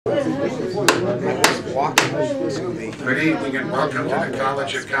Good evening and welcome to the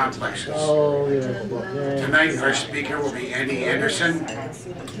College of Complexes. Tonight our speaker will be Anerson.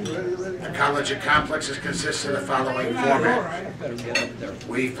 The College of Complexes consists of the following format.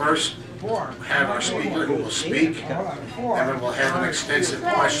 We first have our speaker who will speak, and then we'll have an extensive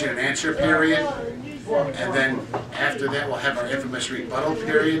question and answer period. And then after that, we'll have our infamous rebuttal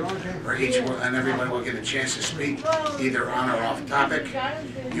period, where and everybody will get a chance to speak, either on or off topic.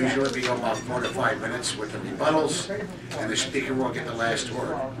 Usually we go about 4 to 5 minutes with the rebuttals, and the speaker will get the last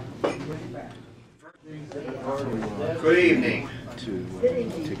word. Good evening.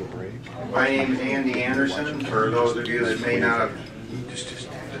 My name is Andy Anderson. For those of you that may not have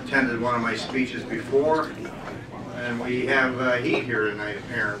attended one of my speeches before, and we have heat here tonight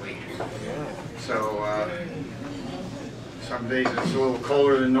apparently. So some days it's a little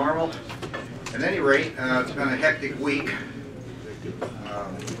colder than normal. At any rate, it's been a hectic week.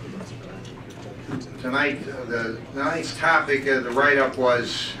 Tonight's topic of the write-up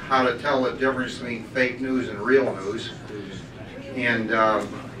was how to tell the difference between fake news and real news. And the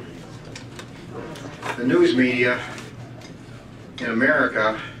news media in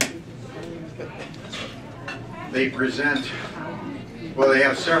America, they present, well, they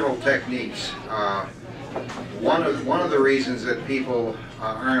have several techniques. One of the reasons that people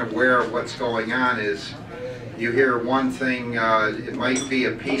aren't aware of what's going on is you hear one thing, it might be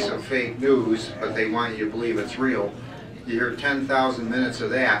a piece of fake news, but they want you to believe it's real. You hear 10,000 minutes of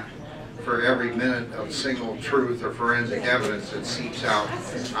that for every minute of single truth or forensic evidence that seeps out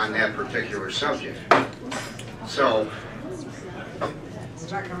on that particular subject. So,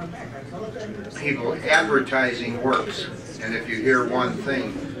 advertising works, and if you hear one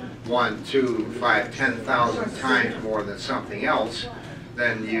thing 1, 2, 5, 10,000 times more than something else,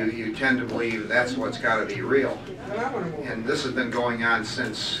 then you tend to believe that's what's got to be real. And this has been going on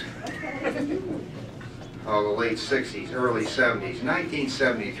since the late 60s, early 70s.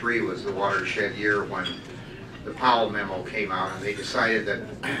 1973 was the watershed year when the Powell memo came out, and they decided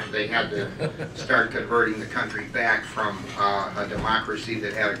that they had to start converting the country back from a democracy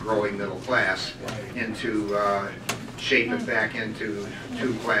that had a growing middle class into shape it back into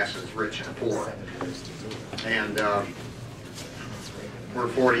two classes, rich and poor. And we're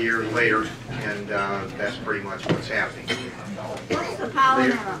 40 years later, and that's pretty much what's happening. What's the Powell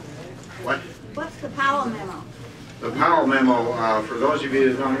memo? What? What's the Powell memo? The Powell memo, for those of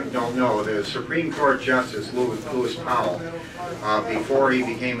you that don't know, the Supreme Court Justice Lewis Powell, before he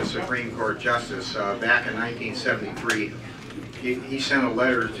became a Supreme Court Justice, back in 1973, he sent a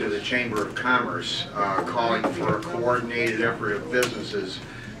letter to the Chamber of Commerce calling for a coordinated effort of businesses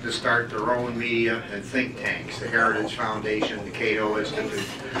to start their own media and think tanks. The Heritage Foundation, the Cato Institute,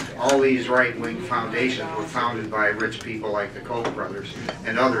 all these right-wing foundations were founded by rich people like the Koch brothers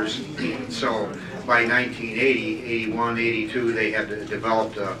and others. So by 1980, 81, 82, they had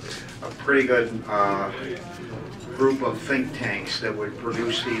developed a pretty good group of think tanks that would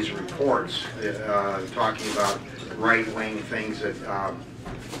produce these reports talking about right-wing things that,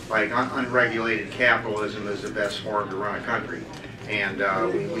 like unregulated capitalism is the best form to run a country. And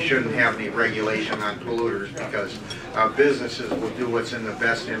we shouldn't have any regulation on polluters because businesses will do what's in the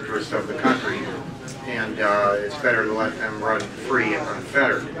best interest of the country, and it's better to let them run free and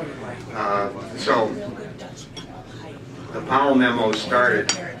unfettered. So the Powell memo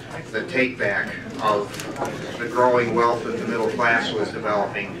started the take-back of the growing wealth that the middle class was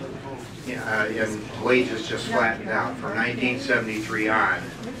developing, and wages just flattened out. From 1973 on,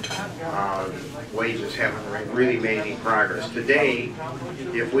 wages haven't really made any progress. Today,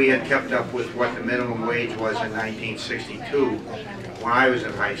 if we had kept up with what the minimum wage was in 1962, when I was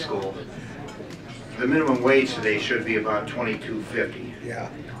in high school, the minimum wage today should be about $22.50. Yeah.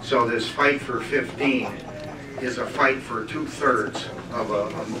 So this fight for 15 is a fight for 2/3 of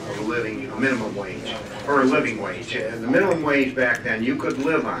a minimum wage, or a living wage. And the minimum wage back then, you could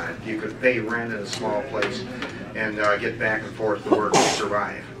live on it. You could pay rent in a small place and get back and forth to work to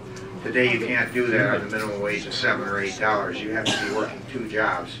survive. Today you can't do that on the minimum wage of $7 or $8. You have to be working 2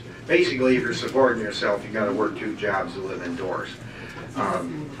 jobs. Basically, if you're supporting yourself, you got to work 2 jobs to live indoors.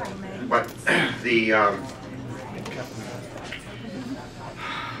 But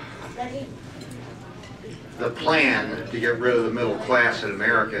the plan to get rid of the middle class in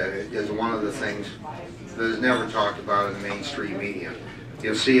America is one of the things that is never talked about in the mainstream media.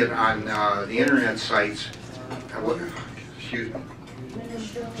 You'll see it on the internet sites. Excuse me.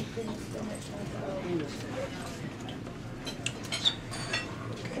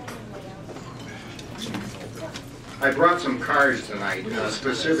 I brought some cards tonight,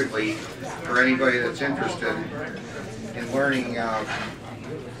 specifically for anybody that's interested in learning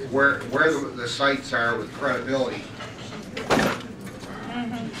where the sites are with credibility.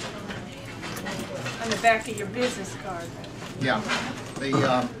 On the back of your business card. Yeah. There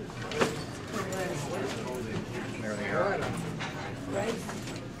they are.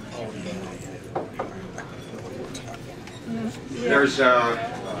 There's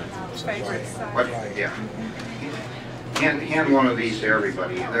Favorite site. what? Yeah. Hand one of these to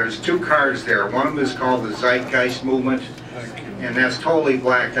everybody. There's two cards there. One of them is called the Zeitgeist Movement, and that's totally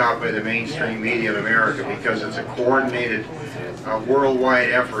blacked out by the mainstream media in America because it's a coordinated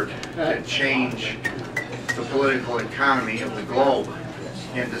worldwide effort to change the political economy of the globe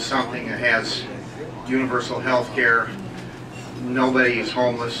into something that has universal health care, nobody is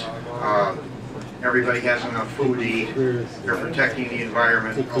homeless, everybody has enough food to eat, they're protecting the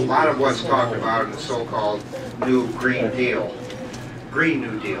environment. A lot of what's talked about in the so-called New Green Deal. Green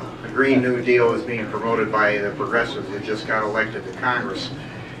New Deal. The Green New Deal is being promoted by the progressives that just got elected to Congress.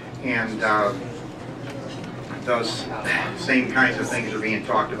 And those same kinds of things are being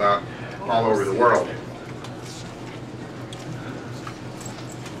talked about all over the world.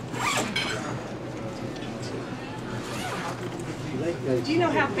 Do you know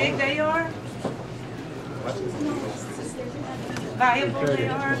how big they are? Valuable they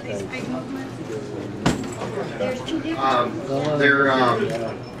are, these big movements?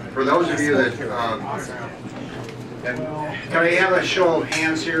 For those of you that, can I have a show of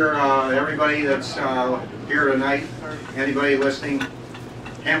hands here, everybody that's here tonight, anybody listening?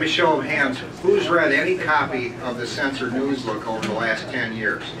 Have a show of hands. Who's read any copy of the Censored News book over the last 10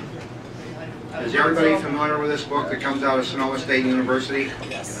 years? Is everybody familiar with this book that comes out of Sonoma State University?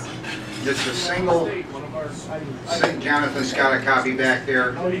 Yes. It's a single, Jonathan's got a copy back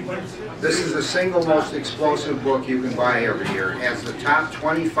there. This is the single most explosive book you can buy every year. It has the top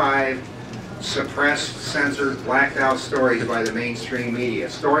 25 suppressed, censored, blacked out stories by the mainstream media.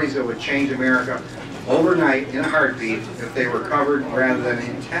 Stories that would change America overnight in a heartbeat if they were covered rather than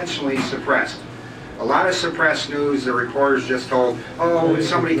intentionally suppressed. A lot of suppressed news, the reporters just told, oh,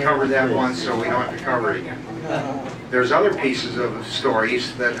 somebody covered that once, so we don't have to cover it again. There's other pieces of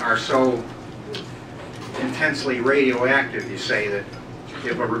stories that are so intensely radioactive, you say, that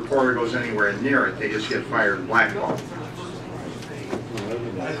if a reporter goes anywhere near it, they just get fired and blackballed.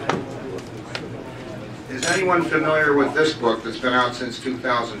 Is anyone familiar with this book that's been out since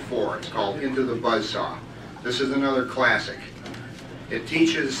 2004? It's called Into the Buzzsaw. This is another classic. It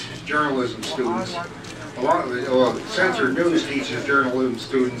teaches journalism students, Censored News teaches journalism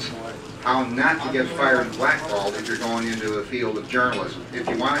students how not to get fired and blackballed if you're going into the field of journalism. If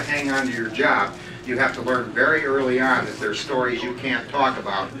you want to hang on to your job, you have to learn very early on that there's stories you can't talk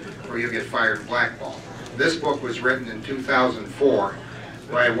about or you'll get fired and blackballed. This book was written in 2004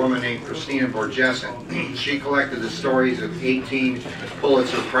 by a woman named Christina Borgeson. She collected the stories of 18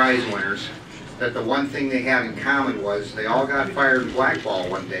 Pulitzer Prize winners, that the one thing they had in common was they all got fired and blackballed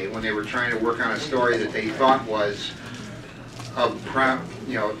one day when they were trying to work on a story that they thought was of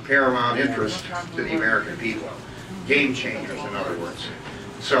paramount interest to the American people. Game changers, in other words.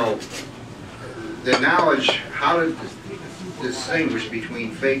 So the knowledge how to distinguish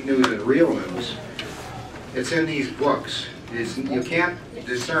between fake news and real news, it's in these books. You can't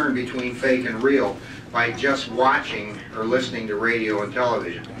discern between fake and real by just watching or listening to radio and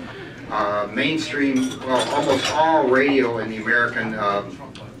television. Mainstream, well, almost all radio in the American,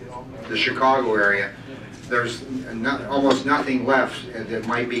 the Chicago area, there's almost nothing left that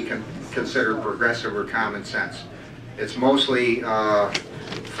might be considered progressive or common sense. It's mostly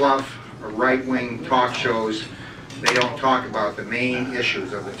fluff, right-wing talk shows. They don't talk about the main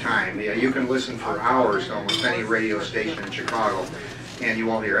issues of the time. You can listen for hours to almost any radio station in Chicago, and you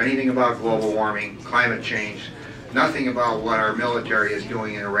won't hear anything about global warming, climate change, nothing about what our military is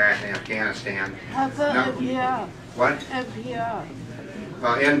doing in Iraq and Afghanistan. How about NPR? What? NPR.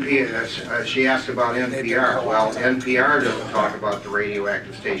 NPR, she asked about NPR. Well, NPR doesn't talk about the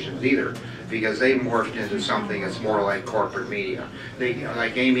radioactive stations either, because they morphed into something that's more like corporate media.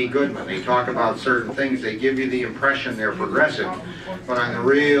 Like Amy Goodman, they talk about certain things, they give you the impression they're progressive, but on the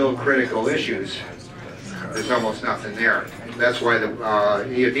real critical issues, there's almost nothing there. That's why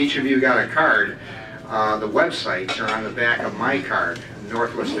if each of you got a card, the websites are on the back of my card,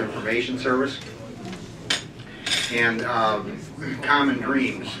 Northwest Information Service, and Common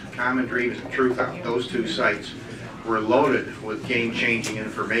Dreams and Truth Out, those two sites were loaded with game-changing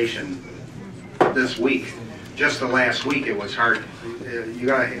information this week. Just the last week it was hard. You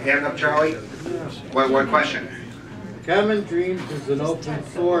got a hand up, Charlie? What question? Common Dreams is an open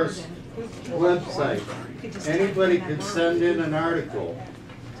source website. Anybody can send in an article.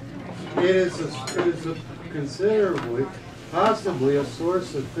 It is a considerably possibly a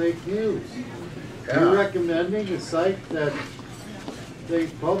source of fake news. You're recommending a site that they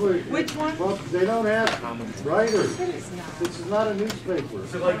publish. Which one? They don't have writers. This is not a newspaper.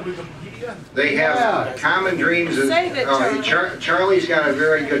 They have Common Dreams. Save it, Charlie. Charlie's got a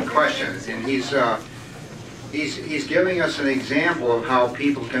very good question, and he's giving us an example of how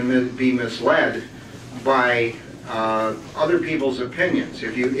people can be misled by other people's opinions.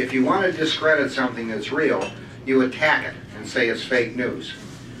 If you want to discredit something that's real, you attack it and say it's fake news.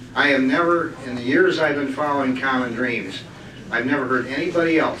 I have never, in the years I've been following Common Dreams, I've never heard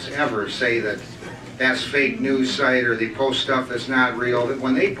anybody else ever say that that's fake news site or they post stuff that's not real.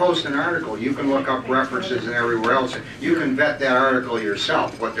 When they post an article, you can look up references and everywhere else. You can vet that article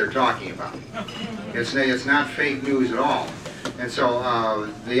yourself, what they're talking about. It's not fake news at all. And so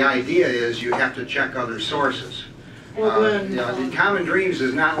the idea is you have to check other sources. The Common Dreams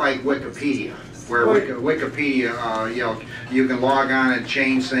is not like Wikipedia, where Wikipedia, you can log on and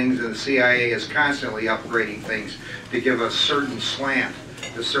change things, and the CIA is constantly upgrading things to give a certain slant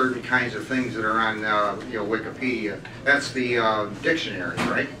to certain kinds of things that are on Wikipedia. That's the dictionary,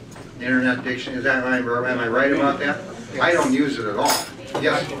 right? The Internet Dictionary. Am I right about that? I don't use it at all.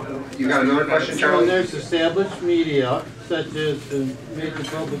 Yes. You got another question, Charlie? So there's established media, such as the major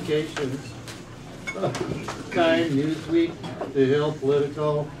publications, Time, Newsweek, The Hill,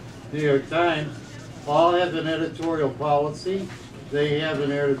 Politico, New York Times, all have an editorial policy. They have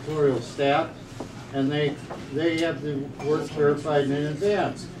an editorial staff, and they have the work verified in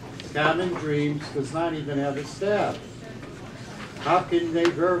advance. Common Dreams does not even have a staff. How can they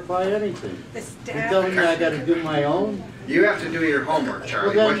verify anything? The You're staff. telling me I got to do my own? You have to do your homework,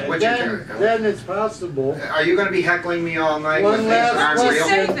 Charlie. Well, Then it's possible. are you going to be heckling me all night with One things that last aren't real?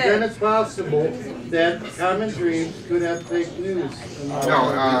 question, then it's possible that Common Dreams could have fake news.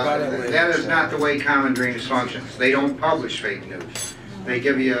 No, that is not the way Common Dreams functions. They don't publish fake news. They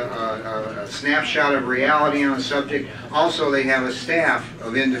give you a snapshot of reality on a subject. Also, they have a staff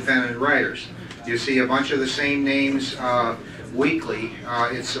of independent writers. You see a bunch of the same names weekly.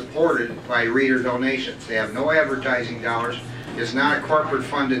 It's supported by reader donations. They have no advertising dollars. It's not a corporate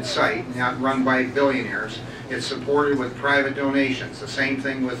funded site, not run by billionaires. It's supported with private donations. The same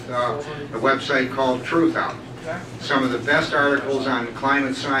thing with a website called Truth Out. Some of the best articles on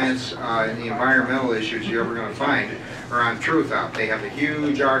climate science and the environmental issues you're ever going to find are on Truth Out. They have a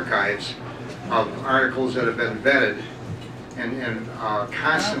huge archives of articles that have been vetted and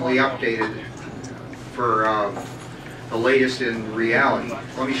constantly updated for the latest in reality.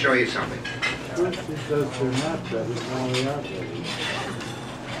 Let me show you something. First it says they're not vetted, now they are vetted.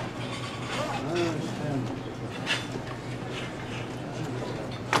 I understand.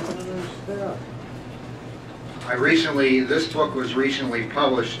 This book was recently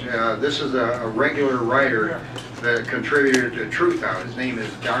published. This is a regular writer that contributed to Truth Out. His name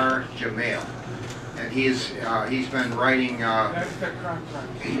is Dar Jamail, and he's been writing.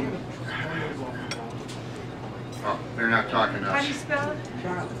 Oh, they're not talking to How us. do you spell it?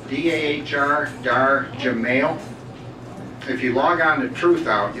 D-A-H-R, Dar Jamail. If you log on to Truth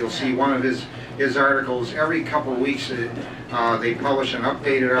Out, you'll see one of his articles. Every couple of weeks they publish an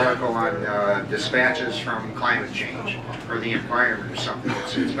updated article on dispatches from climate change or the environment or something.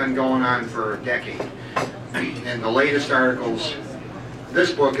 It's been going on for a decade. And the latest articles,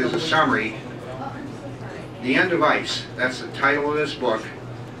 this book is a summary. The End of Ice, that's the title of this book.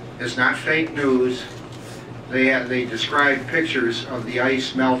 It's not fake news. They describe pictures of the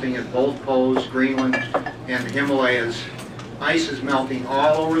ice melting at both poles, Greenland and the Himalayas. Ice is melting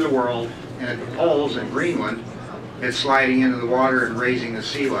all over the world, and at the poles in Greenland, it's sliding into the water and raising the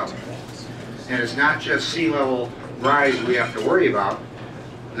sea level. And it's not just sea level rise we have to worry about.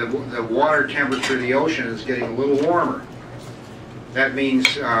 The water temperature of the ocean is getting a little warmer. That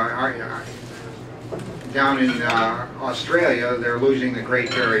means down in Australia, they're losing the Great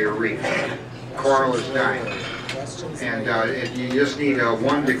Barrier Reef. Coral is dying. And you just need a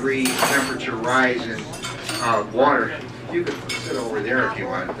 1 degree temperature rise in water. You could sit over there if you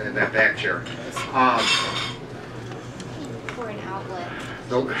want, in that back chair. For an outlet.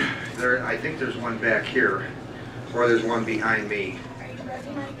 I think there's one back here, or there's one behind me.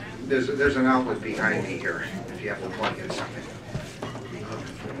 There's an outlet behind me here, if you have to plug in something.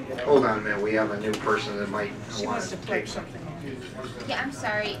 Hold on a minute, we have a new person that might want to take something. Yeah, I'm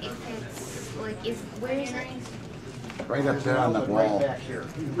sorry. If it's like, where is it? Right up there on the wall. Right back here.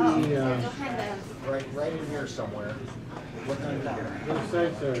 Yeah. Right in here somewhere. Those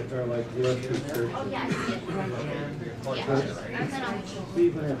sites are like less restricted.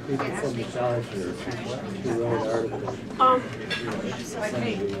 Even if people from the college here to write articles. Like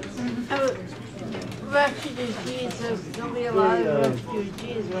me. Refugees, there's gonna be a lot of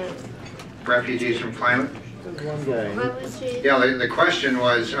refugees, right? Refugees from climate? There's one guy. Refugees. Yeah, the question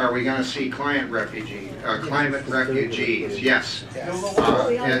was, are we going to see climate refugees? Yes. A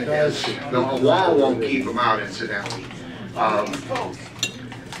wall won't keep them out, incidentally. You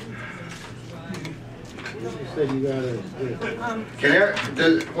said you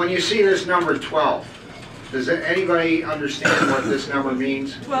gotta. When you see this number 12, does anybody understand what this number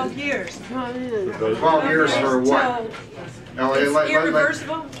means? 12 years. 12 years for what? No, It's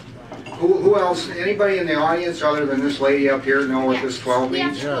irreversible? Who else, anybody in the audience other than this lady up here know what this 12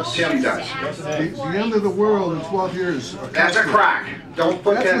 means? Yes. Tim does. The end of the world in 12 years. That's a crock. Don't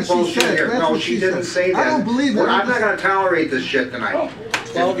put That's that what she bullshit said. here. That's No, what she she didn't said. say that. I don't believe it. I'm not going to tolerate this shit tonight.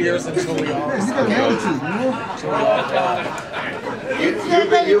 12 years until we all You got an attitude, you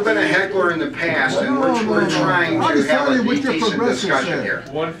know? You've been a heckler in the past, and we're trying I'm to just have telling a you what your decent progressive discussion said. here.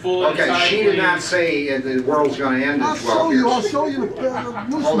 One full Okay, she did not say the world's going to end in I'll 12 show years. you. I'll show you the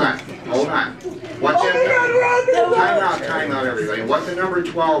Hold on, hold on. Time out, everybody. What the number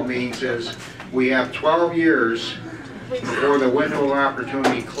 12 means is we have 12 years before the window of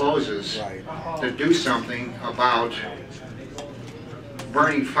opportunity closes to do something about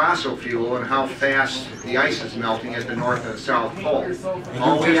burning fossil fuel and how fast the ice is melting at the North and South Pole.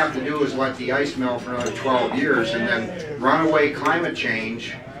 All we have to do is let the ice melt for another 12 years, and then runaway climate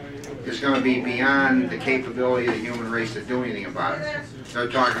change is going to be beyond the capability of the human race to do anything about it. They're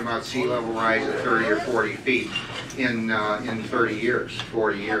talking about sea level rise of 30 or 40 feet in 30 years,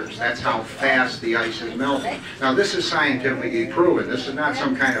 40 years. That's how fast the ice is melting. Now, this is scientifically proven. This is not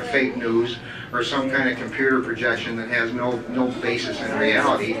some kind of fake news or some kind of computer projection that has no basis in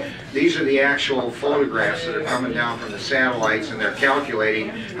reality. These are the actual photographs that are coming down from the satellites, and they're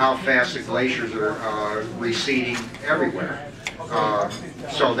calculating how fast the glaciers are receding everywhere.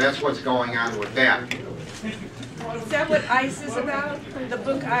 So that's what's going on with that. Is that what ICE is about? The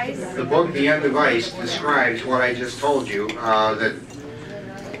book ICE? The book, The End of Ice, describes what I just told you, that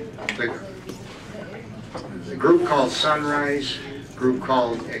the group called Sunrise, group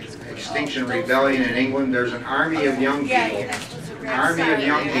called Extinction Rebellion in England, there's an army of young people,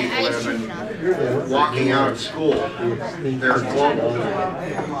 that have been walking out of school. They're global. You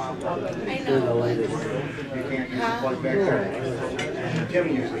can't use the plug back there. Tim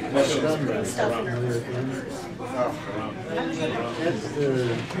usually does.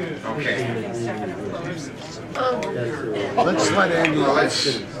 Okay. Let's let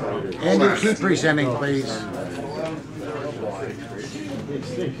Andy keep presenting, please.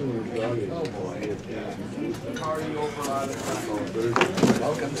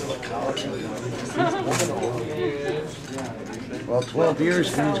 Well, 12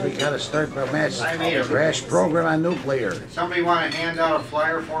 years means we gotta start the mass crash program on nuclear. Somebody want to hand out a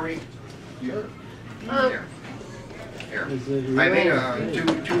flyer for me? Here. Here. I made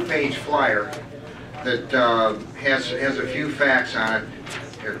a two-page flyer that has a few facts on it.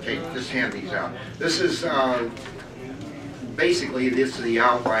 Here, just hand these out. This is basically this is the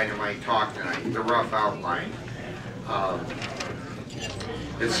outline of my talk tonight, the rough outline.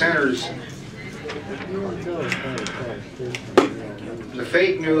 It centers. The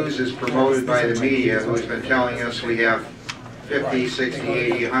fake news is promoted by the media, who's been telling us we have 50, 60,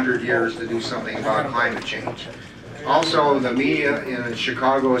 80, 100 years to do something about climate change. Also, the media in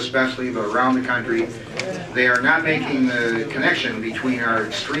Chicago especially, but around the country, they are not making the connection between our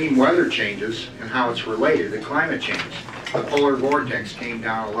extreme weather changes and how it's related to climate change. The polar vortex came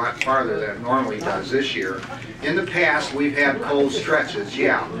down a lot farther than it normally does this year. In the past, we've had cold stretches,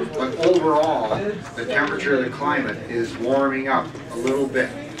 yeah, but overall, the temperature of the climate is warming up a little bit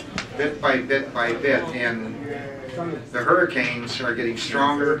by bit by bit, and the hurricanes are getting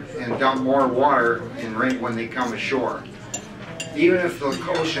stronger and dump more water in rain when they come ashore. Even if the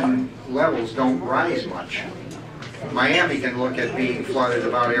ocean levels don't rise much, Miami can look at being flooded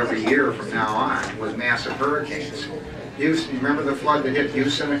about every year from now on with massive hurricanes. Houston, remember the flood that hit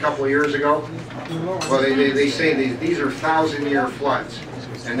Houston a couple of years ago? Well, they say these are 1,000-year floods,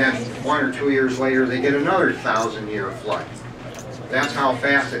 and then 1 or 2 years later they get another 1,000-year flood. That's how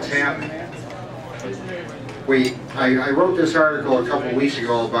fast it's happening. I wrote this article a couple of weeks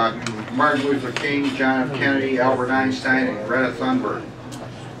ago about Martin Luther King, John F. Kennedy, Albert Einstein, and Greta Thunberg.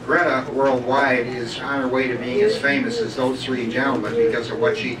 Greta, worldwide, is on her way to being as famous as those three gentlemen because of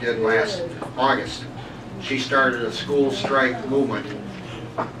what she did last August. she started a school strike movement.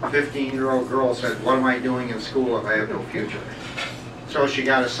 15-year-old girl said, what am I doing in school if I have no future? So she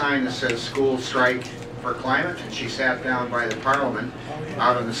got a sign that says school strike for climate, and she sat down by the parliament,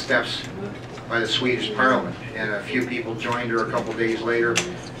 out on the steps by the Swedish parliament. And a few people joined her a couple days later,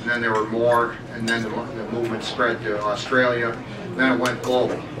 and then there were more, and then the movement spread to Australia, and then it went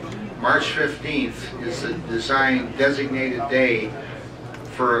global. March 15th is the designated day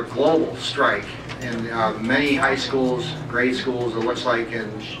for a global strike. And many high schools, grade schools, it looks like in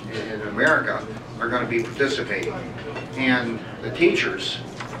America, are going to be participating. And the teachers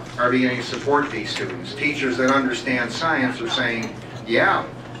are beginning to support these students. Teachers that understand science are saying, yeah,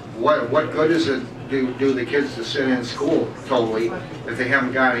 what good does it do the kids to sit in school totally if they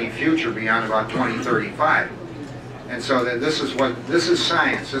haven't got any future beyond about 2035? And so that this is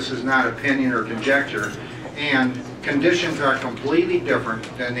science. This is not opinion or conjecture. And conditions are completely different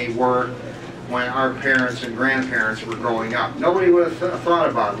than they were when our parents and grandparents were growing up. Nobody would have thought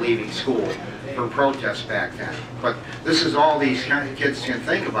about leaving school for protests back then. But this is all these kids can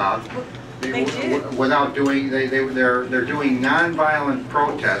think about without doing. They're doing nonviolent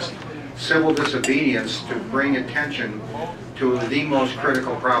protest, civil disobedience to bring attention to the most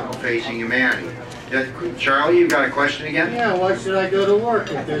critical problem facing humanity. Charlie, you got a question again? Yeah, why should I go to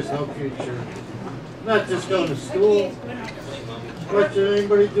work if there's no future? Not just going to school. Why should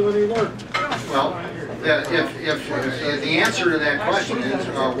anybody do any work? Well, if the answer to that question is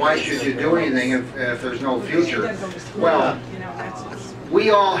why should you do anything if there's no future? Well,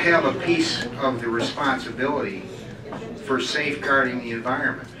 we all have a piece of the responsibility for safeguarding the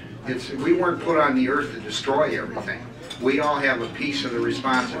environment. We weren't put on the earth to destroy everything. We all have a piece of the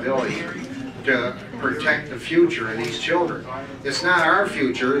responsibility to protect the future of these children. It's not our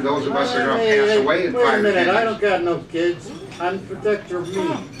future. Those of us that are going to pass away in 5 or 10 years. Wait a minute, I don't got no kids. I'm a protector of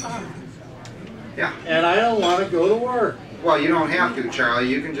me. Yeah. And I don't want to go to work. Well, you don't have to, Charlie.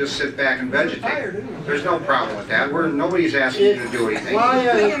 You can just sit back and vegetate. There's no problem with that. Nobody's asking you to do anything. Why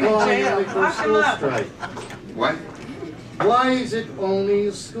are you calling it a school strike? What? Why is it only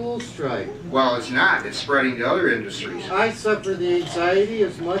a school strike? Well, it's not. It's spreading to other industries. I suffer the anxiety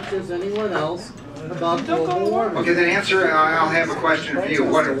as much as anyone else about global warming. Okay, then answer. I'll have a question for you.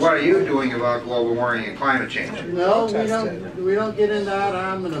 What are you doing about global warming and climate change? No, we don't get into ad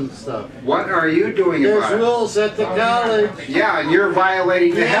hominem stuff. What are you doing about There's it? rules at the college. Yeah, and you're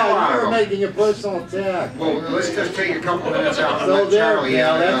violating the hell out of you're them. making a personal attack. Well, let's just take a couple minutes out and So let Charlie.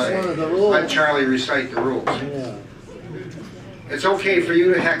 that's one of the rules. Let Charlie recite the rules. Yeah. It's okay for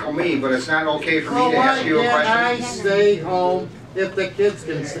you to heckle me, but it's not okay for me to ask you a Why can't I question. stay home if the kids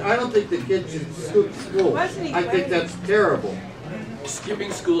can stay? I don't think the kids should skip school. I think that's terrible.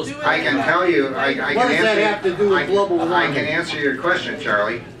 Skipping school is... I can tell you, I can What does answer. that have to do with global warming? I can answer your question,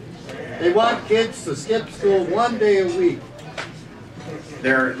 Charlie. They want kids to skip school 1 day a week.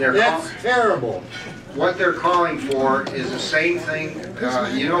 That's terrible. What they're calling for is the same thing.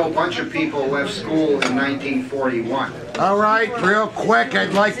 You know, a bunch of people left school in 1941. All right, real quick,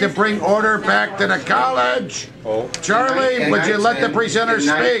 I'd like to bring order back to the college. Charlie, would you let the presenter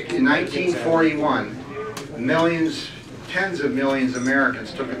speak? In 1941, millions, tens of millions of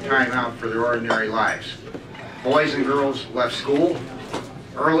Americans took a time out for their ordinary lives. Boys and girls left school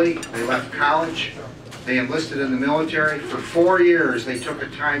early, they left college, they enlisted in the military. For 4 years, they took a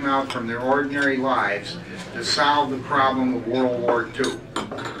time out from their ordinary lives to solve the problem of World War II.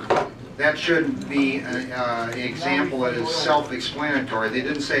 That should be an example that is self-explanatory. They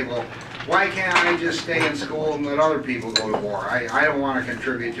didn't say, well, why can't I just stay in school and let other people go to war? I don't want to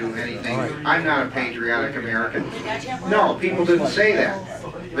contribute to anything. I'm not a patriotic American. No, people didn't say that.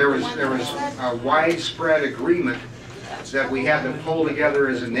 There was a widespread agreement that we had to pull together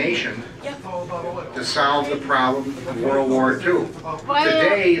as a nation to solve the problem of World War II.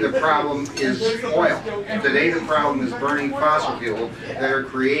 Today, the problem is oil. Today, the problem is burning fossil fuel that are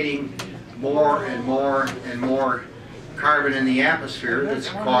creating more and more and more carbon in the atmosphere that's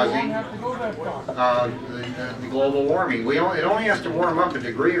causing the global warming. It only has to warm up a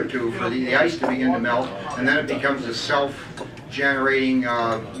degree or two for the ice to begin to melt, and then it becomes a self-generating,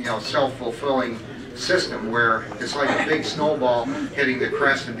 self-fulfilling system where it's like a big snowball hitting the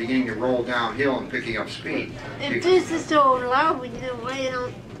crest and beginning to roll downhill and picking up speed. If this is so allowing, then why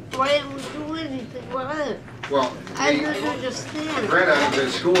don't we do anything about it? Well, I don't understand. Greta, the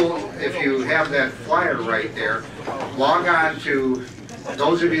school, if you have that flyer right there, log on to,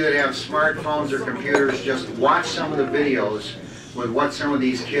 those of you that have smartphones or computers, just watch some of the videos with what some of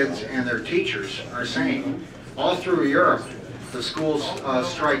these kids and their teachers are saying. All through Europe, the school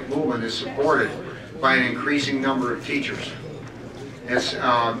strike movement is supported by an increasing number of teachers.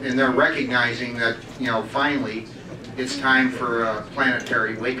 And they're recognizing that, you know, finally it's time for a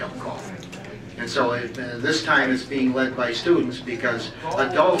planetary wake-up call. And so this time it's being led by students, because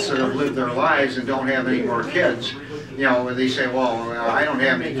adults that have lived their lives and don't have any more kids, you know, they say, well, I don't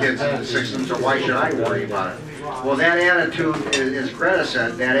have any kids in the system, so why should I worry about it? Well, that attitude, as Greta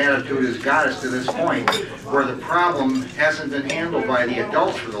said, that attitude has got us to this point where the problem hasn't been handled by the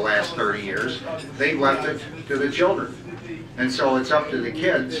adults for the last 30 years. They've left it to the children. And so it's up to the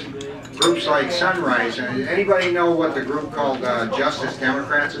kids. Groups like Sunrise, anybody know what the group called Justice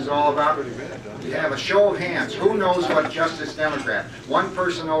Democrats is all about? You have a show of hands. Who knows what Justice Democrat? One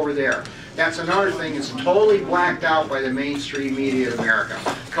person over there. That's another thing that's totally blacked out by the mainstream media in America.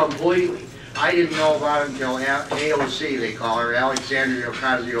 Completely. I didn't know about it until AOC, they call her, Alexandria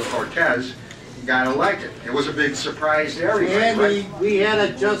Ocasio-Cortez, got elected. It was a big surprise to everybody. And right? we had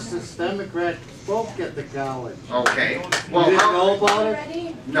a Justice Democrat spoke at the college. Okay. You Well, didn't know about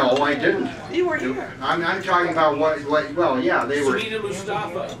it? No, I didn't. You were here. I'm talking about what, well, yeah, they were, Sunita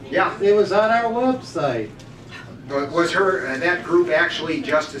Mustafa. yeah. It was on our website. Was that group actually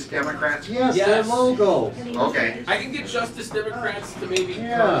Justice Democrats? Yes, Yes. their logo. Okay, I can get Justice Democrats to maybe come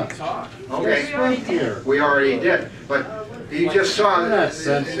Yeah. and talk. okay. It's right here. We already did, but you just saw that That's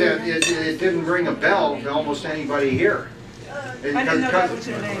sensitive. it didn't ring a bell to almost anybody here. I didn't know that was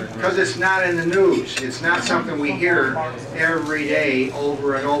your name. Because it's not in the news. It's not something we hear every day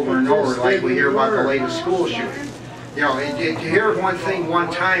over and over and over like we hear about the latest school shooting. You know, to hear one thing one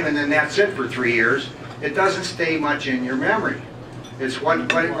time and then that's it for 3 years, it doesn't stay much in your memory. It's what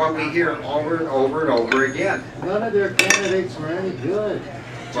we hear over and over and over again. None of their candidates were any good.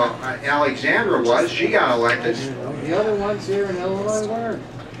 Well, Alexandra was. She got elected. The other ones here in Illinois weren't.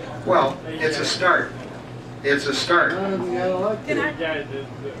 Well, it's a start. It's a start. None of them got elected. Can I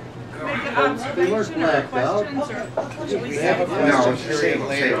make an They weren't observation or blacked out. questions, or should we We say? have a No, question it's period save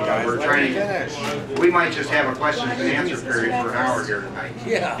later, it. guys. We're Let trying me to. finish. We might just have a questions and answer period for an hour here tonight.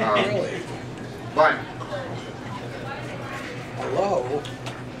 Yeah, really. But Hello?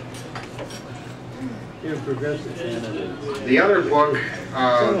 You're progressive candidates. the other book,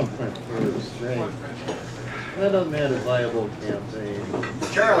 Some of them went first, right? None of them had a viable campaign.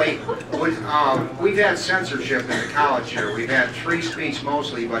 Charlie, we've had censorship in the college here. We've had free speech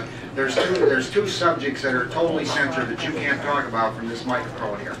mostly, but there's two subjects that are totally censored that you can't talk about from this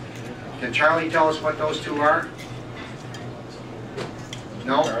microphone here. Can Charlie tell us what those two are?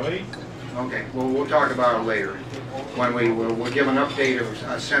 No? Charlie? Okay, well, we'll talk about it later when we'll give an update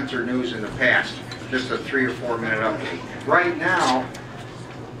of censored news in the past, just a 3 or 4 minute update. Right now,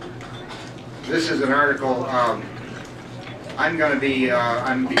 this is an article. I'll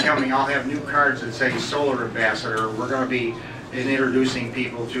have new cards that say Solar Ambassador. We're going to be introducing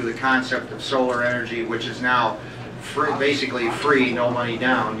people to the concept of solar energy, which is now free, basically free, no money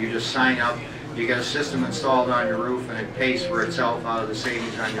down. You just sign up. You get a system installed on your roof and it pays for itself out of the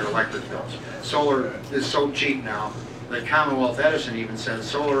savings on your electric bills. Solar is so cheap now that Commonwealth Edison even says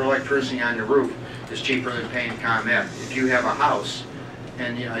solar electricity on your roof is cheaper than paying ComEd. If you have a house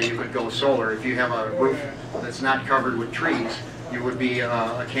and you could go solar, if you have a roof that's not covered with trees, you would be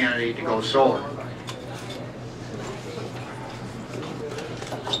a candidate to go solar.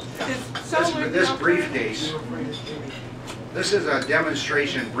 This briefcase, this is a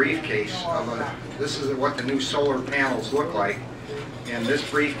demonstration briefcase of this is what the new solar panels look like. And this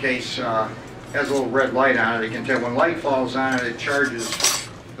briefcase has a little red light on it. You can tell when light falls on it, it charges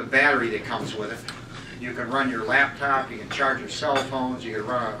the battery that comes with it. You can run your laptop, you can charge your cell phones, you can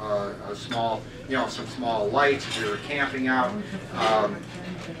run a small, some small lights if you're camping out.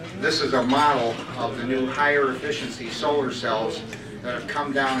 This is a model of the new higher efficiency solar cells that have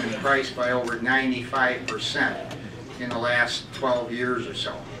come down in price by over 95% in the last 12 years or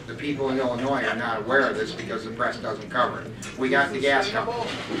so. The people in Illinois are not aware of this because the press doesn't cover it. We got the gas company.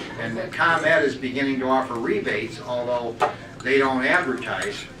 And ComEd is beginning to offer rebates, although they don't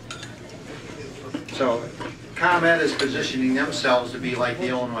advertise. So ComEd is positioning themselves to be like the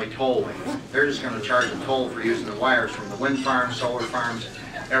Illinois tollway. They're just going to charge a toll for using the wires from the wind farms, solar farms,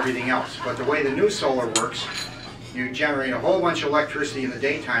 everything else. But the way the new solar works, you generate a whole bunch of electricity in the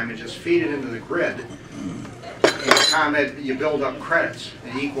daytime and just feed it into the grid. And ComEd, you build up credits,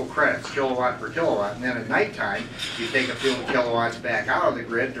 and equal credits, kilowatt per kilowatt, and then at nighttime, you take a few kilowatts back out of the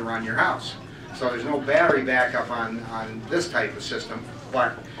grid to run your house. So there's no battery backup on this type of system,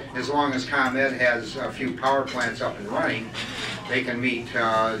 but as long as ComEd has a few power plants up and running, they can meet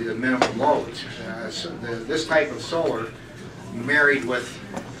the minimum loads. This type of solar, married with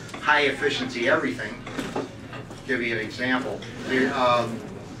high efficiency everything, give you an example.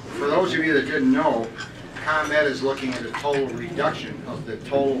 For those of you that didn't know, ComEd is looking at a total reduction of the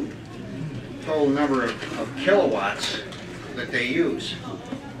total number of kilowatts that they use.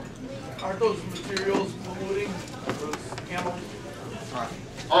 Aren't those materials polluting those chemicals?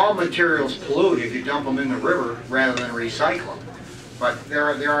 All materials pollute if you dump them in the river rather than recycle them. But there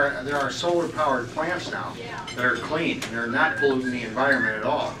are solar-powered plants now that are clean. They're not polluting the environment at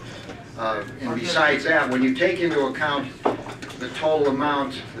all. And besides that, when you take into account the total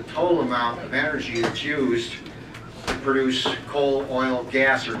amount of energy that's used to produce coal, oil,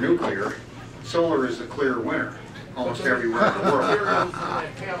 gas, or nuclear, solar is the clear winner almost everywhere in the world.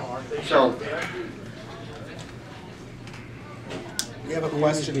 So, We have a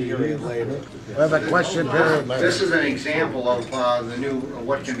question period later. We have a question period later. this is an example of the new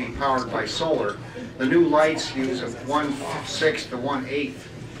what can be powered by solar. The new lights use a 1/6 to 1/8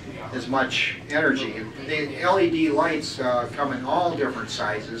 as much energy. The LED lights come in all different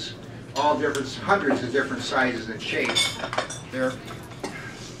sizes, hundreds of different sizes and shapes.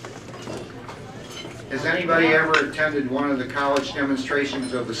 Has anybody ever attended one of the college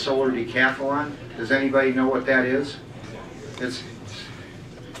demonstrations of the solar decathlon? Does anybody know what that is?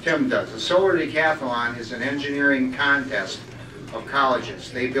 Tim does. The solar decathlon is an engineering contest of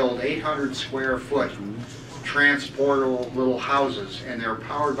colleges. They build 800 square foot transportable little houses, and they're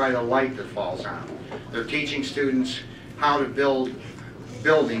powered by the light that falls on them. They're teaching students how to build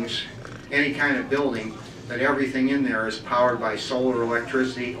buildings, any kind of building, that everything in there is powered by solar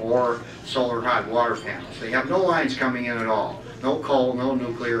electricity or solar hot water panels. They have no lines coming in at all. No coal, no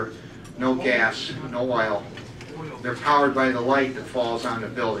nuclear, no gas, no oil. They're powered by the light that falls on the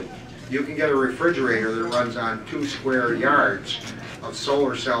building. You can get a refrigerator that runs on 2 square yards of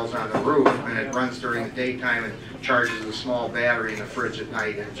solar cells on the roof, and it runs during the daytime and charges a small battery in the fridge at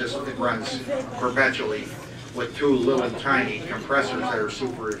night. It runs perpetually with 2 little tiny compressors that are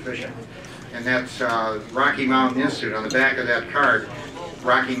super efficient. And that's Rocky Mountain Institute. On the back of that card,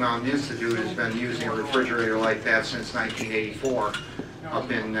 Rocky Mountain Institute has been using a refrigerator like that since 1984 up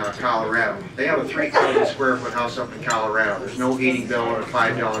in Colorado. They have a 3,000 square foot house up in Colorado. There's no heating bill or a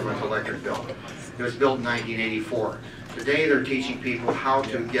 $5 a month electric bill. It was built in 1984. Today they're teaching people how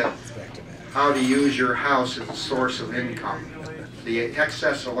to use your house as a source of income. The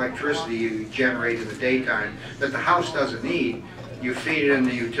excess electricity you generate in the daytime that the house doesn't need, you feed it in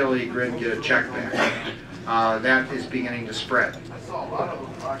the utility grid and get a check back. That is beginning to spread.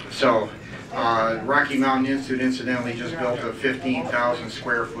 So Rocky Mountain Institute incidentally just built a 15,000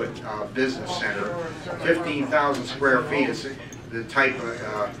 square foot business center. 15,000 square feet is the type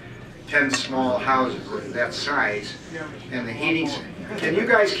of 10 small houses of that size. And the heating, can you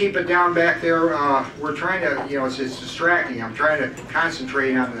guys keep it down back there? We're trying to, it's distracting. I'm trying to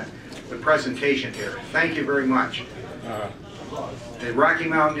concentrate on the presentation here. Thank you very much. The Rocky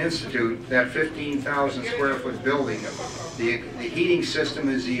Mountain Institute, that 15,000 square foot building, the heating system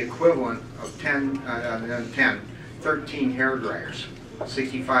is the equivalent of 13 hair dryers,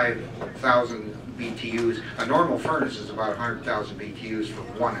 65,000 BTUs. A normal furnace is about 100,000 BTUs for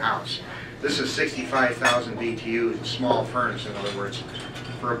one house. This is 65,000 BTUs, a small furnace in other words,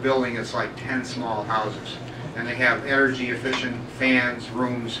 for a building that's like 10 small houses. And they have energy efficient fans,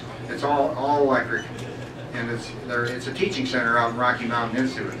 rooms, it's all electric. And it's a teaching center out in Rocky Mountain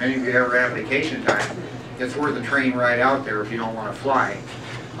Institute. If any of you ever have vacation time, it's worth a train ride out there if you don't want to fly.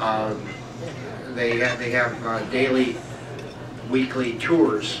 They have daily, weekly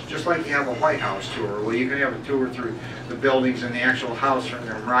tours, just like you have a White House tour. Well, you can have a tour through the buildings in the actual house from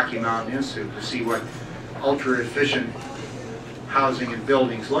the Rocky Mountain Institute to see what ultra-efficient housing and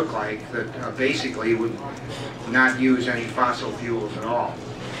buildings look like that basically would not use any fossil fuels at all.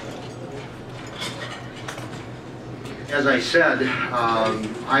 As I said,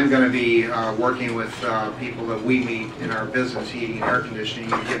 I'm going to be working with people that we meet in our business, heating and air conditioning,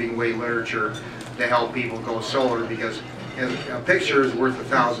 and giving away literature to help people go solar, because a picture is worth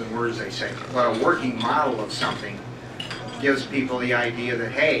 1,000 words, they say. But a working model of something gives people the idea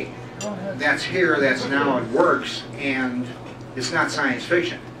that, hey, that's here, that's now, it works, and it's not science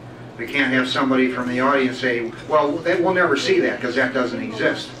fiction. We can't have somebody from the audience say, well, we'll never see that because that doesn't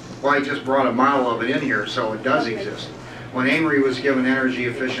exist. Well, I just brought a model of it in here, so it does exist. When Amory was given energy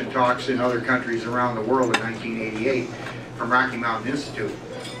efficient talks in other countries around the world in 1988 from Rocky Mountain Institute,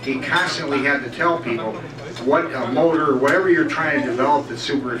 he constantly had to tell people what a motor, whatever you're trying to develop that's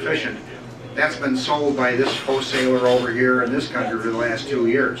super efficient, that's been sold by this wholesaler over here in this country for the last 2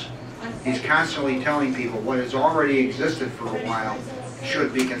 years. He's constantly telling people what has already existed for a while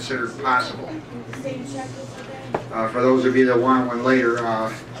should be considered possible. For those of you that want one later,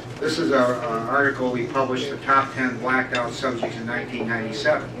 This is an article we published, the top 10 blacked out subjects in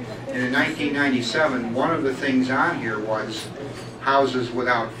 1997. And in 1997, one of the things on here was houses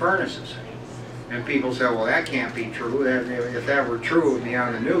without furnaces. And people said, well, that can't be true. If that were true, it would be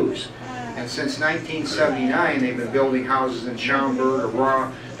on the news. And since 1979, they've been building houses in Schaumburg,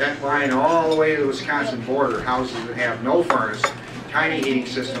 Aurora, that line all the way to the Wisconsin border, houses that have no furnace, tiny heating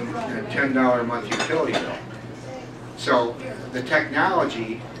system, and a $10 a month utility bill. So the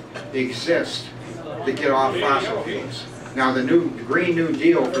technology exists to get off fossil fuels. Now the Green New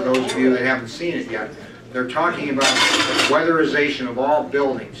Deal, for those of you that haven't seen it yet, they're talking about weatherization of all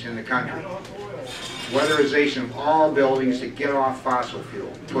buildings in the country. Weatherization of all buildings to get off fossil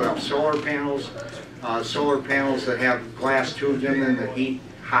fuel. Put up solar panels that have glass tubes in them that heat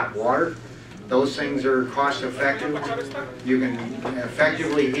hot water. Those things are cost effective. You can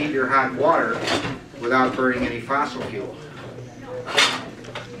effectively heat your hot water without burning any fossil fuel.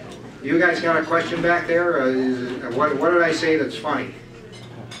 You guys got a question back there? What did I say that's funny?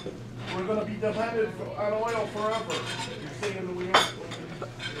 We're going to be dependent on oil forever. You're saying that we have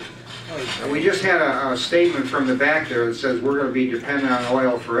to. We just had a statement from the back there that says we're going to be dependent on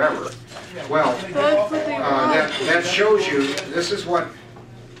oil forever. Well, that shows you, this is what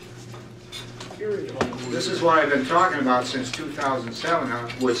I've been talking about since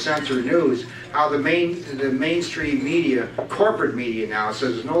 2007 with censored news, how the mainstream media, corporate media now,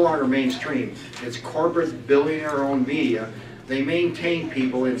 says it's no longer mainstream, it's corporate billionaire-owned media. They maintain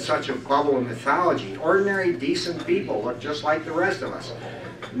people in such a bubble of mythology. Ordinary, decent people look just like the rest of us,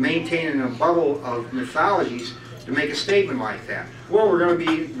 maintaining a bubble of mythologies to make a statement like that. Well, we're going to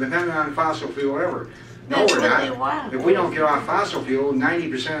be dependent on fossil fuel forever. No, we're not. If we don't get off fossil fuel,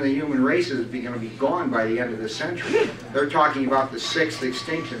 90% of the human race is going to be gone by the end of this century. They're talking about the 6th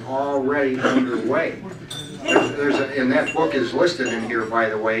extinction already underway. And that book is listed in here, by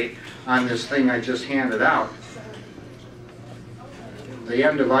the way, on this thing I just handed out. The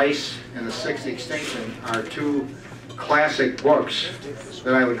End of Ice and the 6th Extinction are two classic books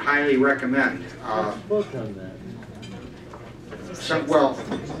that I would highly recommend. Book on that.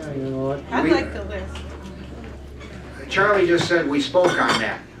 I'd like the list. Charlie just said we spoke on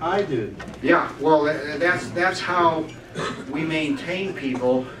that. I did. Yeah, well, that's how we maintain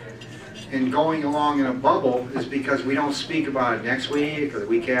people in going along in a bubble, is because we don't speak about it next week or the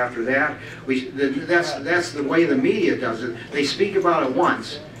week after that. That's the way the media does it. They speak about it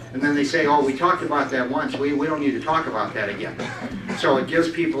once, and then they say, oh, we talked about that once, we don't need to talk about that again. So it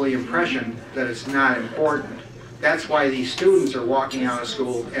gives people the impression that it's not important. That's why these students are walking out of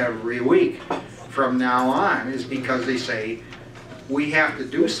school every week from now on, is because they say, we have to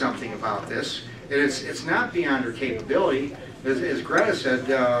do something about this. And it's not beyond her capability. As Greta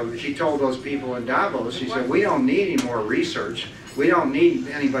said, she told those people in Davos, she said, we don't need any more research. We don't need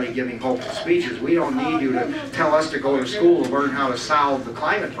anybody giving hopeful speeches. We don't need you to tell us to go to school to learn how to solve the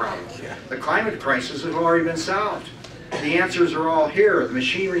climate problem. The climate crisis has already been solved. The answers are all here. The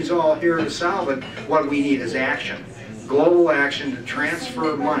machinery's all here to solve it. What we need is action. Global action to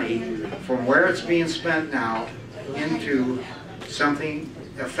transfer money from where it's being spent now into something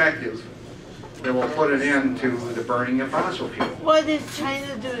effective that will put an end to the burning of fossil fuel. What is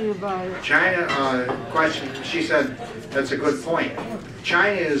China doing about it? China, she said, that's a good point.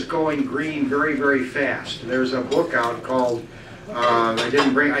 China is going green very, very fast. There's a book out called, I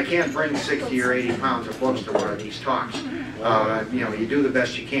can't bring 60 or 80 pounds of books to one of these talks. You do the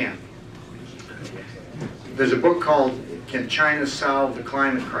best you can. There's a book called Can China Solve the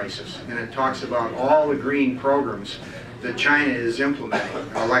Climate Crisis? And it talks about all the green programs that China is implementing.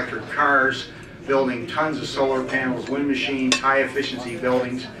 Electric cars, building tons of solar panels, wind machines, high efficiency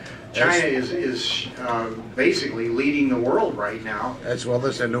buildings. China is basically leading the world right now. As well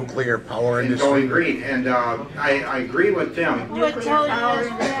as the nuclear power and industry. going green. And I agree with them. What Power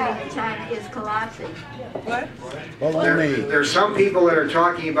industry in China is collapsing. What? Well, There's some people that are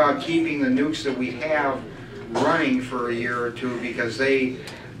talking about keeping the nukes that we have running for a year or two because they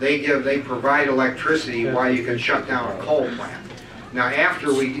provide electricity while you can shut down a coal plant. Now,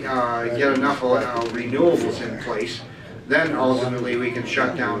 after we get enough renewables in place, then ultimately we can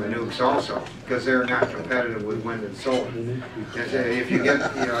shut down the nukes also, because they're not competitive with wind and solar. If you get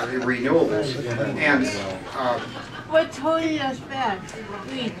renewables, and What's holding us back?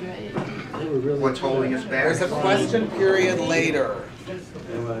 Please, right? what's holding us back? There's a question period later.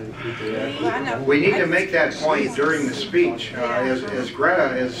 We need to make that point during the speech. As Greta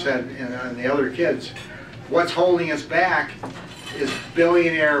has said, and the other kids, what's holding us back is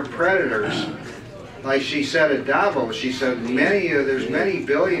billionaire predators. Like she said at Davos, she said there's many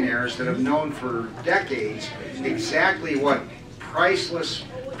billionaires that have known for decades exactly what priceless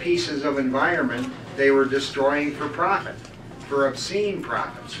pieces of environment they were destroying for profit, for obscene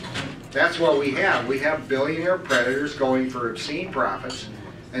profits. That's what we have. We have billionaire predators going for obscene profits,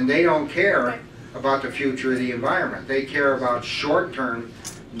 and they don't care about the future of the environment. They care about short-term,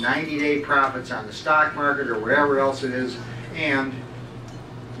 90-day profits on the stock market or whatever else it is, and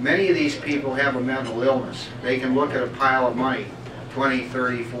many of these people have a mental illness. They can look at a pile of money, 20,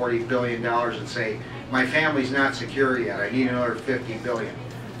 30, 40 billion dollars, and say, my family's not secure yet, I need another 50 billion.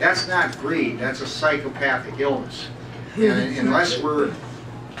 That's not greed, that's a psychopathic illness. And unless we're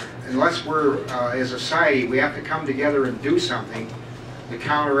as a society, we have to come together and do something to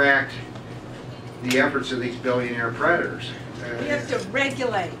counteract the efforts of these billionaire predators. We have to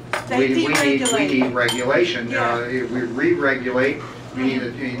regulate. We They deregulate. need regulation. Yeah. If we re-regulate, we need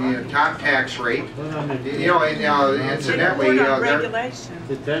a top tax rate. You know, and incidentally, Put on regulation.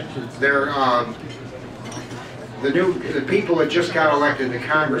 the people that just got elected to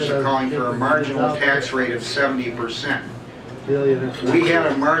Congress are calling for a marginal tax rate of 70%. We had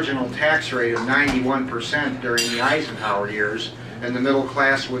a marginal tax rate of 91% during the Eisenhower years, and the middle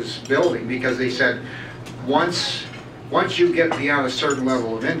class was building because they said, once you get beyond a certain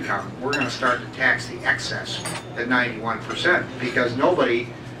level of income, we're going to start to tax the excess at 91%, because nobody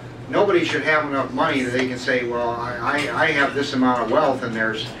should have enough money that they can say, well, I have this amount of wealth and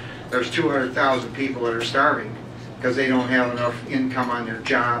there's 200,000 people that are starving because they don't have enough income on their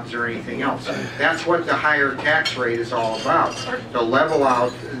jobs or anything else. That's what the higher tax rate is all about, to level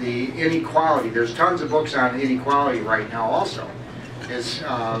out the inequality. There's tons of books on inequality right now also.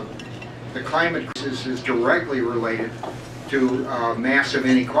 The climate crisis is directly related to massive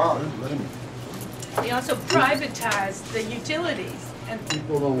inequality. They also privatize the utilities. And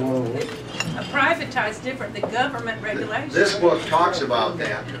People don't want to. privatize different, the government regulations. This book talks about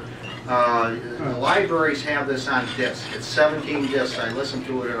that. The libraries have this on disc. It's 17 discs. I listened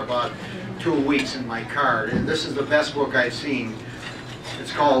to it in about 2 weeks in my car. And this is the best book I've seen.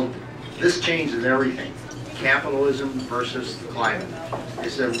 It's called This Changes Everything: Capitalism versus the Climate.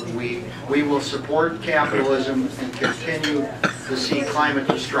 It said we will support capitalism and continue to see climate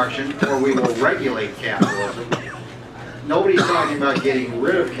destruction, or we will regulate capitalism. Nobody's talking about getting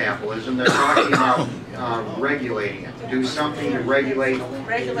rid of capitalism. They're talking about regulating it. Do something to regulate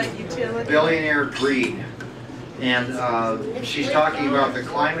Utility. billionaire greed. And she's talking about the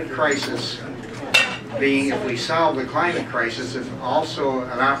climate crisis being, if we solve the climate crisis, it's also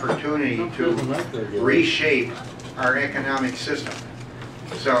an opportunity to reshape our economic system.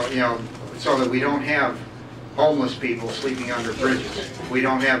 So, you know, so that we don't have homeless people sleeping under bridges. We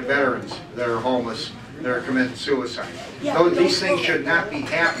don't have veterans that are homeless, that are committing suicide. These things should not be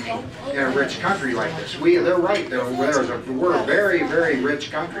happening in a rich country like this. They're right. We're a very, very rich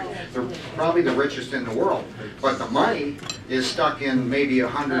country. They're probably the richest in the world. But the money is stuck in maybe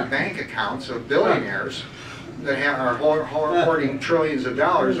 100 bank accounts of billionaires that are hoarding trillions of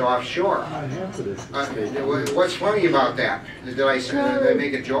dollars offshore. What's funny about that? Did I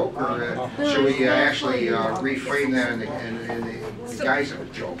make a joke, or should we actually reframe that in the guise of a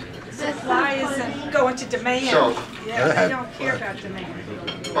joke? Supply isn't going to demand. So, yeah, they don't care about demand.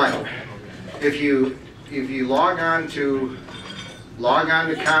 But if you log on to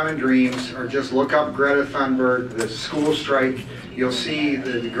Common Dreams, or just look up Greta Thunberg, the school strike, you'll see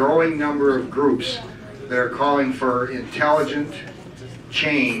the growing number of groups that are calling for intelligent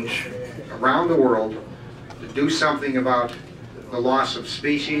change around the world to do something about the loss of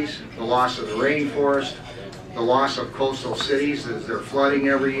species, the loss of the rainforest, the loss of coastal cities as they're flooding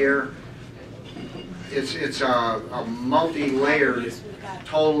every year. It's a multi-layered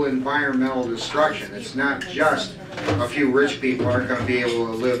total environmental destruction. It's not just a few rich people aren't going to be able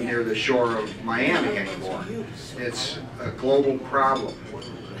to live near the shore of Miami anymore. It's a global problem.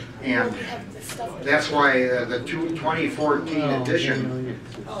 And that's why the 2014 edition,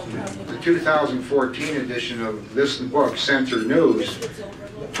 the 2014 edition of this book, Censor News,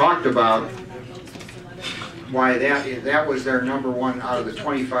 talked about why that was their #1 out of the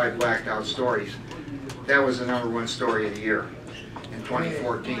 25 blacked out stories. That was the #1 story of the year in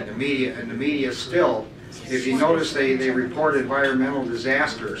 2014. The media still, if you notice, they report environmental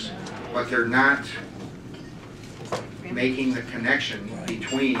disasters, but they're not making the connection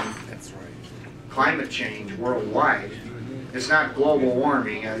between climate change worldwide. It's not global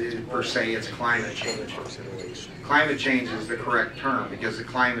warming per se, it's climate change. Climate change is the correct term because the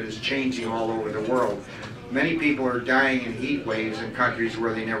climate is changing all over the world. Many people are dying in heat waves in countries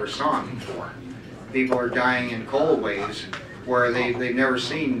where they never saw them before. People are dying in cold waves where they've never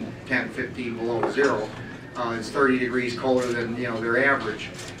seen 10, 15 below zero. It's 30 degrees colder than their average.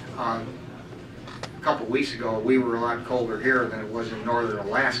 couple weeks ago, we were a lot colder here than it was in northern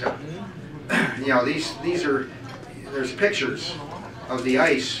Alaska. You know, these are, there's pictures of the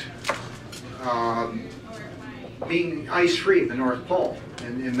ice being ice-free at the North Pole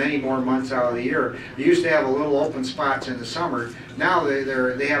in many more months out of the year. You used to have a little open spots in the summer. Now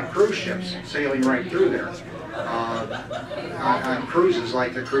they have cruise ships sailing right through there on cruises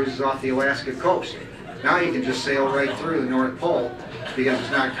like the cruises off the Alaska coast. Now you can just sail right through the North Pole because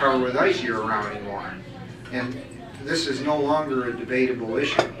it's not covered with ice year-round anymore. And this is no longer a debatable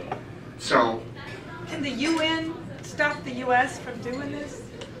issue. So, Can the UN stop the U.S. from doing this?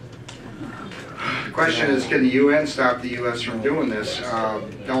 the question is, can the UN stop the U.S. from doing this?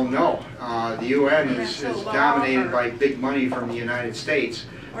 Don't know. The UN is dominated by big money from the United States,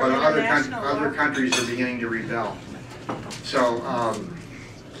 but other countries are beginning to rebel. So,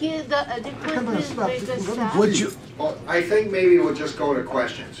 Would you, well, I think maybe we'll just go to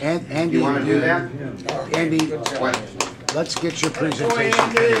questions. Andy, You want to do that? Andy, What? let's get your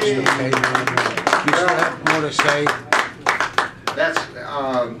presentation finished, okay? You still have more to say. That's,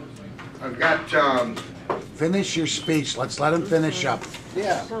 I've got, Finish your speech. Let's let him finish up.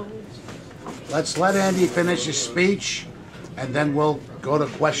 Yeah. Let's let Andy finish his speech, and then we'll go to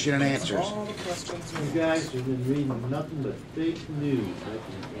question and answers. All the questions. You guys have been reading nothing but fake news.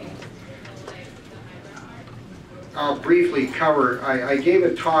 I'll briefly cover, I gave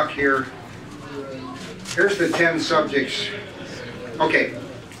a talk here. Here's the 10 subjects. Okay,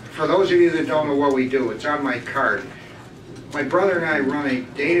 for those of you that don't know what we do, it's on my card. My brother and I run a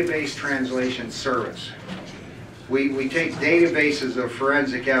database translation service. We take databases of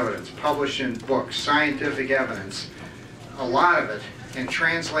forensic evidence, published in books, scientific evidence, a lot of it, and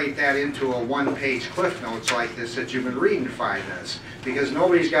translate that into a one-page cliff notes like this that you've been reading 5 minutes, because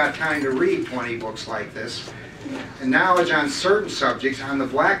nobody's got time to read 20 books like this. And knowledge on certain subjects, on the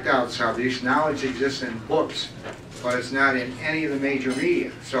blacked out subjects, knowledge exists in books, but it's not in any of the major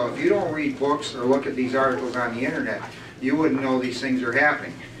media. So if you don't read books or look at these articles on the internet, you wouldn't know these things are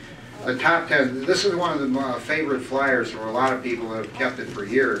happening. The top 10, this is one of the favorite flyers for a lot of people that have kept it for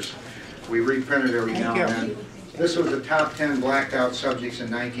years. We reprint it every now and then. This was the top 10 blacked out subjects in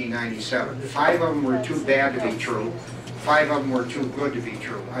 1997. 5 of them were too bad to be true. 5 of them were too good to be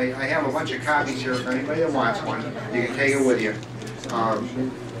true. I have a bunch of copies here. If anybody that wants one, you can take it with you.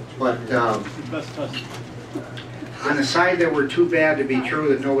 On the side that were too bad to be true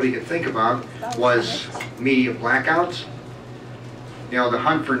that nobody could think about was media blackouts. You know, the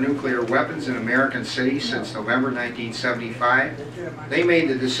hunt for nuclear weapons in American cities since November 1975. They made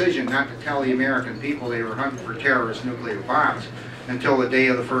the decision not to tell the American people they were hunting for terrorist nuclear bombs until the day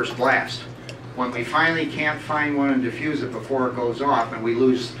of the first blast. When we finally can't find one and defuse it before it goes off, and we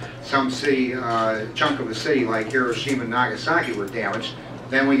lose some city, chunk of a city like Hiroshima and Nagasaki were damaged,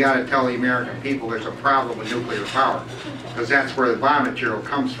 then we got to tell the American people there's a problem with nuclear power, because that's where the bomb material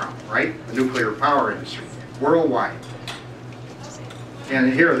comes from, right? The nuclear power industry, worldwide.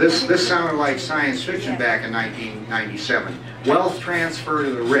 And here, this sounded like science fiction back in 1997. Wealth transfer to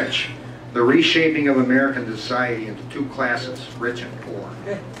the rich. The reshaping of American society into 2 classes, rich and poor.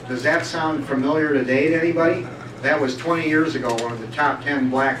 Does that sound familiar today to anybody? That was 20 years ago, one of the top 10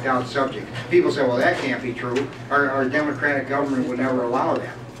 blacked out subjects. People say, well, that can't be true. Our democratic government would never allow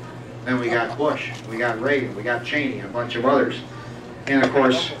that. Then we got Bush, we got Reagan, we got Cheney, and a bunch of others. And of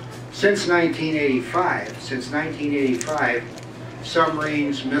course, since 1985,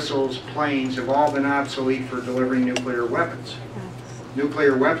 submarines, missiles, planes have all been obsolete for delivering nuclear weapons.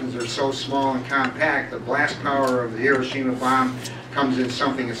 Nuclear weapons are so small and compact, the blast power of the Hiroshima bomb comes in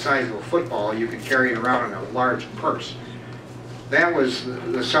something the size of a football. You can carry it around in a large purse. That was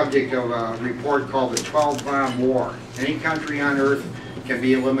the subject of a report called the 12 Bomb War. Any country on Earth can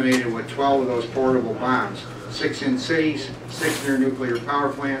be eliminated with 12 of those portable bombs. 6 in cities, 6 near nuclear power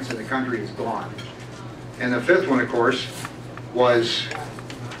plants, and the country is gone. And the 5th one, of course, was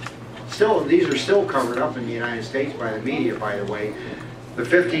still, these are still covered up in the United States by the media, by the way. The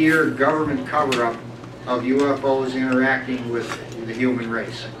 50-year government cover-up of UFOs interacting with the human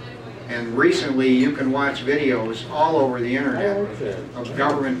race. And recently you can watch videos all over the internet of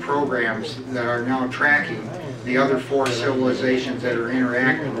government programs that are now tracking the other 4 civilizations that are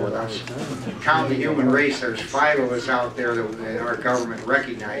interacting with us. Count the human race, there's 5 of us out there that our government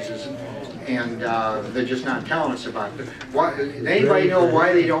recognizes, and they're just not telling us about it. Anybody know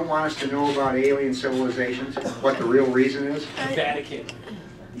why they don't want us to know about alien civilizations? What the real reason is? The Vatican.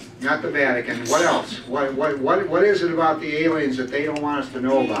 Not the Vatican. What else? What is it about the aliens that they don't want us to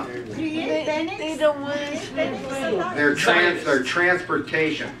know about? They don't want us to know. Their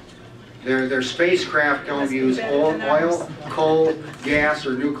transportation. Their spacecraft don't use oil, coal, gas,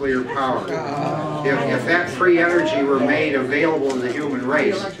 or nuclear power. If that free energy were made available to the human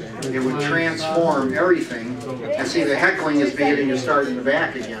race, it would transform everything. And see, the heckling is beginning to start in the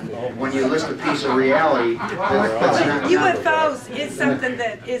back again. When you list a piece of reality, that's not UFOs is something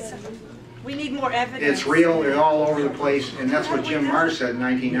that is, we need more evidence. it's real, they're all over the place, and that's what Jim Marrs said in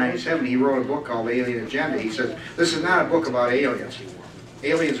 1997. He wrote a book called Alien Agenda. He said, this is not a book about aliens.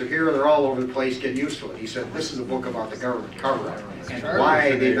 Aliens are here, they're all over the place, get used to it. He said, this is a book about the government cover-up. And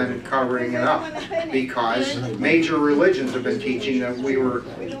why they've been covering it up. Because major religions have been teaching that we were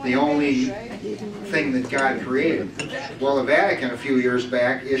the only thing that God created. Well, the Vatican a few years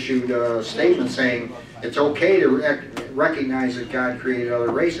back issued a statement saying it's okay to recognize that God created other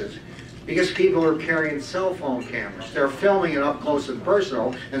races. Because people are carrying cell phone cameras. They're filming it up close and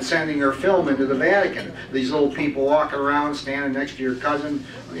personal and sending their film into the Vatican. These little people walking around, standing next to your cousin,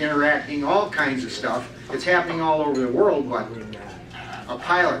 interacting, all kinds of stuff. It's happening all over the world, but a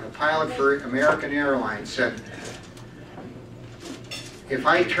pilot for American Airlines said, if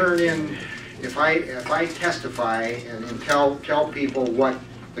I testify and tell people what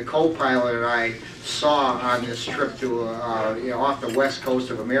the co-pilot and I saw on this trip to off the west coast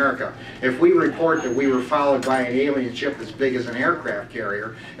of America, if we report that we were followed by an alien ship as big as an aircraft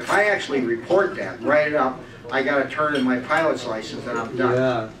carrier, if I actually report that, write it up, I got to turn in my pilot's license and I'm done.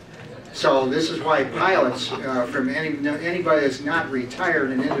 Yeah. So this is why pilots, from anybody that's not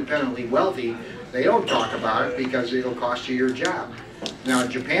retired and independently wealthy, they don't talk about it because it'll cost you your job. Now,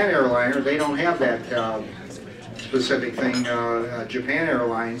 Japan Airliner, they don't have that specific thing. Japan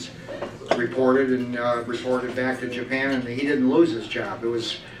Airlines reported back to Japan, and he didn't lose his job. It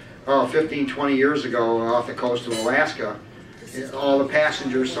was 15, 20 years ago off the coast of Alaska. All the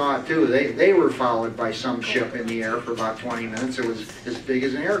passengers saw it too. They were followed by some ship in the air for about 20 minutes. It was as big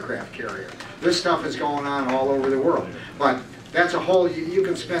as an aircraft carrier. This stuff is going on all over the world. But that's a whole, you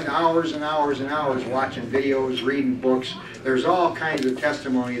can spend hours and hours and hours watching videos, reading books. There's all kinds of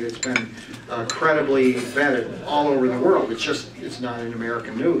testimony that's been credibly vetted all over the world. It's just, it's not in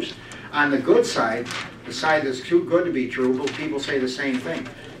American news. On the good side, the side that's too good to be true, but people say the same thing.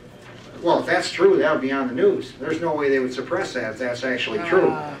 Well, if that's true, that would be on the news. There's no way they would suppress that if that's actually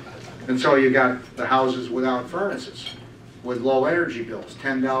true. And so you got the houses without furnaces, with low energy bills,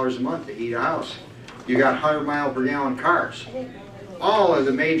 $10 a month to heat a house. You got 100-mile-per-gallon cars. All of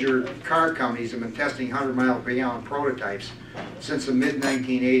the major car companies have been testing 100-mile-per-gallon prototypes since the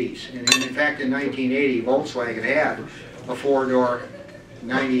mid-1980s. And in fact, in 1980, Volkswagen had a four-door,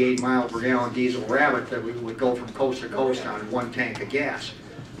 98-mile-per-gallon diesel Rabbit that would go from coast to coast on one tank of gas,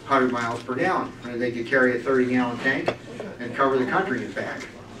 100 miles per gallon. And they could carry a 30-gallon tank and cover the country in back.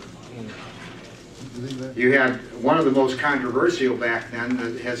 You had one of the most controversial back then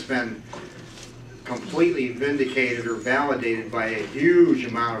that has been completely vindicated or validated by a huge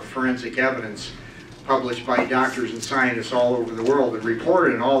amount of forensic evidence published by doctors and scientists all over the world and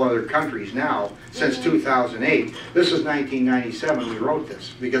reported in all other countries now since 2008. This was 1997 we wrote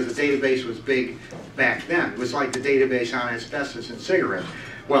this because the database was big back then. It was like the database on asbestos and cigarettes.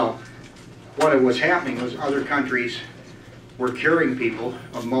 Well, what was happening was other countries were curing people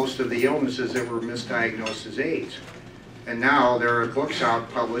of most of the illnesses that were misdiagnosed as AIDS. And now there are books out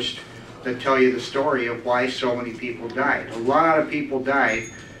published that tell you the story of why so many people died. A lot of people died,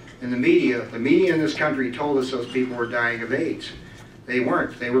 and the media in this country told us those people were dying of AIDS. They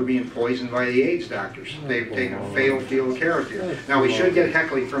weren't. They were being poisoned by the AIDS doctors. They've taken fatal fetal character. Now we should get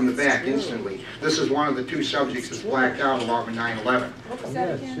heckling from the back instantly. This is one of the two subjects that's blacked out along with 9/11. What was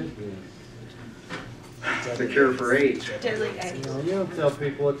that again? The cure for AIDS. Deadly AIDS. You don't tell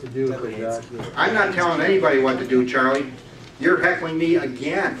people what to do with their doctor. I'm not telling anybody what to do, Charlie. You're heckling me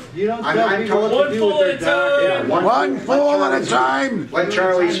again. You don't tell people what to do with their doctor. Yeah, One fool at a time. Let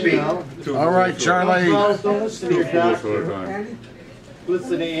Charlie speak. All right, Charlie. Don't listen to your doctor.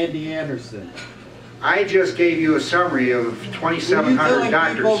 Listen to Andy Anderson. I just gave you a summary of 2,700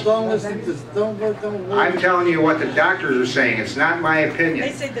 doctors. Don't listen to, don't I'm telling you what the doctors are saying. It's not my opinion.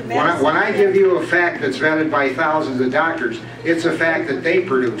 They say the When I give you a fact that's vetted by thousands of doctors, it's a fact that they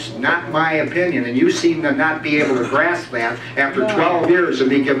produce, not my opinion. And you seem to not be able to grasp that after 12 years of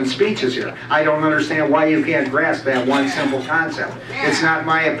me giving speeches here. I don't understand why you can't grasp that one simple concept. It's not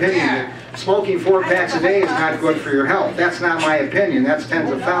my opinion that smoking 4 packs a day is not good for your health. That's not my opinion. That's tens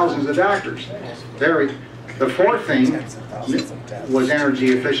of thousands of doctors. The fourth thing was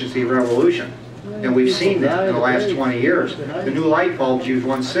energy efficiency revolution. And we've seen that in the last 20 years. The new light bulbs use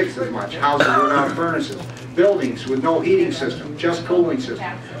 1/6 as much. Houses without furnaces. Buildings with no heating system, just cooling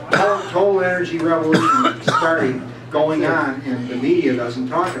system. Total energy revolution starting going on and the media doesn't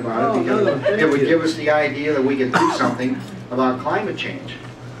talk about it because it would give us the idea that we could do something about climate change.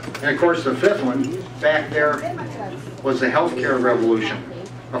 And of course the fifth one back there was the healthcare revolution.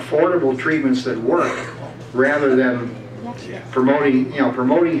 Affordable treatments that work rather than promoting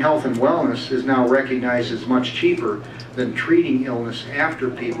health and wellness is now recognized as much cheaper than treating illness after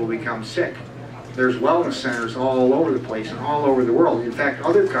people become sick. There's wellness centers all over the place and all over the world. In fact,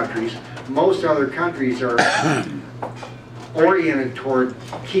 other countries, most other countries are oriented toward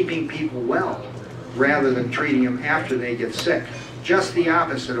keeping people well rather than treating them after they get sick. Just the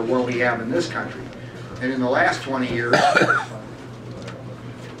opposite of what we have in this country. And in the last 20 years,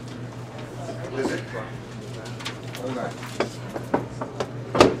 what is it? Hold on.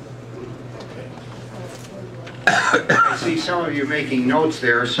 I see some of you making notes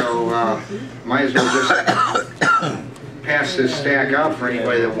there, so might as well just pass this stack out for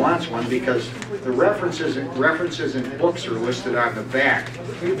anybody that wants one, because the references and books are listed on the back.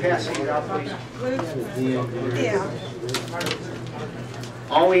 Can you pass these out, please? Yeah.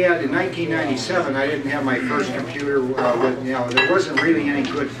 All we had in 1997, I didn't have my first computer with, there wasn't really any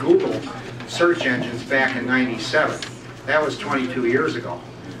good Google search engines back in 97. That was 22 years ago.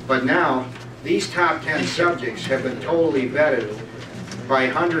 But now, these top 10 subjects have been totally vetted by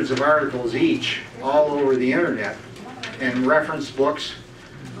hundreds of articles each all over the internet and reference books.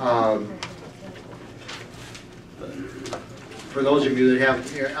 For those of you that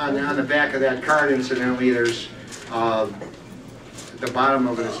have, on the back of that card, incidentally, there's the bottom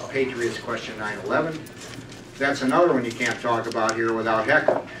of it is Patriots Question 9/11. That's another one you can't talk about here without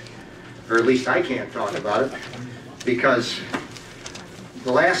heckling. Or at least I can't talk about it, because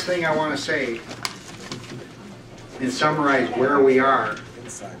the last thing I want to say and summarize where we are.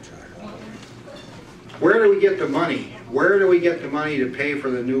 Where do we get the money? Where do we get the money to pay for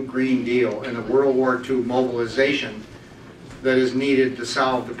the new Green Deal and the World War II mobilization that is needed to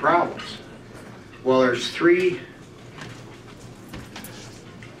solve the problems? Well, there's three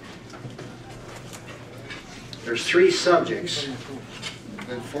subjects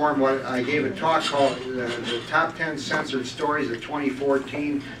that form what I gave a talk called the Top 10 Censored Stories of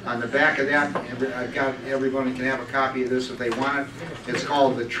 2014. On the back of that, I've got, everyone can have a copy of this if they want it. It's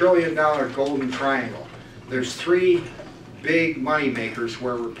called the $1 Trillion Golden Triangle. There's three big money makers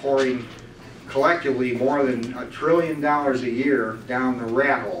where we're pouring collectively more than $1 trillion a year down the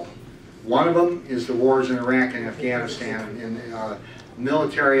rat hole. One of them is the wars in Iraq and Afghanistan and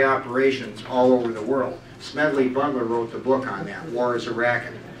military operations all over the world. Smedley Butler wrote the book on that, War is Iraq.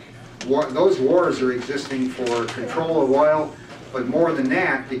 Those wars are existing for control of oil, but more than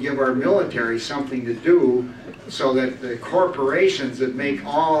that, to give our military something to do so that the corporations that make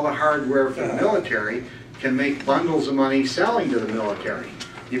all the hardware for the military can make bundles of money selling to the military.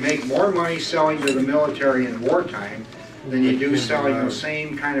 You make more money selling to the military in wartime than you do selling those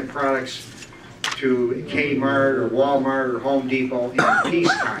same kind of products to Kmart or Walmart or Home Depot in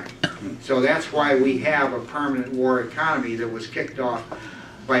peacetime. So that's why we have a permanent war economy that was kicked off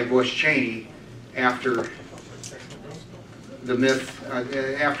by Bush Cheney after the myth,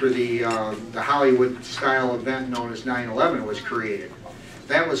 after the Hollywood-style event known as 9/11 was created.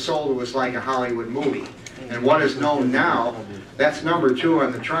 That was sold to us like a Hollywood movie. And what is known now, that's number 2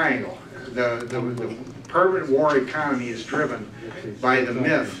 on the triangle. The permanent war economy is driven by the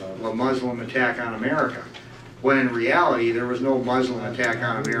myth of a Muslim attack on America, when in reality there was no Muslim attack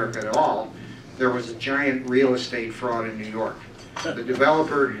on America at all. There was a giant real estate fraud in New York. The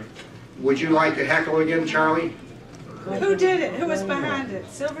developer, would you like to heckle again, Charlie? Who did it? Who was behind it?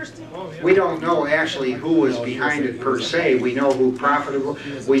 Silverstein? We don't know actually who was behind it per se. We know who profitable.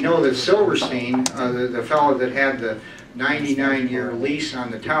 We know that Silverstein, the fellow that had the 99-year lease on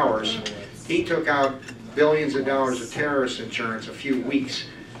the towers, he took out billions of dollars of terrorist insurance a few weeks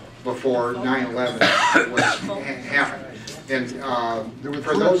before 9/11 happened. And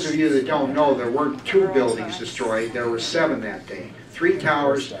for those of you that don't know, there weren't 2 buildings destroyed. There were 7 that day. 3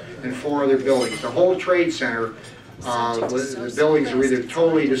 towers and 4 other buildings. The whole Trade Center, the buildings were either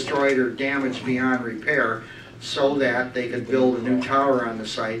totally destroyed or damaged beyond repair so that they could build a new tower on the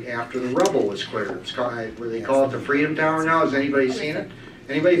site after the rubble was cleared. It's called, where they call it the Freedom Tower now. Has anybody seen it?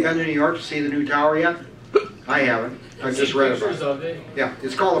 Anybody been to New York to see the new tower yet? I haven't. I've just read about it. Yeah,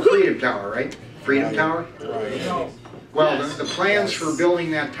 it's called the Freedom Tower, right? Freedom Tower? Well, the plans for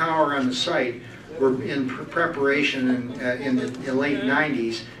building that tower on the site were in preparation in the late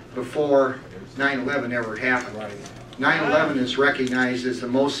 90s before 9/11 ever happened. 9/11 is recognized as the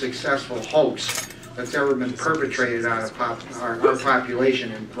most successful hoax that's ever been perpetrated on our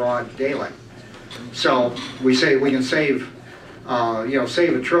population in broad daylight. So we say we can save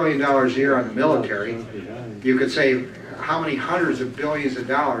save $1 trillion a year on the military. You could save how many hundreds of billions of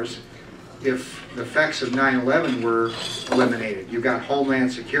dollars if the effects of 9/11 were eliminated. You've got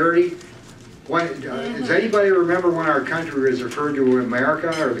Homeland Security. Does anybody remember when our country was referred to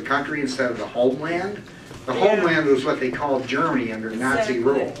America or the country instead of the homeland? The homeland was what they called Germany under Nazi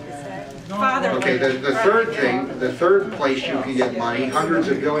rule. Okay, the third thing, the third place you can get money, hundreds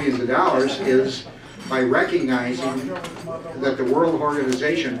of billions of dollars, is by recognizing that the World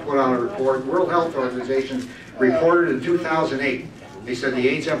Organization put out a report. World Health Organization reported in 2008. They said the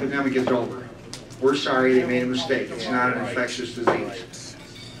AIDS epidemic is over. We're sorry, they made a mistake. It's not an infectious disease.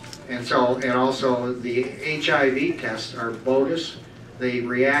 And also the HIV tests are bogus. They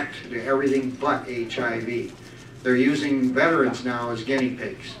react to everything but HIV. They're using veterans now as guinea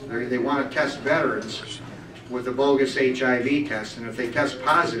pigs. They want to test veterans with a bogus HIV test, and if they test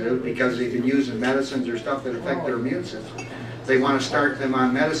positive because they've been using medicines or stuff that affect their immune system, they want to start them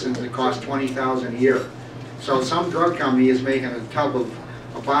on medicines that cost $20,000 a year. So some drug company is making a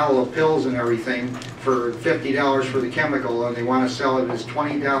bottle of pills and everything for $50 for the chemical, and they want to sell it as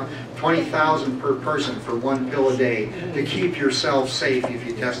 $20,000 per person for one pill a day to keep yourself safe if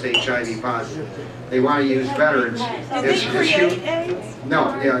you test HIV positive. They want to use veterans. Did they create AIDS?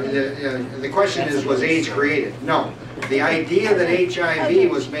 No. The question is, was AIDS created? No. The idea that HIV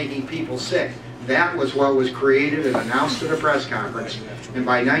was making people sick, that was what was created and announced at a press conference. And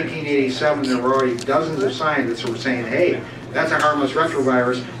by 1987, there were already dozens of scientists who were saying, hey, that's a harmless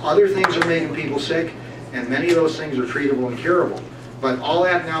retrovirus. Other things are making people sick, and many of those things are treatable and curable. But all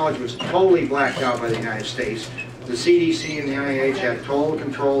that knowledge was totally blacked out by the United States. The CDC and the NIH had total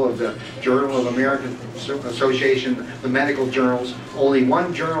control of the Journal of American Association, the medical journals. Only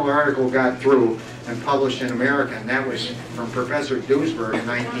one journal article got through and published in America, and that was from Professor Duisberg in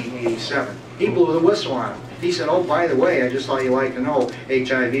 1987. He blew the whistle on him. He said, oh, by the way, I just thought you'd like to know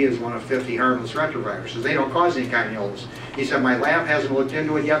HIV is one of 50 harmless retroviruses. They don't cause any kind of illness. He said, my lab hasn't looked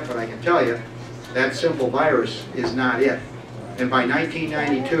into it yet, but I can tell you that simple virus is not it. And by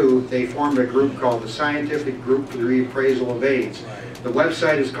 1992, they formed a group called the Scientific Group for the Reappraisal of AIDS. The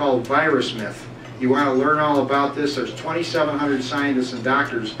website is called Virus Myth. You want to learn all about this, there's 2,700 scientists and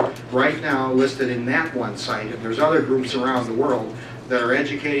doctors right now listed in that one site, and there's other groups around the world that are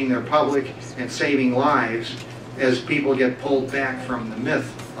educating their public and saving lives as people get pulled back from the myth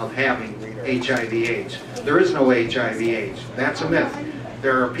of having HIV/AIDS. There is no HIV/AIDS. That's a myth.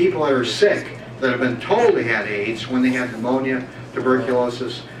 There are people that are sick that have been told they had AIDS when they had pneumonia,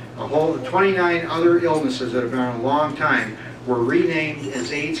 tuberculosis, a whole 29 other illnesses that have been on a long time were renamed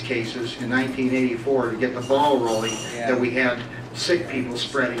as AIDS cases in 1984 to get the ball rolling that we had sick people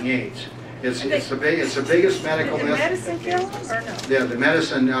spreading AIDS. It's the biggest medical myth. Did the medicine kill them or no? Yeah, the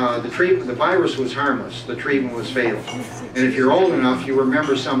medicine, the virus was harmless. The treatment was fatal. And if you're old enough, you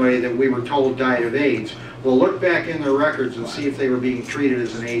remember somebody that we were told died of AIDS. Well, look back in their records and see if they were being treated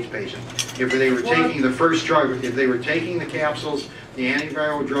as an AIDS patient. If they were taking the first drug, if they were taking the capsules, the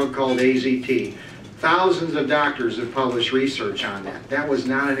antiviral drug called AZT. Thousands of doctors have published research on that. That was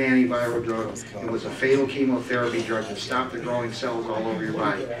not an antiviral drug. It was a fatal chemotherapy drug that stopped the growing cells all over your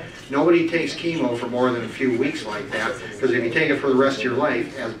body. Nobody takes chemo for more than a few weeks like that, because if you take it for the rest of your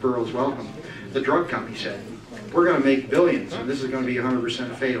life, as Burroughs welcomed, the drug company said, we're going to make billions, and this is going to be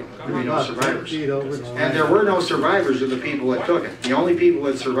 100% fatal. There will be no survivors. And there were no survivors of the people that took it. The only people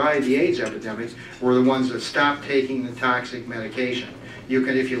that survived the AIDS epidemic were the ones that stopped taking the toxic medication. You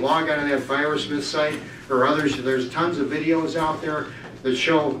can, if you log on to that Virus Myth site or others, there's tons of videos out there that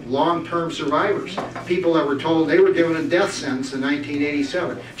show long-term survivors. People that were told they were given a death sentence in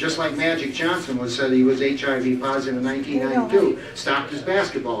 1987. Just like Magic Johnson was said he was HIV positive in 1992, stopped his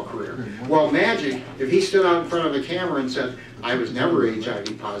basketball career. Well, Magic, if he stood out in front of a camera and said, I was never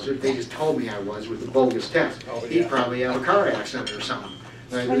HIV positive, they just told me I was with a bogus test, he'd probably have a car accident or something.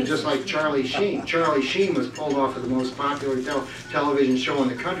 Just like Charlie Sheen. Charlie Sheen was pulled off of the most popular television show in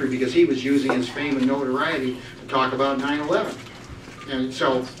the country because he was using his fame and notoriety to talk about 9/11. And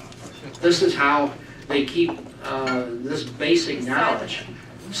so this is how they keep this basic knowledge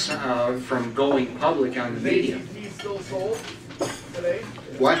from going public on the media. AZT still sold today?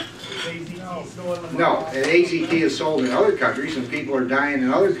 What? AZT still in the No, AZT is sold in other countries and people are dying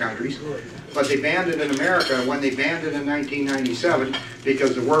in other countries. But they banned it in America when they banned it in 1997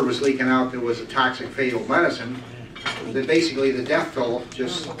 because the word was leaking out that it was a toxic fatal medicine. That basically the death toll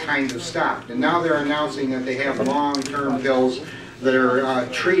just kind of stopped. And now they're announcing that they have long-term pills that are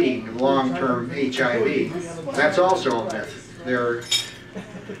treating long-term HIV. That's also a myth.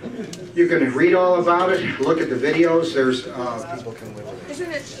 You can read all about it, look at the videos. There's People can live with it.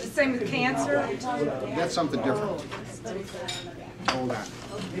 Isn't it the same with cancer? that's something different. Hold on.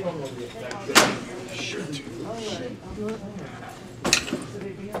 Shoot.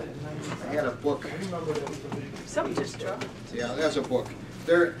 I got a book. Something just dropped. Yeah, that's a book.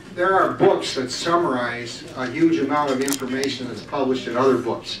 There are books that summarize a huge amount of information that's published in other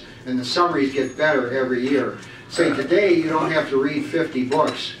books, and the summaries get better every year. Say today you don't have to read 50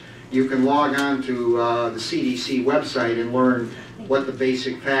 books. You can log on to the CDC website and learn what the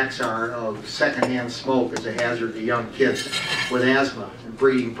basic facts are of secondhand smoke as a hazard to young kids with asthma and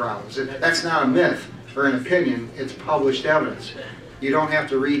breathing problems. That's not a myth or an opinion, it's published evidence. You don't have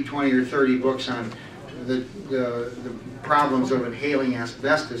to read 20 or 30 books on the problems of inhaling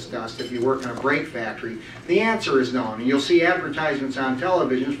asbestos dust if you work in a brake factory. The answer is known, and you'll see advertisements on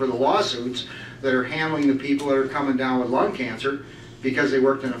television for the lawsuits that are handling the people that are coming down with lung cancer because they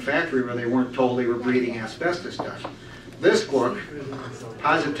worked in a factory where they weren't told they were breathing asbestos dust. This book,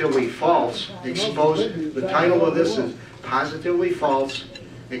 Positively False, the title of this is Positively False,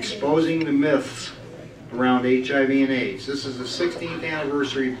 Exposing the Myths Around HIV and AIDS. This is the 16th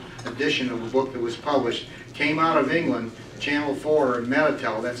anniversary edition of a book that was published. Came out of England, Channel 4 and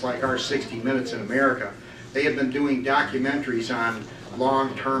Meditel, that's like our 60 Minutes in America. They have been doing documentaries on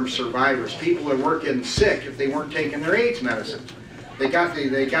long-term survivors, people that weren't getting sick if they weren't taking their AIDS medicine. They got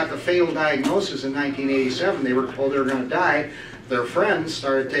the failed diagnosis in 1987. They were told they were going to die. Their friends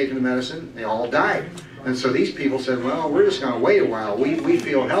started taking the medicine. They all died. And so these people said, well, we're just going to wait a while. We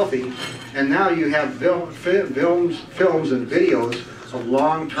feel healthy. And now you have films and videos of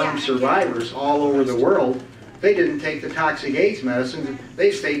long-term survivors all over the world. They didn't take the toxic AIDS medicines.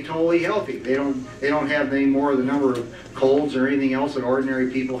 They stayed totally healthy. They don't have any more of the number of colds or anything else that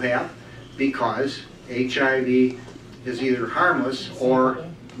ordinary people have because HIV is either harmless or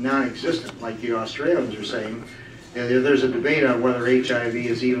non-existent, like the Australians are saying. And there's a debate on whether HIV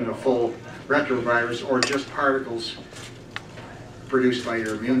is even a full retrovirus or just particles produced by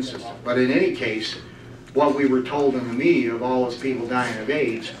your immune system. But in any case, what we were told in the media of all those people dying of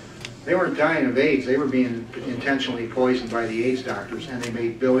AIDS, they weren't dying of AIDS, they were being intentionally poisoned by the AIDS doctors, and they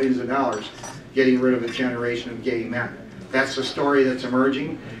made billions of dollars getting rid of a generation of gay men. That's the story that's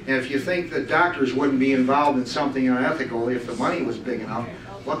emerging. And if you think that doctors wouldn't be involved in something unethical if the money was big enough,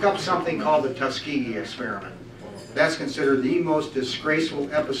 look up something called the Tuskegee experiment. That's considered the most disgraceful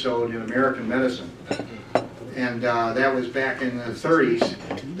episode in American medicine. And that was back in the 30s.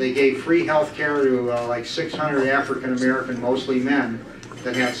 They gave free health care to like 600 African American, mostly men,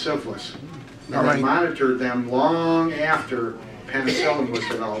 that had syphilis. And they monitored them long after penicillin was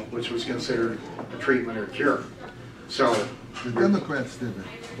developed, which was considered a treatment or cure. So, the Democrats did it.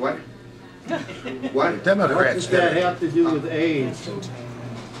 What? What? Democrats What does that have to do with AIDS?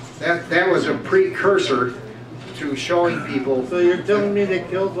 That was a precursor to showing people. So you're telling me they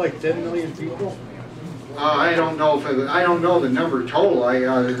killed like 10 million people? I don't know I don't know the number total.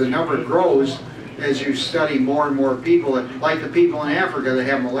 The number grows as you study more and more people, like the people in Africa that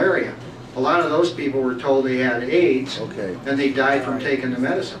have malaria. A lot of those people were told they had AIDS, and they died from taking the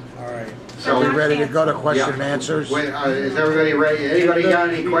medicine. All right. So are we ready to go to question and answers? Wait, is everybody ready? Anybody got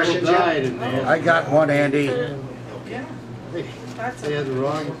any questions yet? I got one, Andy. They had the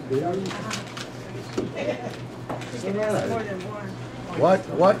wrong theory.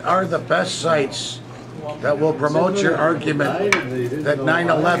 What are the best sites that will promote your argument that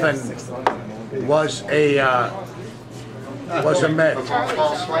 9/11 was a myth? A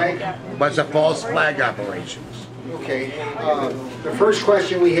false flag? Was a false flag operation? Okay. The first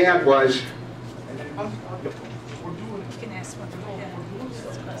question we had was,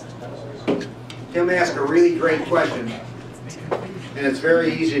 Tim asked a really great question, and it's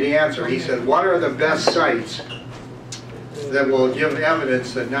very easy to answer. He said, what are the best sites that will give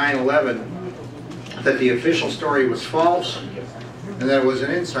evidence that 9/11, that the official story was false and that it was an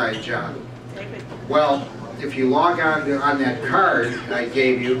inside job? Well, if you log on that card I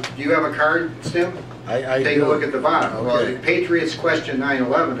gave you, do you have a card, Tim? I Take do. a look at the bottom. Okay. Well, the Patriots Question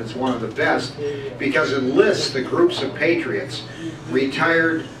 9/11 is one of the best because it lists the groups of patriots,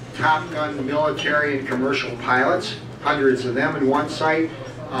 retired Top Gun military and commercial pilots, hundreds of them in one site,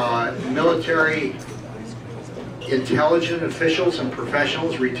 military intelligence officials and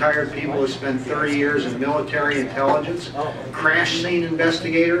professionals, retired people who spent 30 years in military intelligence, crash scene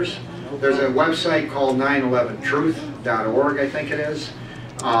investigators. There's a website called 911truth.org, I think it is.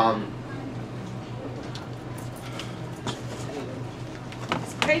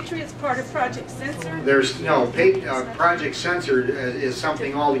 Patriots part of Project Censored? There's no Project Censored is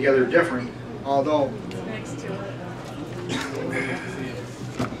something altogether different. Although Next to it.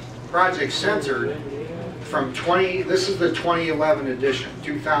 Project Censored from this is the 2011 edition,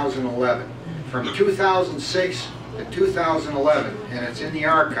 2011. From 2006 to 2011, and it's in the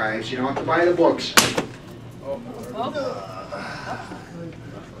archives. You don't have to buy the books.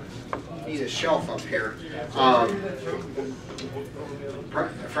 Need a shelf up here.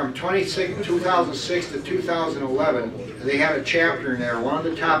 From 2006 to 2011, they had a chapter in there. One of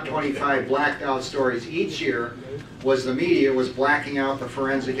the top 25 blacked out stories each year was the media was blacking out the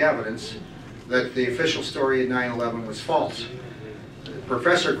forensic evidence that the official story of 9/11 was false.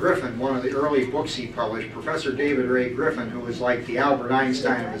 Professor Griffin, one of the early books he published, Professor David Ray Griffin, who was like the Albert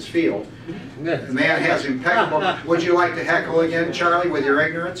Einstein of his field, the man has impeccable. Would you like to heckle again, Charlie, with your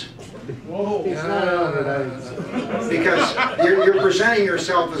ignorance? Because you're presenting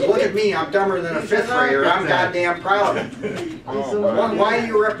yourself as, look at me, I'm dumber than a fifth grader, I'm goddamn proud of it. Why do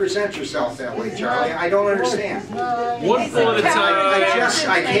you represent yourself that way, Charlie? I don't understand. One foot at a time.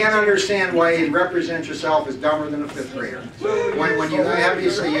 I can't understand why you represent yourself as dumber than a fifth grader. When you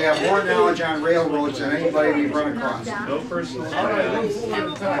obviously you have more knowledge on railroads than anybody we've run across. No personal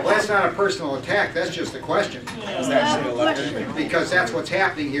Well, that's not a personal attack, that's just a question. Because that's what's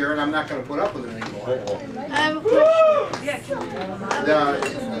happening here, and I'm not going to put up with it anymore. I have a question.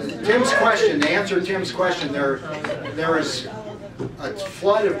 Tim's question, to answer Tim's question, there is a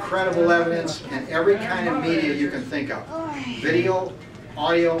flood of credible evidence in every kind of media you can think of. Video,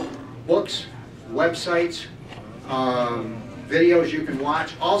 audio, books, websites, videos you can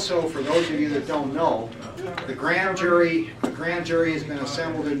watch. Also, for those of you that don't know, the grand jury has been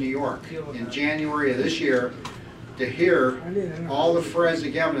assembled in New York in January of this year to hear all the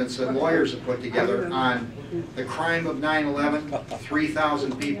forensic evidence that lawyers have put together on the crime of 9/11.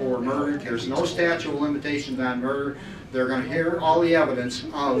 3,000 people were murdered. There's no statute of limitations on murder. They're going to hear all the evidence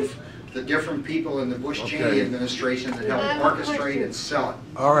of the different people in the Bush-Cheney administration that helped orchestrate and sell it.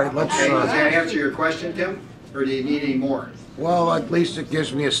 All right, let's... Okay, does that answer your question, Tim? Or do you need any more? Well, at least it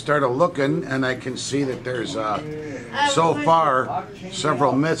gives me a start of looking, and I can see that there's, so far,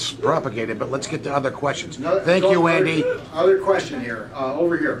 several myths propagated, but let's get to other questions. Thank you, Andy. Other question here.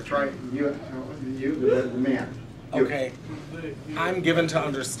 Over here. Try you the man. You. Okay. I'm given to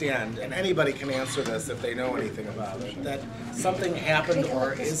understand, and anybody can answer this if they know anything about it, that something happened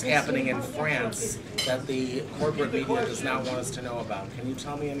or is happening in France that the corporate media does not want us to know about. Can you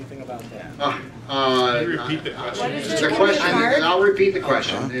tell me anything about that? Can you repeat the question? The question, and I'll repeat the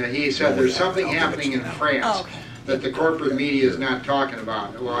question. He said there's something happening in France that the corporate media is not talking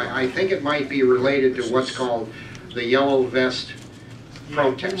about. Well, I think it might be related to what's called the yellow vest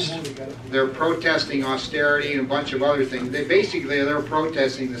protest. They're protesting austerity and a bunch of other things. They're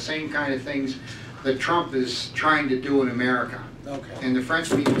protesting the same kind of things that Trump is trying to do in America. Okay. And the French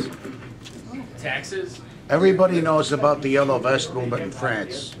people... Taxes? Everybody knows about the yellow vest movement in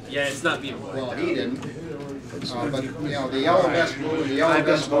France. Yeah, it's not being... Well, he didn't. But, you know, the yellow vest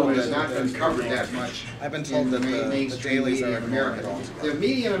movement has not been covered that much. I've been told that the mainstream dailies media are in America. The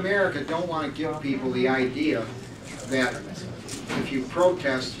media in America don't want to give people the idea that if you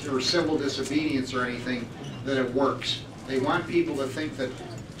protest or civil disobedience or anything, that it works. They want people to think that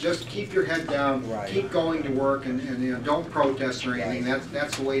just keep your head down, keep going to work, and you know, don't protest or anything.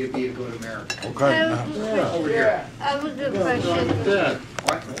 That's the way to be a good American. Okay. Over here. I have a good question.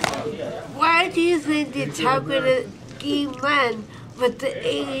 What? Why do you think they targeted gay men with the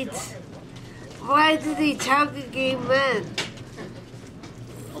AIDS? Why did they target gay men?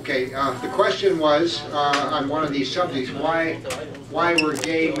 Okay, the question was on one of these subjects, why were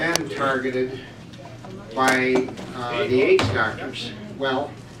gay men targeted by the AIDS doctors? Well,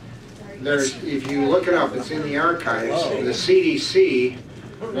 if you look it up, it's in the archives. The CDC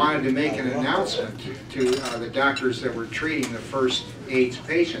wanted to make an announcement to the doctors that were treating the first AIDS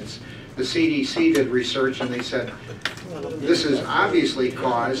patients. The CDC did research and they said, this is obviously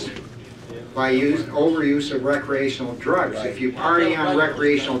caused by overuse of recreational drugs. If you party on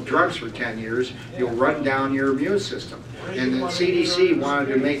recreational drugs for 10 years, you'll run down your immune system. And the CDC wanted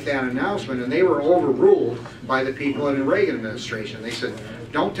to make that announcement, and they were overruled by the people in the Reagan administration. They said,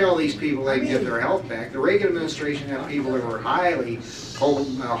 don't tell these people they can get their health back. The Reagan administration had people that were highly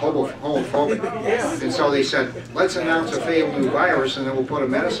homophobic. And so they said, let's announce a fatal new virus and then we'll put a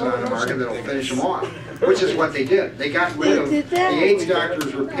medicine on the market that'll finish them off. Which is what they did. They got rid of, the AIDS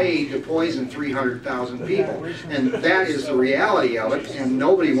doctors were paid to poison 300,000 people. And that is the reality of it, and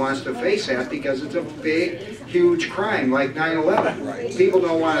nobody wants to face that because it's a big, huge crime like 9/11. People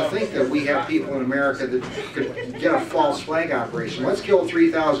don't want to think that we have people in America that could get a false flag operation. Let's kill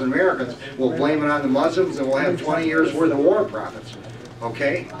 3,000 Americans, we'll blame it on the Muslims, and we'll have 20 years worth of war profits.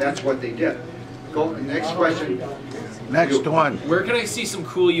 Okay? That's what they did. Go, next question. Next one. Where can I see some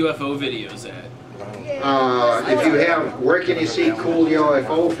cool UFO videos at? If you have, where can you see cool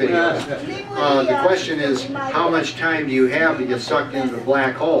UFO videos? The question is, how much time do you have to get sucked into the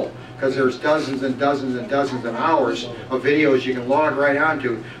black hole? Because there's dozens and dozens and dozens of hours of videos you can log right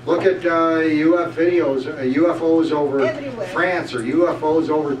onto. Look at UFOs over France or UFOs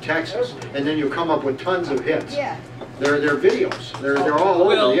over Texas, and then you come up with tons of hits. They're videos. They're all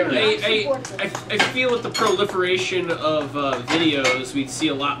over the internet. I feel with the proliferation of videos, we'd see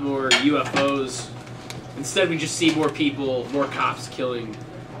a lot more UFOs. Instead, we just see more people, more cops killing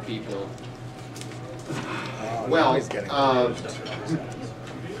people. Well,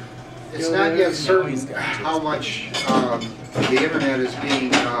 it's not yet certain how much the internet is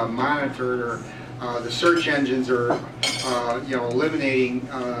being monitored, or the search engines are, eliminating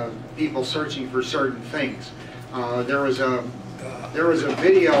people searching for certain things. There was a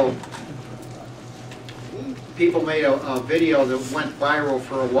video. People made a video that went viral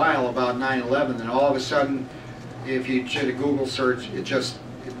for a while about 9/11, and all of a sudden, if you did a Google search, it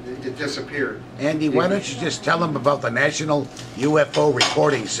disappeared. Andy, why don't you just tell them about the National UFO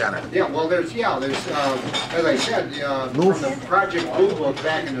Recording Center? Yeah, well, there's as I said, from the Project Blue Book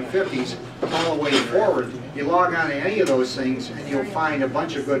back in the 50s all the way forward, you log on to any of those things and you'll find a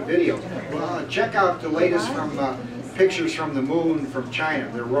bunch of good videos. Check out the latest from pictures from the moon from China,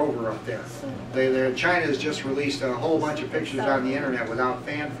 their rover up there. China has just released a whole bunch of pictures on the internet without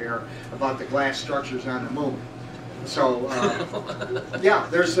fanfare about the glass structures on the moon. So, yeah,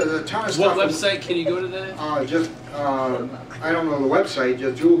 there's a ton of stuff. What website can you go to that? I don't know the website.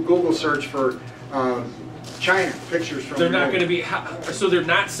 Just do a Google search for China pictures from. They're not going to be. So they're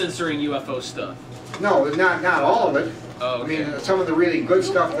not censoring UFO stuff. No, not all of it. Oh, okay. I mean, some of the really good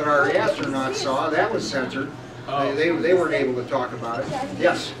stuff that our astronauts saw, that was censored. Oh. They weren't able to talk about it.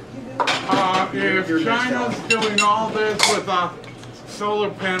 Yes. If China's doing all this with solar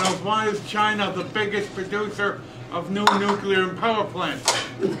panels, why is China the biggest producer of new nuclear power plants?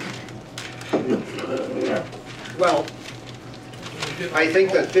 Well, I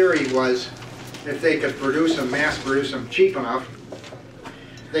think the theory was if they could mass produce them cheap enough,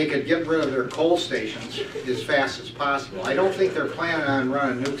 they could get rid of their coal stations as fast as possible. I don't think they're planning on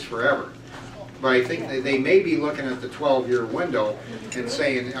running nukes forever, but I think they may be looking at the 12-year window and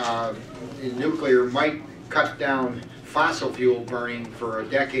saying nuclear might cut down fossil fuel burning for a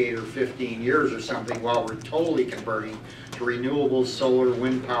decade or 15 years or something while we're totally converting to renewables, solar,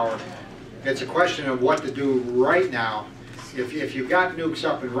 wind power. It's a question of what to do right now. If you've got nukes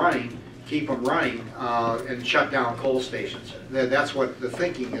up and running, keep them running and shut down coal stations. That's what the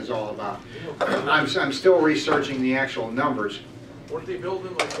thinking is all about. I'm still researching the actual numbers. Weren't they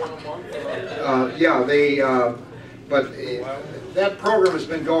building like one a month? But that program has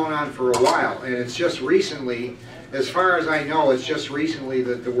been going on for a while, and it's just recently, as far as I know, it's just recently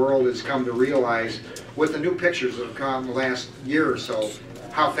that the world has come to realize, with the new pictures that have come the last year or so,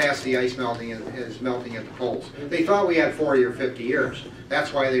 how fast the ice melting is melting at the poles. They thought we had 40 or 50 years.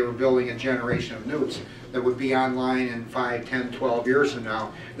 That's why they were building a generation of nukes that would be online in 5, 10, 12 years from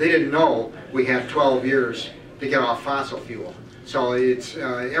now. They didn't know we had 12 years to get off fossil fuel. So it's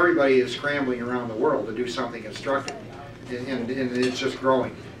everybody is scrambling around the world to do something constructive, and it's just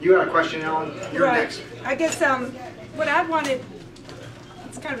growing. You got a question, Ellen? You're next. I guess what I wanted,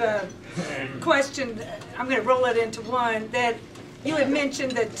 it's kind of a question, I'm going to roll it into one, that you had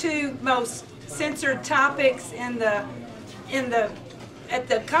mentioned the two most censored topics at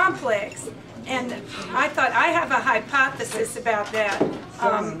the complex, and I thought I have a hypothesis about that.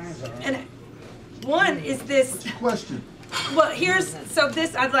 And one is this question. Well,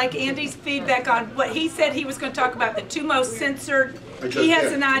 I'd like Andy's feedback on what he said he was going to talk about, the two most censored. He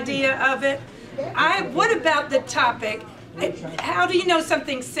has an idea of it. What about the topic? How do you know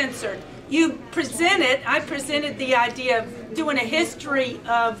something's censored? You I presented the idea of doing a history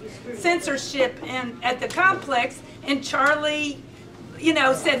of censorship at the complex, and Charlie,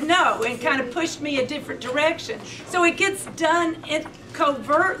 said no and kind of pushed me a different direction. So it gets done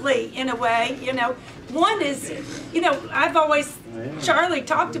covertly in a way, One is, Charlie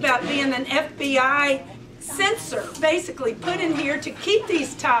talked about being an FBI censor, basically put in here to keep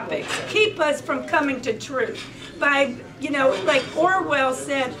these topics, keep us from coming to truth. By, like Orwell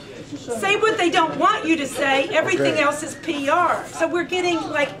said, say what they don't want you to say, everything else is PR. So we're getting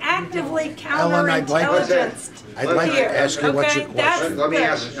actively counterintelligence. I'd like to ask you what's your question. Let me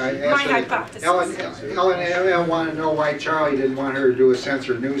ask my hypothesis. Ellen want to know why Charlie didn't want her to do a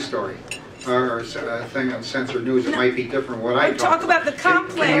censored news story. Or a thing on censored news. It might be different what I talk about the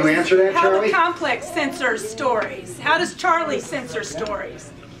complex. Can you answer that, Charlie? How the complex censors stories. How does Charlie censor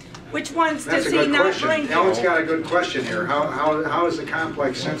stories? Which ones That's does a he good not question. bring Ellen's here? got a good question here. How does the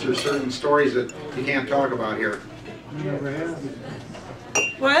complex censor certain stories that you can't talk about here?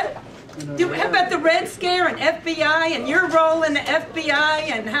 What? How about the Red Scare and FBI and your role in the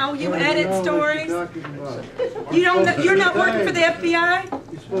FBI and how you edit stories? You don't know, you're not working for the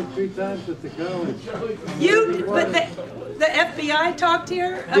FBI? You spoke 3 times at the college. But the FBI talked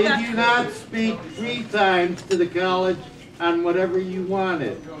here Did about... you not speak 3 times to the college on whatever you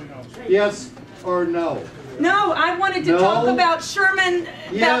wanted? Yes or no? No, I wanted to talk about Sherman,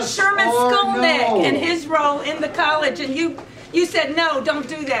 Yes Sherman or Skolnick no? and his role in the college, and you said no, don't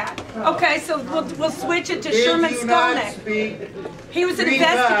do that. Okay, so we'll switch it to Sherman Did you not Skolnick. speak He was an 3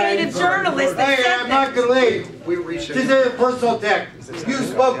 investigative times? journalist that Hey, said I'm not gonna leave. We reached This is a personal attack. You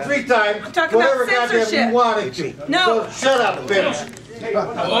spoke 3 times. I'm talking whatever about goddamn censorship. you wanted to. No. So shut up, bitch.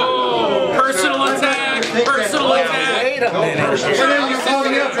 Oh, personal attack! Personal attack! Wait a minute. And then you call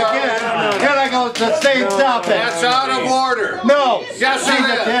me up again. Can I go to the same topic? That's out of order. No. Yes, She's it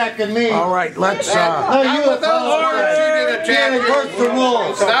is. attacking me. All right, let's, No, you not with those words, you didn't You attack enforce the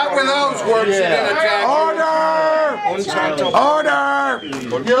rules. Not with those words, you didn't attack Order! You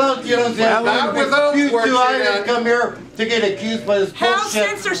don't say Not with those you words, two, I you didn't come here to get accused by this How bullshit.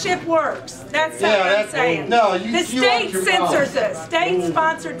 censorship works. That's Yeah, what I'm that's- saying. no, you- the you state want your censors us.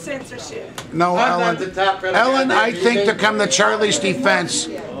 State-sponsored censorship. No, I'm not Ellen. the top Ellen, I think to representative. come to Charlie's defense,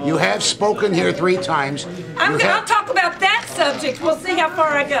 you have spoken here 3 times. I'll You have- talk about that subject. We'll see how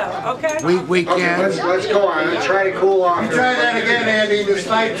far I go, okay? We Okay, can. let's go on and try to cool off. here. Try that again, Andy. This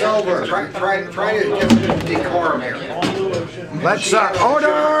night's over. Try to get some decorum here. Let's,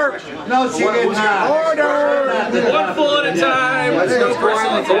 order! No, she did not. Order! One full at a time. Let's go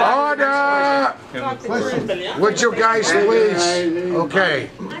on. Order! Would you guys please? Okay.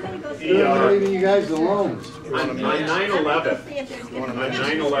 I'm leaving you guys alone. On 9/11,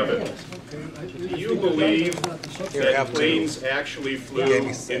 do you believe that planes actually flew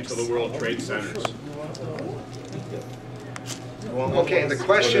into the World Trade Centers? Okay, the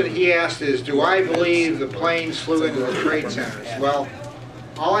question he asked is, do I believe the planes flew into the trade centers? Well,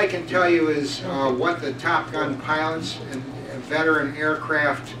 all I can tell you is what the Top Gun pilots and veteran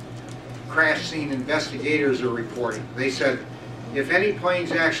aircraft crash scene investigators are reporting. They said if any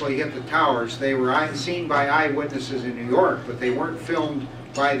planes actually hit the towers, they were seen by eyewitnesses in New York, but they weren't filmed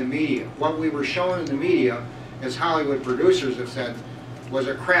by the media. What we were shown in the media, as Hollywood producers have said, was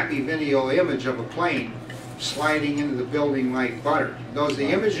a crappy video image of a plane sliding into the building like butter. The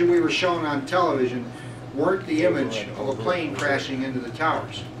images we were shown on television weren't the image of a plane crashing into the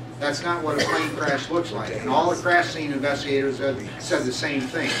towers. That's not what a plane crash looks like. And all the crash scene investigators have said the same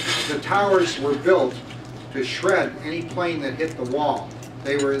thing. The towers were built to shred any plane that hit the wall.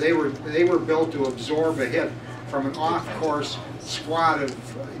 They were built to absorb a hit from an off-course squad of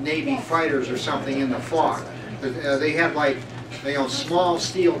Navy fighters or something in the fog. They had like small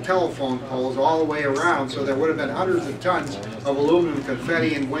steel telephone poles all the way around, so there would have been hundreds of tons of aluminum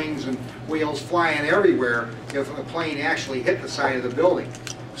confetti and wings and wheels flying everywhere if a plane actually hit the side of the building.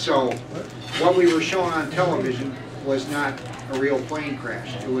 So what we were shown on television was not a real plane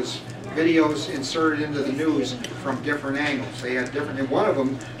crash. It was videos inserted into the news from different angles. They had different, and one of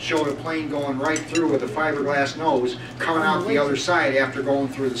them showed a plane going right through with a fiberglass nose, coming out the other side after going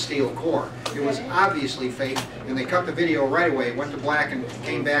through the steel core. It was obviously fake, and they cut the video right away, went to black, and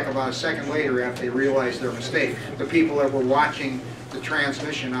came back about a second later after they realized their mistake. The people that were watching the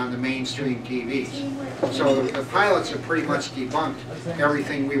transmission on the mainstream TVs. So the pilots have pretty much debunked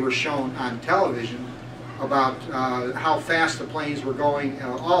everything we were shown on television about how fast the planes were going,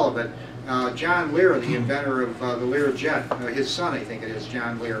 all of it. John Lear, the inventor of the Lear jet, his son I think it is,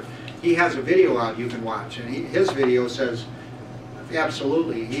 John Lear, he has a video out you can watch, and his video says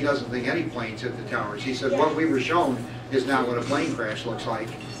absolutely he doesn't think any planes hit the towers. He said what we were shown is not what a plane crash looks like.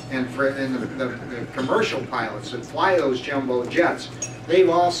 And the commercial pilots that fly those jumbo jets, they've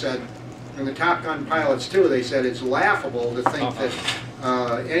all said, and the Top Gun pilots too, they said it's laughable to think that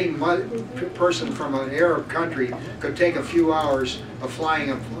any person from an Arab country could take a few hours of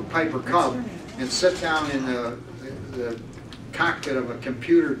flying a Piper Cub and sit down in the cockpit of a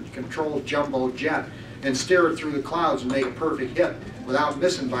computer-controlled jumbo jet and steer it through the clouds and make a perfect hit without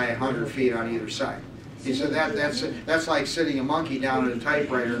missing by 100 feet on either side. He said that's like sitting a monkey down at a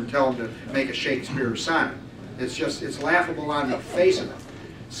typewriter and tell him to make a Shakespeare sonnet. It's laughable on the face of it.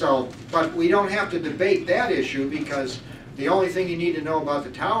 So, but we don't have to debate that issue because the only thing you need to know about the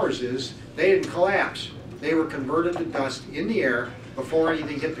towers is they didn't collapse. They were converted to dust in the air before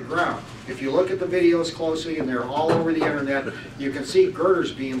anything hit the ground. If you look at the videos closely, and they're all over the internet, you can see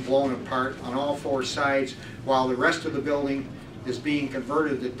girders being blown apart on all 4 sides while the rest of the building is being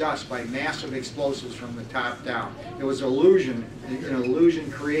converted to dust by massive explosives from the top down. It was an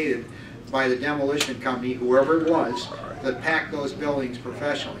illusion created by the demolition company, whoever it was, that packed those buildings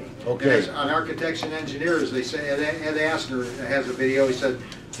professionally. Okay. As on Architects and Engineers, they say, Ed Asner has a video, he said,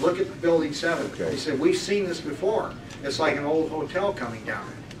 look at Building 7. Okay. He said, we've seen this before. It's like an old hotel coming down.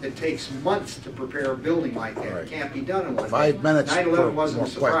 It takes months to prepare a building like that. Right. It can't be done in one day. 5 minutes 9/11 wasn't for a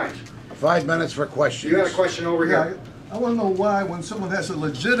surprise. 5 minutes for questions. You got a question over here? I want to know why, when someone has a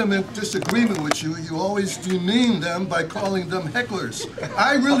legitimate disagreement with you, you always demean them by calling them hecklers.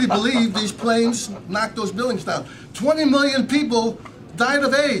 I really believe these planes knocked those buildings down. 20 million people died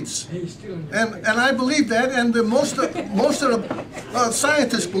of AIDS, and I believe that, and most of the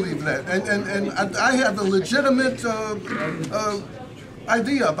scientists believe that, and I have a legitimate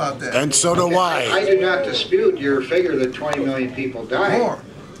idea about that. And so do I. I do not dispute your figure that 20 million people died. More.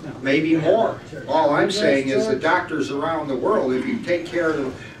 Maybe more. All I'm saying is the doctors around the world, if you take care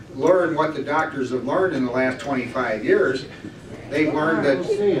to learn what the doctors have learned in the last 25 years, they've learned that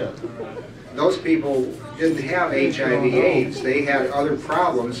those people didn't have HIV/AIDS. They had other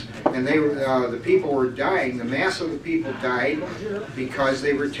problems, and the people were dying. The mass of the people died because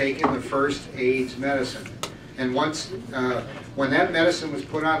they were taking the first AIDS medicine. And once, when that medicine was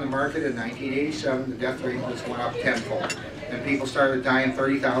put on the market in 1987, the death rate just went up tenfold. And people started dying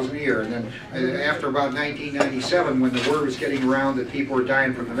 30,000 a year. And then after about 1997, when the word was getting around that people were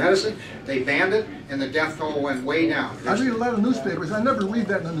dying from the medicine, they banned it, and the death toll went way down. I read a lot of newspapers. I never read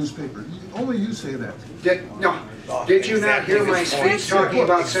that in the newspaper. Only you say that. Did you not hear my speech talking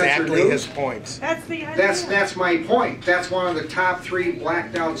about censored news? Exactly his point. That's the idea. That's my point. That's one of the top 3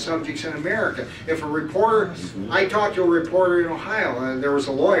 blacked out subjects in America. If a reporter, I talked to a reporter in Ohio, there was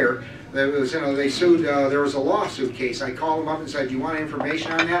a lawyer that was, they sued, there was a lawsuit case. I called him up and said, do you want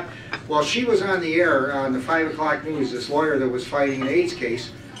information on that? Well, she was on the air on the 5 o'clock news, this lawyer that was fighting an AIDS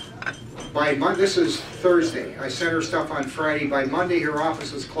case. By Monday, this is Thursday. I sent her stuff on Friday. By Monday, her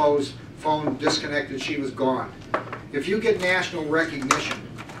office was closed, phone disconnected, she was gone. If you get national recognition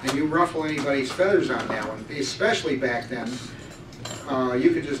and you ruffle anybody's feathers on that one, especially back then,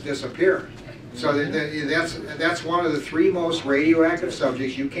 you could just disappear. So that's one of the 3 most radioactive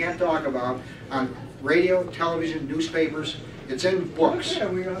subjects you can't talk about on radio, television, newspapers. It's in books.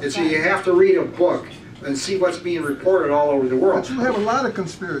 You have to read a book and see what's being reported all over the world. But you have a lot of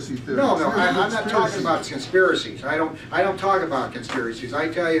conspiracy theories. No, I'm not talking about conspiracies. I don't talk about conspiracies. I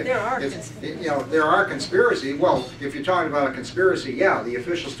tell you, there are conspiracies. Well, if you're talking about a conspiracy, yeah, the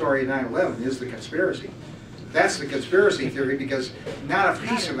official story of 9/11 is the conspiracy. That's the conspiracy theory, because not a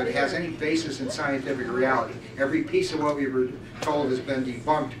piece of it has any basis in scientific reality. Every piece of what we were told has been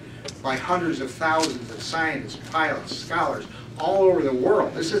debunked by hundreds of thousands of scientists, pilots, scholars, all over the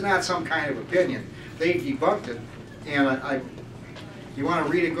world. This is not some kind of opinion. They debunked it, and you want to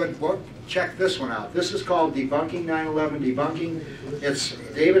read a good book? Check this one out. This is called Debunking 9/11 Debunking. It's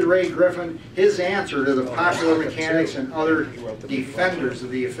David Ray Griffin, his answer to the popular mechanics and other defenders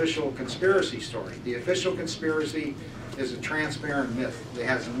of the official conspiracy story. The official conspiracy is a transparent myth. It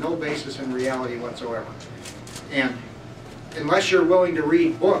has no basis in reality whatsoever. And unless you're willing to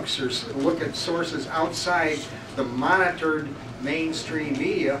read books or look at sources outside the monitored mainstream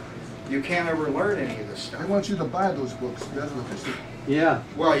media, you can't ever learn any of this stuff. I want you to buy those books. That's what they say. Yeah.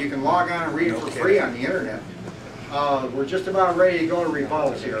 Well, you can log on and read it for free on the internet. We're just about ready to go to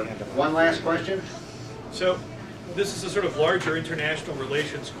rebuttals here. One last question? So, this is a sort of larger international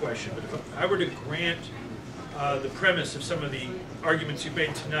relations question, but if I were to grant the premise of some of the arguments you've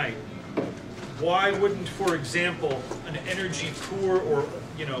made tonight, why wouldn't, for example, an energy poor or,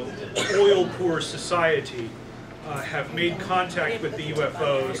 oil poor society have made contact with the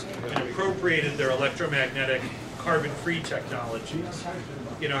UFOs and appropriated their electromagnetic carbon-free technologies?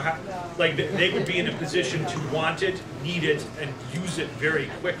 Like they would be in a position to want it, need it, and use it very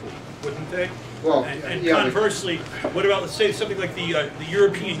quickly, wouldn't they? Well, and conversely, what about, let's say, something like the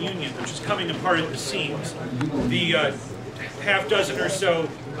European Union, which is coming apart at the seams? The half dozen or so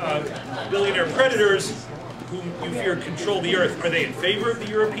billionaire predators whom you fear control the Earth, are they in favor of the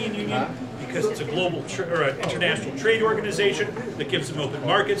European Union because it's a global or an international trade organization that gives them open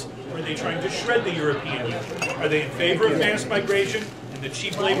markets, or are they trying to shred the European Union? Are they in favor of mass migration and the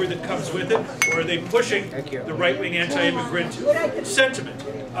cheap labor that comes with it, or are they pushing the right-wing anti-immigrant sentiment?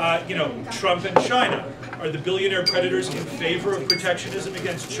 Trump and China. Are the billionaire predators in favor of protectionism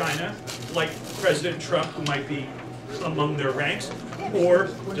against China, like President Trump, who might be among their ranks? Or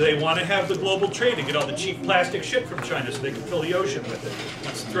do they want to have the global trade and get all the cheap plastic shit from China so they can fill the ocean with it?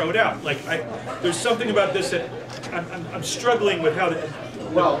 Let's throw it out. There's something about this that I'm struggling with how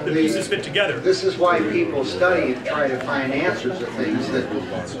the pieces fit together. This is why people study and try to find answers to things that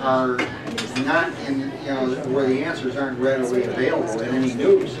are not in, where the answers aren't readily available in any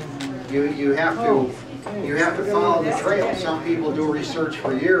news. You have to follow the trail. Some people do research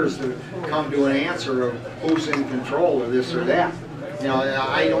for years to come to an answer of who's in control of this or that.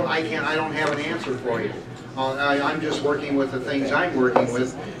 I don't have an answer for you. I'm just working with the things I'm working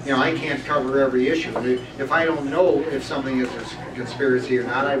with. I can't cover every issue. If I don't know if something is a conspiracy or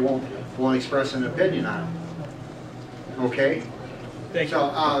not, I won't express an opinion on it. Okay? Thank you.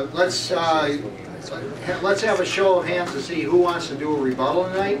 So let's have a show of hands to see who wants to do a rebuttal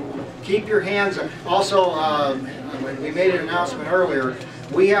tonight. Keep your hands. Also, we made an announcement earlier.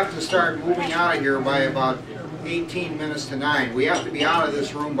 We have to start moving out of here by about 18 minutes to 9. We have to be out of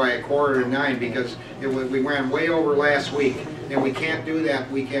this room by 8:45 because we ran way over last week, and we can't do that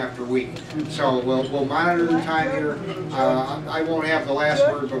week after week. So we'll monitor the time here. I won't have the last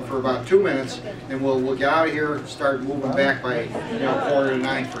word, but for about 2 minutes, and we'll get out of here and start moving back by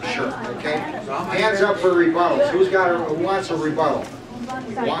 8:45 for sure. Okay? Hands up for rebuttals. Who wants a rebuttal?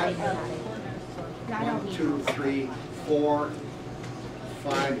 1, 2, 3, 4,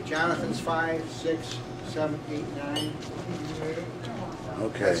 5. Jonathan's 5, 6. 7, 8, 9.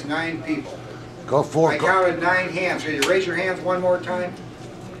 Okay. That's 9 people. Go for it. I counted 9 hands. Will you raise your hands one more time?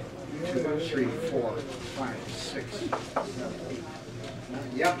 2, 3, 4, 5, 6, 7, 8, 9.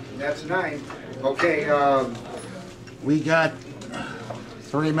 Yep, that's 9. Okay. We got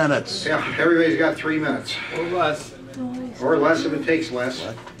 3 minutes. Yeah, everybody's got 3 minutes. Or less. Or less if it takes less.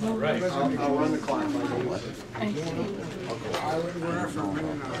 Right. I'll run the clock.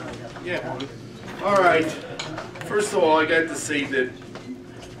 Yeah. All right. First of all, I got to say that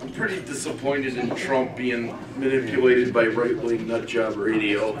I'm pretty disappointed in Trump being manipulated by right-wing nutjob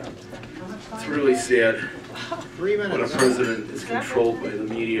radio. It's really sad 3 when a minutes. president is controlled by the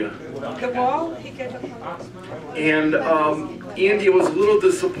media. The wall, he could have. And Andy was a little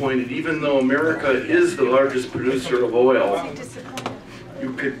disappointed, even though America is the largest producer of oil.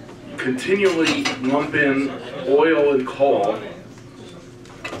 You could continually lump in oil and coal.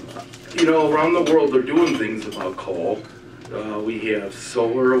 Around the world they're doing things about coal. We have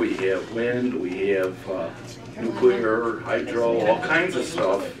solar, we have wind, we have nuclear, hydro, all kinds of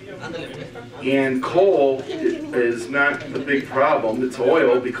stuff. And coal is not the big problem, it's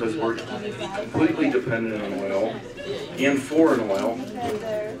oil because we're completely dependent on oil and foreign oil.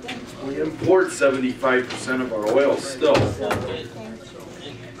 We import 75% of our oil still,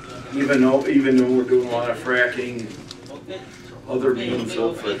 even though we're doing a lot of fracking, other means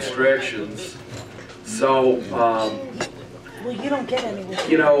of extractions. So, well, you don't get any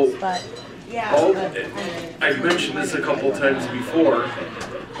with but yeah. I've mentioned this a couple times before,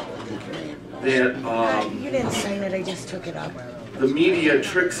 that you didn't sign it, I just took it up. The media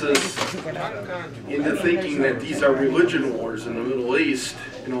tricks us into thinking that these are religion wars in the Middle East,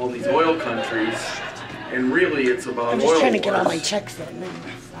 in all these oil countries, and really it's about oil I'm just trying to get all wars. my checks in.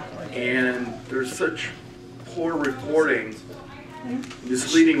 And there's such poor reporting,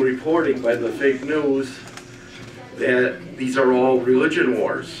 misleading reporting by the fake news, that these are all religion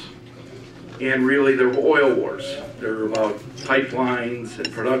wars. And really they're oil wars. They're about pipelines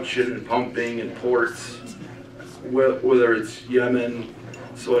and production and pumping and ports, whether it's Yemen,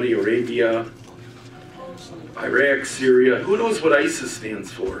 Saudi Arabia, Iraq, Syria. Who knows what ISIS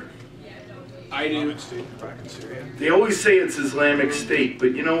stands for? I do. They always say it's Islamic State,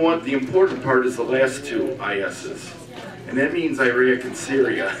 but you know what? The important part is the last two ISs. And that means Iraq and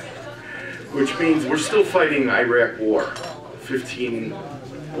Syria, which means we're still fighting Iraq war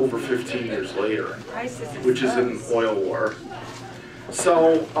over 15 years later, which is an oil war.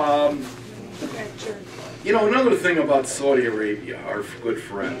 So, you know, another thing about Saudi Arabia, our good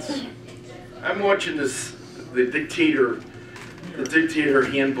friends. I'm watching the dictator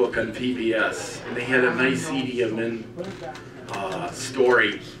handbook on PBS, and they had a nice Idi Amin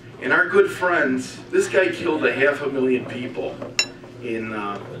story. And our good friends, this guy killed 500,000 people in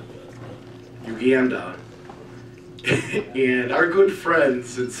Uganda. And our good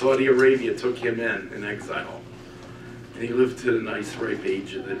friends in Saudi Arabia took him in exile. And he lived to the nice ripe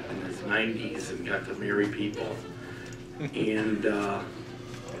age in his 90s and got to marry people. And,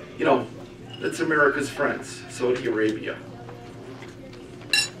 you know, that's America's friends, Saudi Arabia.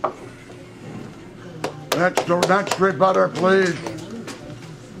 Next rebuttal, please.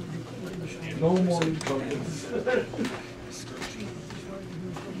 No more.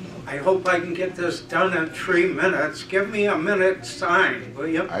 I hope I can get this done in 3 minutes. Give me a minute sign, will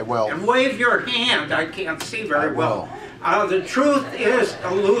you? I will. And wave your hand. I can't see very well. The truth is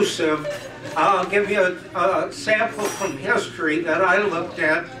elusive, I'll give you a sample from history that I looked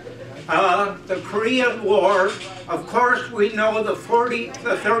at. The Korean War, of course we know the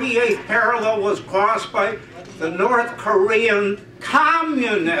 38th parallel was crossed by the North Korean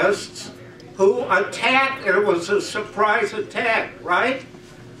communists who attacked. It was a surprise attack, right?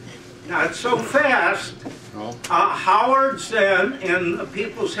 Not so fast. Howard Zinn in the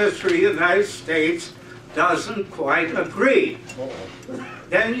People's History of the United States doesn't quite agree.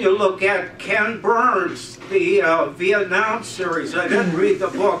 Then you look at Ken Burns, the Vietnam series. I didn't read the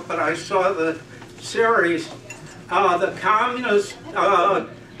book, but I saw the series. The communists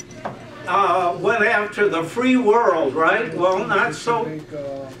went after the free world, right? Well, not so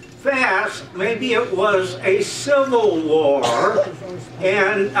fast. Maybe it was a civil war,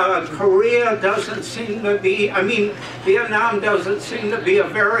 and Korea doesn't seem to be, I mean, Vietnam doesn't seem to be a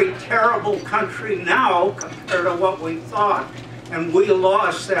very terrible country now compared to what we thought, and we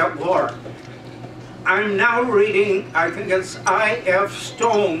lost that war. I'm now reading, I think it's I.F.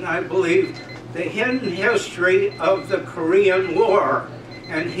 Stone, I believe, The Hidden History of the Korean War,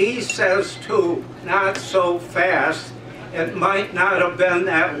 and he says too, not so fast. It might not have been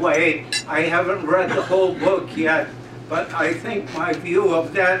that way. I haven't read the whole book yet, but I think my view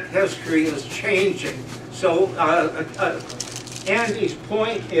of that history is changing. So Andy's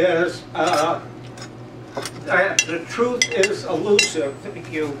point is that the truth is elusive.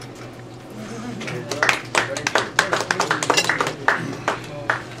 Thank you.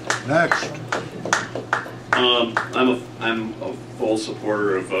 Next. I'm a full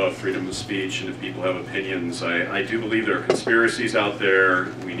supporter of freedom of speech, and if people have opinions, I do believe there are conspiracies out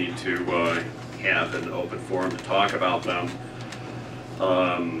there. We need to have an open forum to talk about them.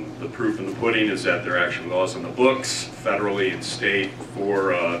 The proof in the pudding is that there are actually laws on the books, federally and state,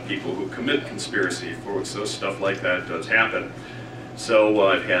 for people who commit conspiracy. So stuff like that does happen. So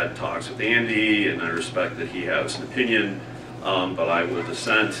I've had talks with Andy, and I respect that he has an opinion, but I will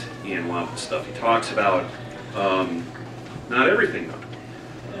dissent in a lot of the stuff he talks about. Not everything, though.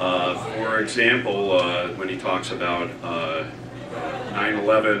 For example, when he talks about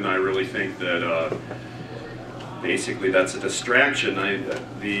 9/11, I really think that basically that's a distraction.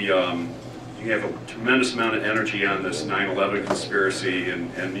 You have a tremendous amount of energy on this 9/11 conspiracy,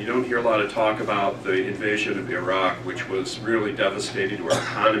 and you don't hear a lot of talk about the invasion of Iraq, which was really devastating to our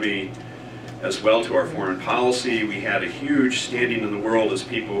economy, as well to our foreign policy. We had a huge standing in the world as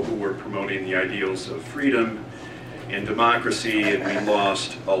people who were promoting the ideals of freedom and democracy, and we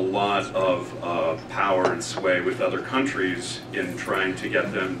lost a lot of power and sway with other countries in trying to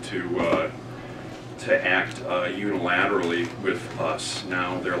get them to act unilaterally with us.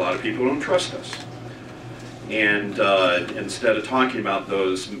 Now, there are a lot of people who don't trust us. And instead of talking about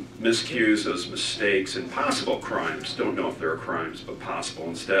those miscues, those mistakes, and possible crimes, don't know if there are crimes, but possible,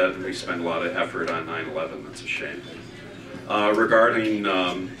 instead we spend a lot of effort on 9/11. That's a shame. Regarding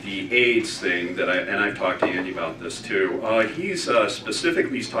the AIDS thing, and I've talked to Andy about this too, he's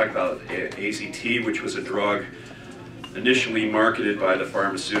talking about AZT, which was a drug initially marketed by the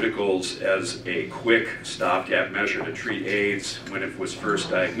pharmaceuticals as a quick stopgap measure to treat AIDS when it was first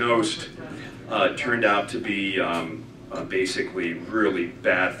diagnosed. Turned out to be basically really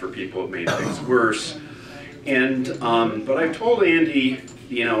bad for people. It made things worse. And but I've told Andy,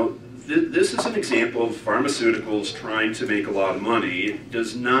 you know, this is an example of pharmaceuticals trying to make a lot of money. It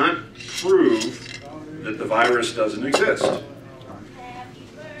does not prove that the virus doesn't exist.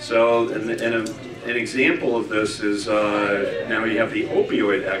 So, an example of this is now you have the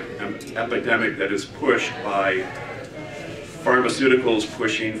opioid epidemic that is pushed by pharmaceuticals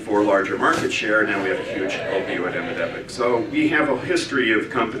pushing for larger market share. Now we have a huge opioid epidemic. So we have a history of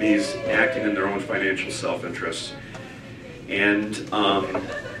companies acting in their own financial self-interest. And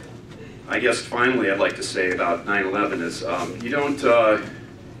I guess finally I'd like to say about 9/11 is you don't, to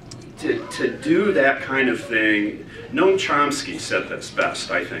do that kind of thing, Noam Chomsky said this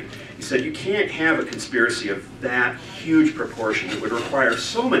best, I think. He said you can't have a conspiracy of that huge proportion. It would require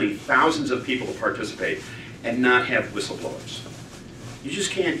so many thousands of people to participate and not have whistleblowers. You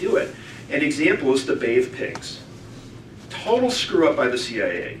just can't do it. An example is the Bathe Pigs. Total screw up by the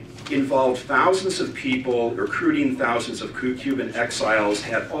CIA. Involved thousands of people, recruiting thousands of Cuban exiles,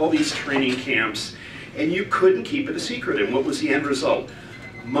 had all these training camps, and you couldn't keep it a secret. And what was the end result?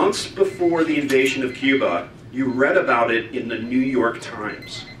 Months before the invasion of Cuba, you read about it in the New York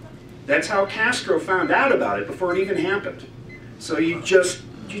Times. That's how Castro found out about it before it even happened. So you just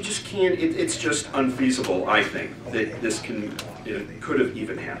can't, it's just unfeasible, I think, that this could have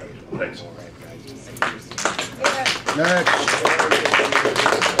even happened. Thanks. Next.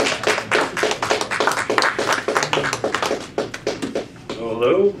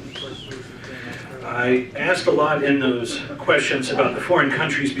 Hello? I asked a lot in those questions about the foreign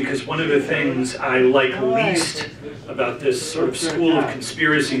countries because one of the things I like least about this sort of school of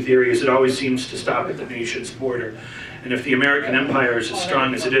conspiracy theory is it always seems to stop at the nation's border. And if the American empire is as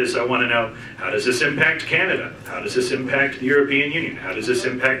strong as it is, I want to know, how does this impact Canada? How does this impact the European Union? How does this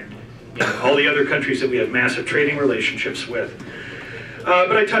impact all the other countries that we have massive trading relationships with?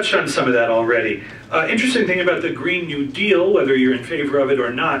 But I touched on some of that already. Interesting thing about the Green New Deal, whether you're in favor of it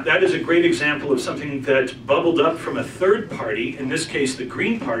or not, that is a great example of something that bubbled up from a third party, in this case the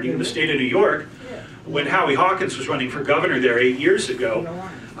Green Party in the state of New York, when Howie Hawkins was running for governor there 8 years ago.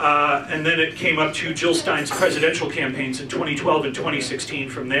 And then it came up to Jill Stein's presidential campaigns in 2012 and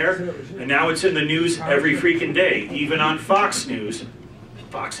 2016 from there. And now it's in the news every freaking day, even on Fox News.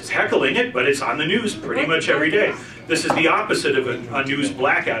 Fox is heckling it, but it's on the news pretty much every day. This is the opposite of a news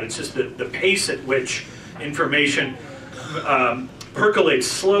blackout. It's just the pace at which information percolates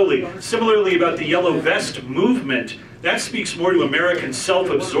slowly. Similarly about the Yellow Vest movement, that speaks more to American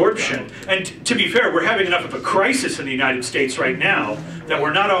self-absorption. And to be fair, we're having enough of a crisis in the United States right now that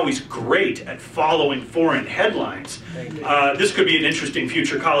we're not always great at following foreign headlines. This could be an interesting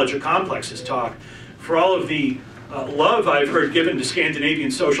future College of Complexes talk. For all of the love I've heard given to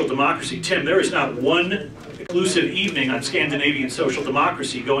Scandinavian social democracy, Tim, there is not one exclusive evening on Scandinavian social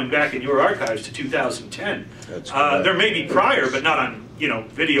democracy going back in your archives to 2010. There may be prior, but not on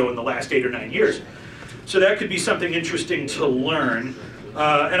video in the last 8 or 9 years. So that could be something interesting to learn.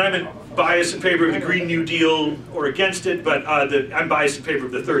 And I'm biased in favor of the Green New Deal or against it, but I'm biased in favor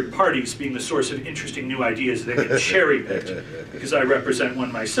of the third parties being the source of interesting new ideas that get cherry-picked, because I represent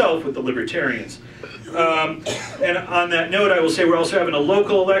one myself with the Libertarians. And on that note, I will say we're also having a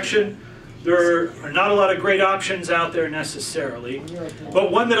local election. There are not a lot of great options out there necessarily,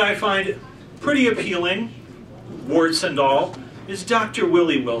 but one that I find pretty appealing, warts and all, is Dr.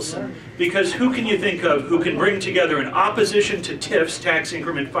 Willie Wilson. Because who can you think of who can bring together an opposition to TIFs, tax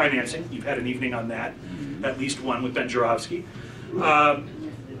increment financing, you've had an evening on that, at least one with Ben Joravsky,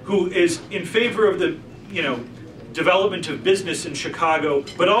 who is in favor of the development of business in Chicago,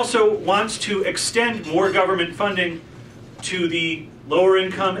 but also wants to extend more government funding to the lower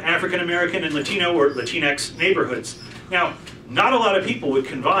income African American and Latino or Latinx neighborhoods. Now, not a lot of people would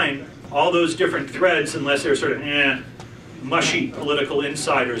combine all those different threads unless they're sort of mushy political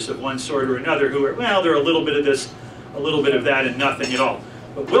insiders of one sort or another who are, well, they're a little bit of this, a little bit of that, and nothing at all.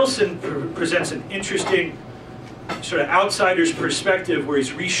 But Wilson presents an interesting sort of outsider's perspective where he's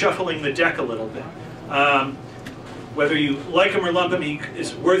reshuffling the deck a little bit. Whether you like him or lump him, he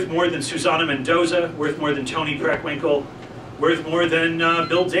is worth more than Susana Mendoza, worth more than Tony Preckwinkle, worth more than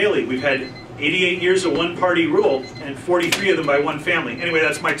Bill Daley. We've had 88 years of one-party rule, and 43 of them by one family. Anyway,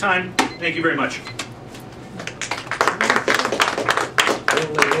 that's my time. Thank you very much.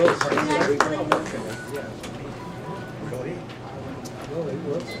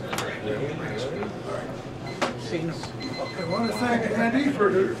 I want to thank Andy for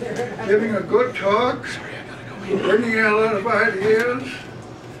giving a good talk, bringing in a lot of ideas,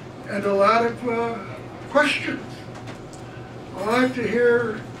 and a lot of questions. I like to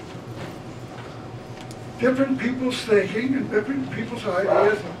hear different people's thinking and different people's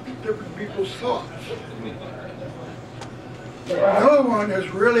ideas and different people's thoughts. No one has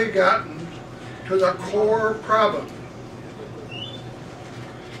really gotten to the core problem.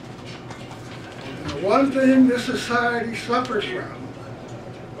 And the one thing this society suffers from,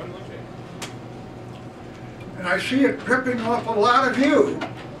 and I see it dripping off a lot of you,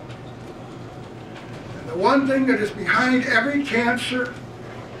 and the one thing that is behind every cancer,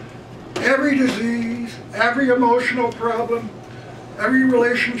 every disease, every emotional problem, every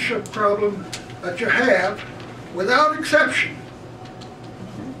relationship problem that you have, without exception,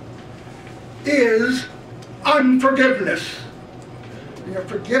 is unforgiveness. Your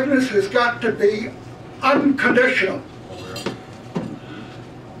forgiveness has got to be unconditional.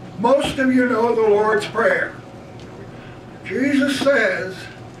 Most of you know the Lord's Prayer. Jesus says,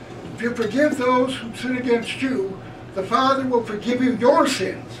 if you forgive those who sin against you, the Father will forgive you your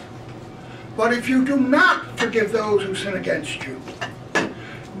sins. But if you do not forgive those who sin against you,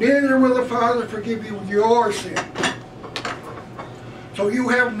 neither will the Father forgive you your sin. So you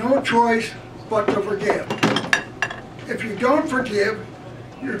have no choice but to forgive. If you don't forgive,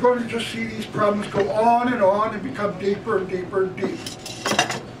 you're going to just see these problems go on and become deeper and deeper and deeper.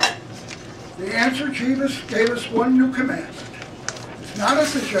 The answer, Jesus gave us one new commandment. It's not a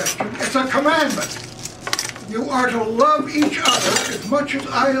suggestion, it's a commandment. You are to love each other as much as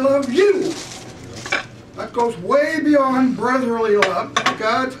I love you. That goes way beyond brotherly love,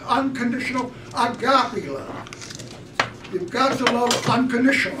 God's unconditional agape love. You've got to love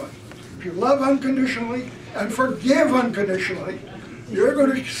unconditionally. if you love unconditionally and forgive unconditionally, you're going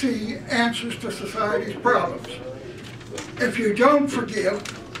to see answers to society's problems. If you don't forgive,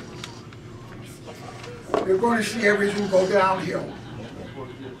 you're going to see everything go downhill.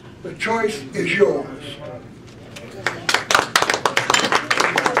 The choice is yours.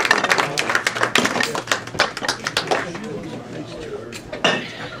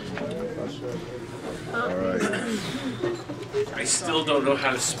 I still don't know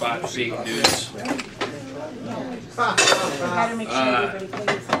how to spot fake news.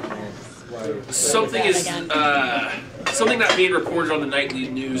 Something not being reported on the nightly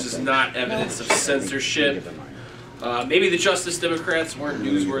news is not evidence of censorship. Maybe the Justice Democrats weren't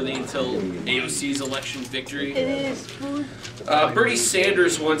newsworthy until AOC's election victory. Bernie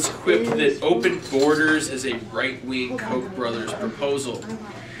Sanders once quipped that open borders is a right-wing Koch brothers proposal.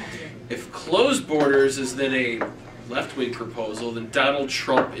 If closed borders is then a left-wing proposal, then Donald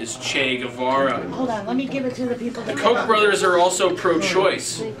Trump is Che Guevara. Hold on, let me give it to the people. The Koch brothers are also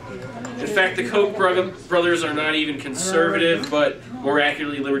pro-choice. In fact, the Koch brothers are not even conservative, but more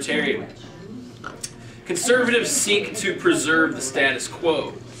accurately libertarian. Conservatives seek to preserve the status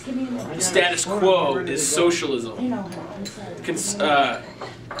quo. The status quo is socialism.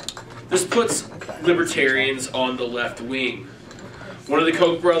 This puts libertarians on the left wing. One of the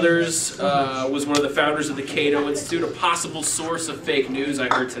Koch brothers was one of the founders of the Cato Institute, a possible source of fake news, I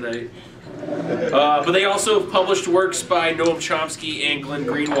heard tonight. But they also have published works by Noam Chomsky and Glenn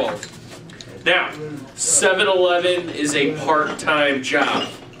Greenwald. Now, 7-Eleven is a part-time job.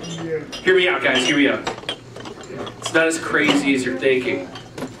 Hear me out, guys, hear me out. It's not as crazy as you're thinking.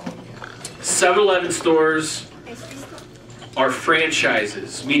 7-Eleven stores are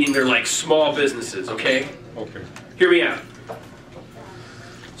franchises, meaning they're like small businesses, okay? Okay. Hear me out.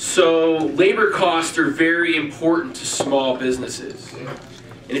 So labor costs are very important to small businesses.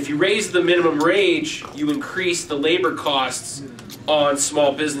 And if you raise the minimum wage, you increase the labor costs on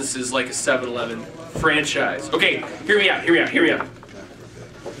small businesses like a 7-Eleven franchise. Okay, hear me out, hear me out, hear me out.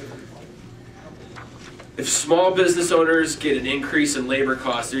 If small business owners get an increase in labor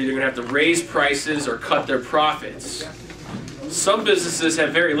costs, they're either going to have to raise prices or cut their profits. Some businesses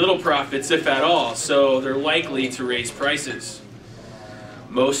have very little profits, if at all, so they're likely to raise prices.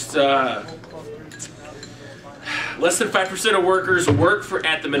 Most, less than 5% of workers work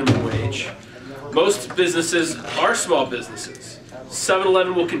at the minimum wage. Most businesses are small businesses.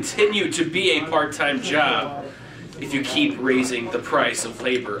 7-Eleven will continue to be a part-time job if you keep raising the price of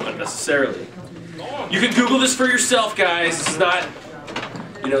labor unnecessarily. You can Google this for yourself, guys. It's not,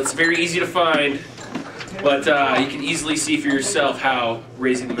 it's very easy to find, but you can easily see for yourself how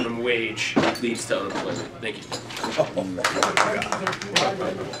raising the minimum wage leads to unemployment. Thank you.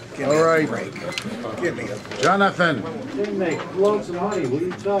 All right. Jonathan. They make loads of money. What are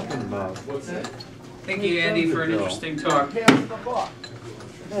you talking about? Thank you, Andy, for an interesting talk.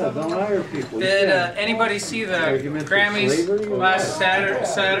 Yeah, don't hire people. Did anybody see the Grammys last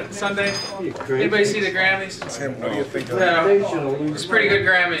Sunday? Anybody see the Grammys? Tim, what do you think of that? that? It was pretty good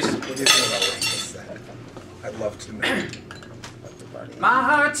Grammys. What do you think about what he said? I'd love to know. My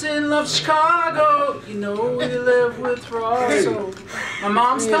heart's in love, Chicago. You know we live with Russell. My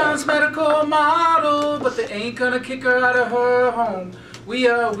mom's Tom's medical model, but they ain't gonna kick her out of her home. We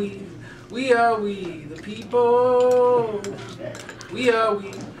are we the people. We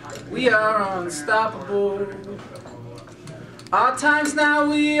are unstoppable. Our times now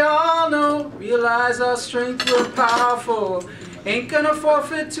we all know, realize our strength, we're powerful. Ain't gonna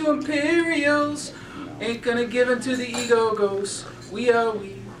forfeit to imperials, ain't gonna give in to the ego ghosts. We are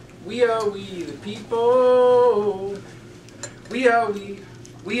the people. We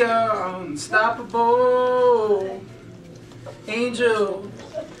are unstoppable. Angel,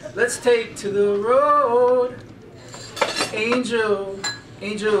 let's take to the road. Angel,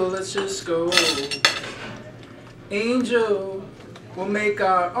 let's just go. Angel, we'll make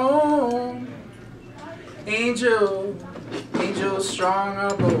our own. Angel, strong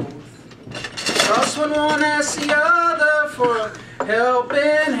are both. Us when one asks the other for a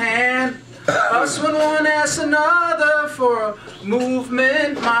helping hand. Us when one asks another for a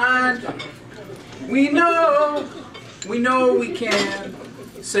movement mind. We know we can.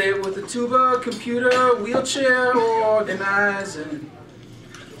 Say it with a tuba, computer, wheelchair, or organizing.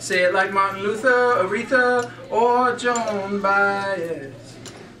 Say it like Martin Luther, Aretha, or Joan Baez.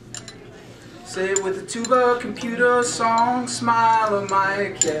 Say it with a tuba, computer, song, smile, or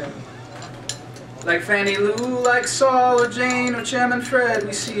mic, yeah. Like Fannie Lou, like Saul or Jane or Chairman Fred,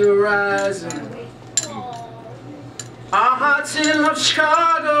 we see her rising. Our hearts in love,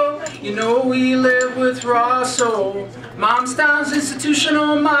 Chicago. You know we live with Russell. Mom's Town's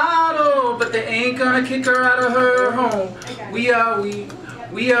institutional model. but they ain't gonna kick her out of her home. We are we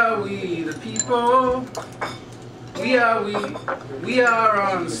the people. We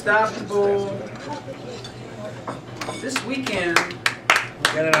are unstoppable. This weekend,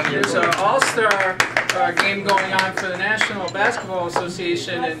 there's an all-star game going on for the National Basketball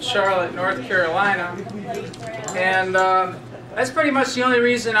Association in Charlotte, North Carolina. And that's pretty much the only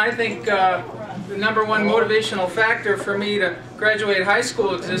reason I think the #1 motivational factor for me to graduate high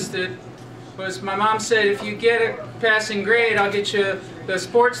school existed was my mom said, if you get a passing grade, I'll get you the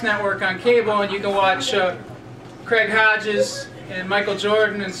sports network on cable and you can watch Craig Hodges and Michael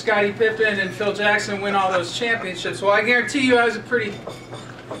Jordan and Scottie Pippen and Phil Jackson win all those championships. Well, I guarantee you I was a pretty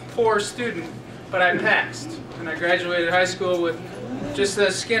poor student, but I passed. And I graduated high school with just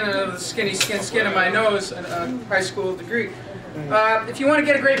the skin of my nose, a high school degree. If you want to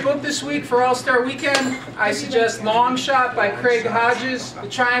get a great book this week for All-Star Weekend, I suggest Long Shot by Craig Hodges, The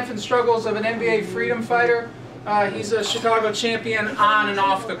Triumph and Struggles of an NBA Freedom Fighter. He's a Chicago champion on and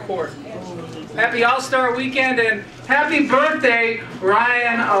off the court. Happy All-Star Weekend and happy birthday,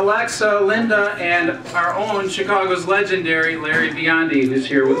 Ryan, Alexa, Linda, and our own Chicago's legendary Larry Biondi, who's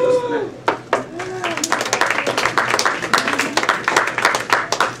here with us tonight.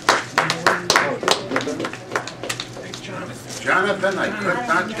 Jonathan, I could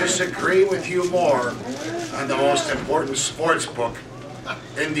not disagree with you more on the most important sports book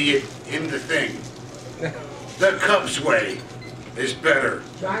in the thing. The Cubs Way is better.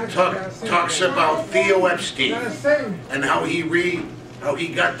 Talks about Theo Epstein and how he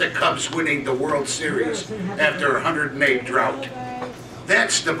got the Cubs winning the World Series after a 108 drought.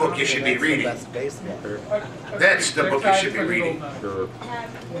 That's the book you should be reading. That's the book you should be reading.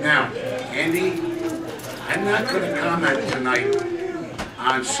 Now, Andy, I'm not going to comment tonight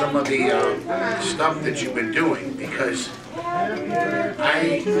on some of the stuff that you've been doing because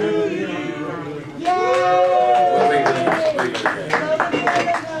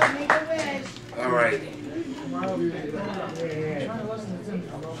all right.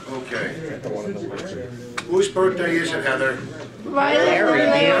 Okay. Whose birthday is it, Heather?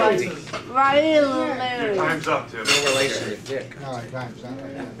 Riley. Time's up, Tim. No relation to Dick.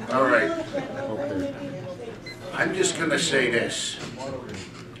 All right. I'm just going to say this.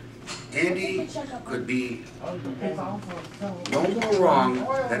 Andy could be no more wrong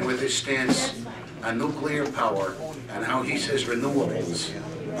than with his stance on nuclear power and how he says renewables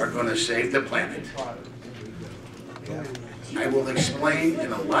are going to save the planet. I will explain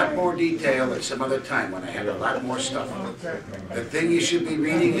in a lot more detail at some other time when I have a lot more stuff. The thing you should be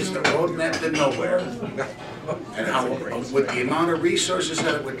reading is the roadmap to nowhere. And how, with the amount of resources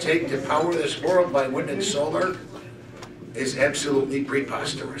that it would take to power this world by wind and solar, is absolutely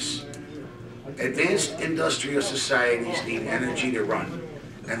preposterous. Advanced industrial societies need energy to run.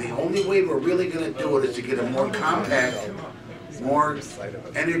 And the only way we're really going to do it is to get a more compact, more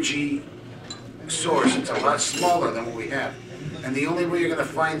energy source. It's a lot smaller than what we have. And the only way you're going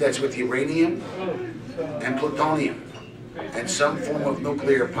to find that's with uranium and plutonium and some form of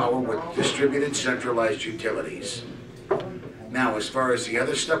nuclear power with distributed centralized utilities. Now, as far as the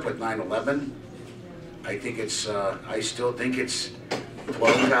other stuff with 9/11, I think it's, I still think it's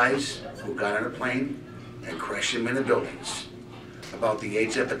 12 guys who got on a plane and crashed them into buildings. About the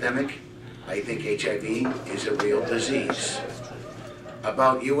AIDS epidemic, I think HIV is a real disease.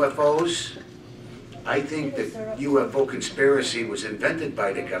 About UFOs, I think the UFO conspiracy was invented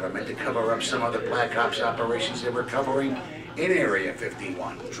by the government to cover up some of the Black Ops operations they were covering in Area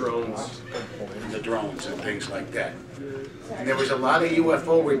 51. Drones. And the drones and things like that. And there was a lot of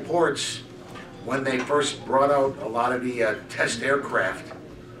UFO reports when they first brought out a lot of the test aircraft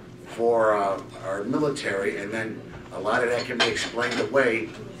for our military, and then a lot of that can be explained away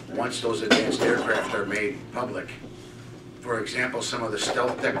once those advanced aircraft are made public. For example, some of the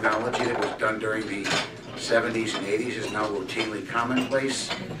stealth technology that was done during the 70s and 80s is now routinely commonplace.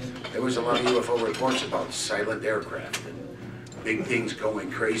 There was a lot of UFO reports about silent aircraft and big things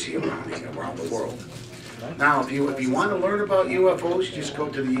going crazy around the world. Now, if you want to learn about UFOs, just go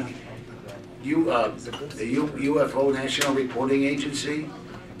to the UFO National Reporting Agency.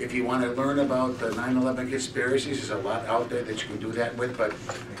 If you want to learn about the 9/11 conspiracies, there's a lot out there that you can do that with, but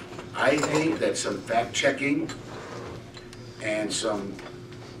I think that some fact-checking and some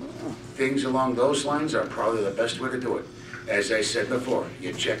things along those lines are probably the best way to do it. As I said before,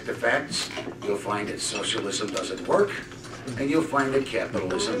 you check the facts, you'll find that socialism doesn't work, and you'll find that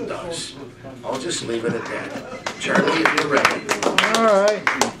capitalism does. I'll just leave it at that. Charlie, if you're ready. All right.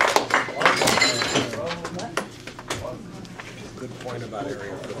 Good point about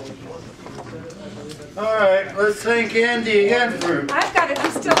Area 51. All right, let's thank Andy again for... I've got it,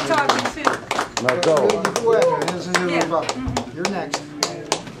 I'm still talking too. Now go. This is your rebuttal. You're next.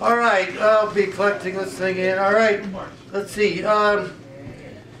 All right, I'll be collecting this thing in. All right, let's see.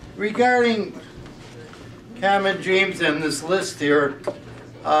 Regarding common dreams and this list here,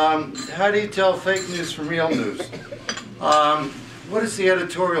 how do you tell fake news from real news? What is the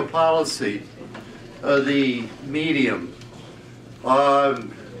editorial policy of the medium?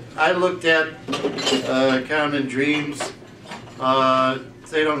 I looked at Common Dreams.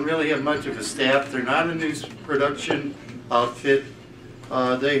 They don't really have much of a staff. They're not a news production outfit.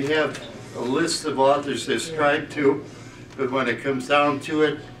 They have a list of authors they subscribe to, but when it comes down to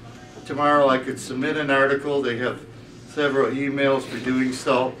it, tomorrow I could submit an article. They have several emails for doing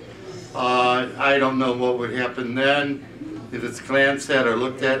so. I don't know what would happen then. If it's glanced at or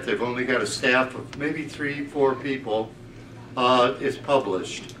looked at, they've only got a staff of maybe 3-4 people. It's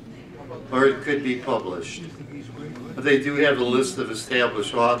published, or it could be published. But they do have a list of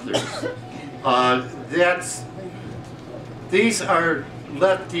established authors. These are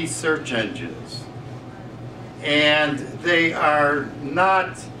lefty search engines, and they are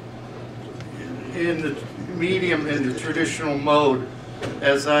not in the medium, in the traditional mode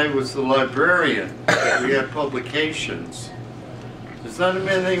as I was the librarian. We had publications. There's not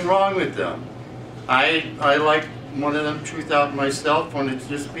anything wrong with them. I like one of them, Truth Out myself, when it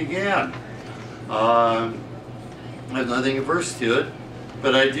just began. I have nothing averse to it,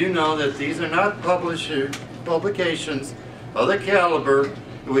 but I do know that these are not publications of the caliber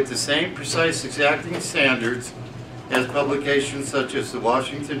with the same precise exacting standards as publications such as the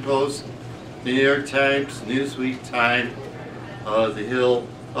Washington Post, the New York Times, Newsweek, Time, The Hill,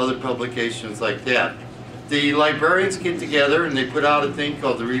 other publications like that. The librarians get together and they put out a thing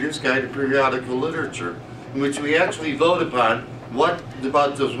called the Reader's Guide to Periodical Literature, in which we actually vote upon what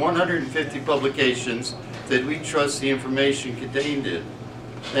about those 150 publications that we trust the information contained in.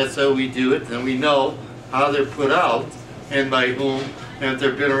 That's how we do it, and we know how they're put out and by whom, and if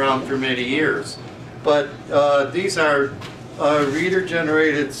they've been around for many years. But these are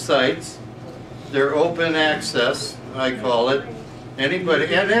reader-generated sites. They're open access, I call it.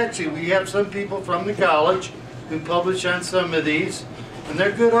 Anybody, and actually we have some people from the college who publish on some of these, and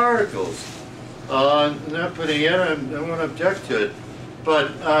they're good articles. Not putting it, I won't object to it.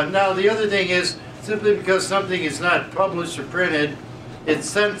 But now the other thing is, simply because something is not published or printed, it's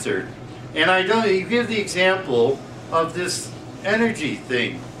censored. And you give the example of this energy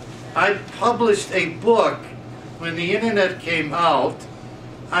thing. I published a book when the internet came out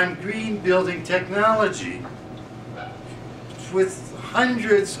on green building technology with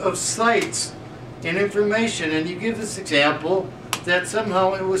hundreds of sites and information, and you give this example that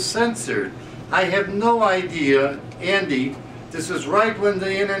somehow it was censored. I have no idea, Andy, this was right when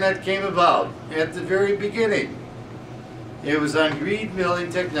the internet came about, at the very beginning. It was on green building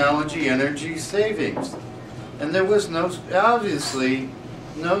technology, energy savings. And there was obviously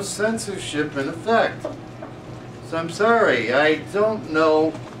no censorship in effect. So I'm sorry, I don't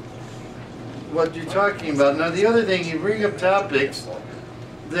know what you're talking about. Now the other thing, you bring up topics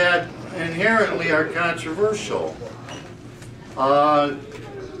that inherently are controversial.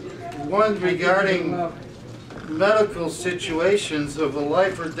 One regarding medical situations of a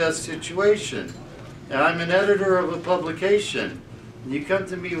life or death situation. Now, I'm an editor of a publication. You come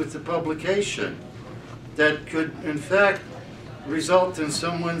to me with a publication that could, in fact, result in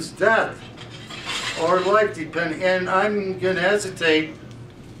someone's death or life, depending. And I'm going to hesitate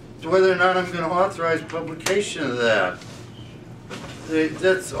to whether or not I'm going to authorize publication of that.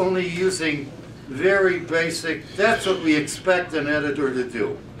 That's only using very basic. That's what we expect an editor to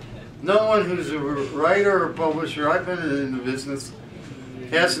do. No one who's a writer or publisher, I've been in the business,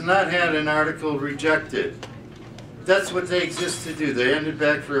 has not had an article rejected. That's what they exist to do. They hand it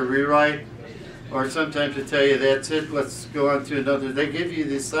back for a rewrite, or sometimes they tell you, that's it, let's go on to another. They give you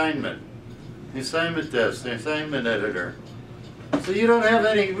the assignment desk, the assignment editor. So you don't have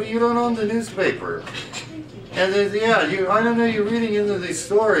any, you don't own the newspaper. And then, yeah, I don't know, you're reading into these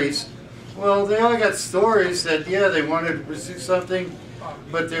stories. Well, they all got stories that, yeah, they wanted to pursue something,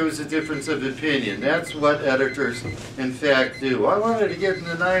 but there was a difference of opinion. That's what editors, in fact, do. I wanted to get in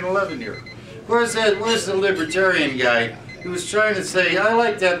the 9/11 here. Where's the libertarian guy who was trying to say, I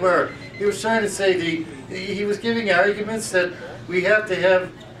like that word, he was trying to say, he was giving arguments that we have to have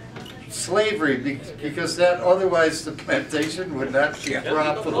slavery because that otherwise the plantation would not be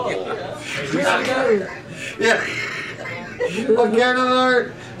profitable. Yeah. What kind of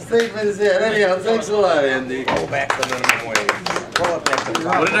our statement is that? Anyhow, thanks a lot, Andy. Go back to minimum wage.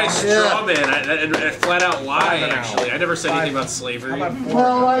 What a nice straw man. A flat out lie, actually. I never said anything about slavery.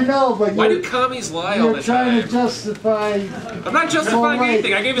 Well, I know, but why do commies lie all the you're trying time? to justify. I'm not justifying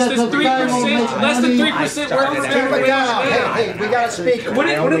anything. I gave us this 3%, less than 3% work for minimum wage. Hey, we got to speak.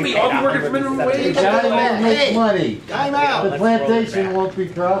 Wouldn't we all be working for minimum wage? The guy won't make money. Time out. The plantation won't be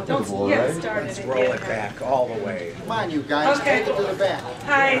profitable, right? Let's roll it back all the way. Come on, you guys, Okay. take it to the back.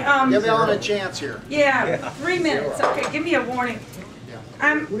 Hi. Give Ellen a chance here. Yeah, 3 minutes. Okay, give me a warning.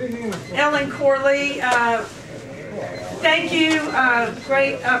 I'm Ellen Corley. Thank you.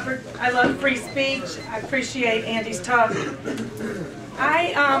 Great. I love free speech. I appreciate Andy's talk. In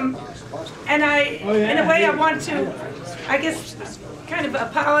a way, I want to, I guess, kind of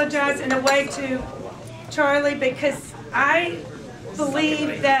apologize in a way to Charlie, because I'm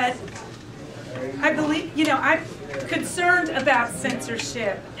concerned about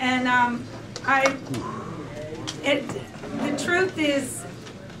censorship, and the truth is,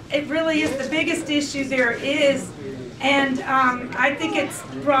 it really is the biggest issue there is, and I think it's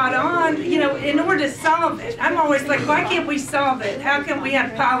brought on, in order to solve it. I'm always like, why can't we solve it? How can we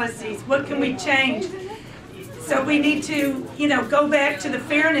have policies? What can we change? So we need to, go back to the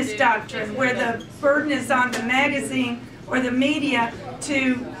fairness doctrine, where the burden is on the magazine or the media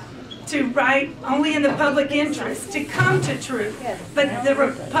to write only in the public interest, to come to truth. But the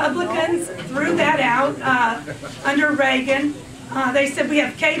Republicans threw that out under Reagan. They said, we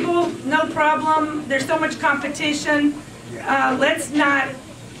have cable, no problem, there's so much competition, let's not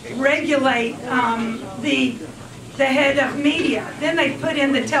regulate the head of media. Then they put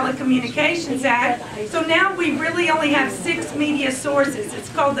in the Telecommunications Act, so now we really only have 6 media sources. It's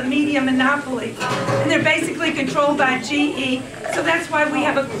called the media monopoly, and they're basically controlled by GE, so that's why we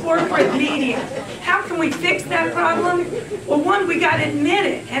have a corporate media. How can we fix that problem? Well, one, we got to admit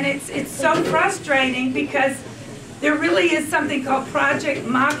it, and it's so frustrating, because there really is something called Project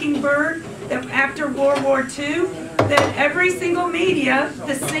Mockingbird that after World War II, that every single media,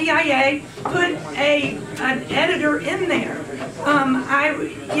 the CIA, put an editor in there.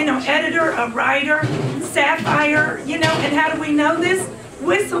 Editor, a writer, satire, and how do we know this?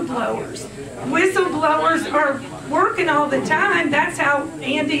 Whistleblowers. Whistleblowers are working all the time. That's how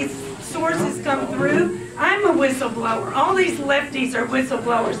Andy's sources come through. I'm a whistleblower. All these lefties are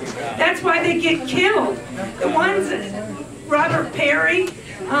whistleblowers. That's why they get killed. The ones, Robert Perry,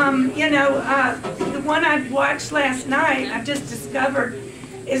 the one I watched last night, I just discovered,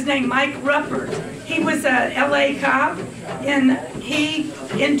 is named Mike Ruppert. He was a LA cop, and he,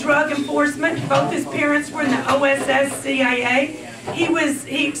 in drug enforcement, both his parents were in the OSS CIA. He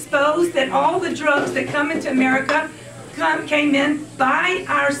exposed that all the drugs that come into America came in by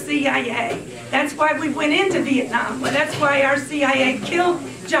our CIA. That's why we went into Vietnam. Well, that's why our CIA killed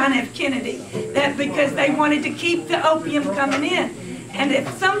John F. Kennedy. Because they wanted to keep the opium coming in. And if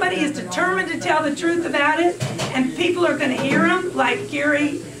somebody is determined to tell the truth about it, and people are going to hear them, like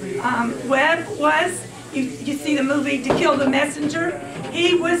Gary Webb was, you see the movie To Kill the Messenger,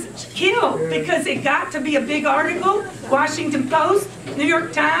 he was killed because it got to be a big article. Washington Post, New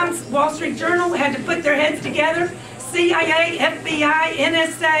York Times, Wall Street Journal had to put their heads together. CIA, FBI,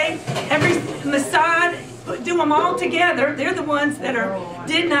 NSA, Mossad, do them all together. They're the ones that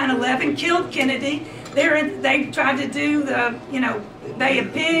did 9/11, killed Kennedy. They tried to do the, Bay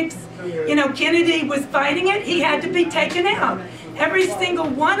of Pigs. Kennedy was fighting it. He had to be taken out. Every single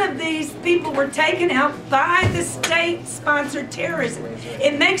one of these people were taken out by the state-sponsored terrorism.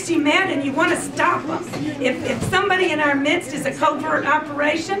 It makes you mad and you want to stop them. If somebody in our midst is a covert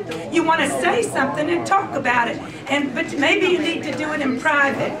operation, you want to say something and talk about it. But maybe you need to do it in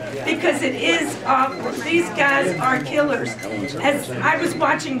private, because it is awful. These guys are killers. As I was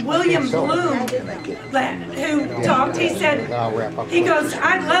watching William Bloom, who talked, he goes,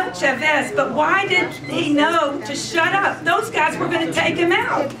 I love Chavez, but why did he know to shut up? Those guys were going to take him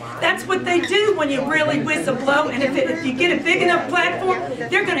out. That's what they do when you really whistleblow, and if you get a big enough platform,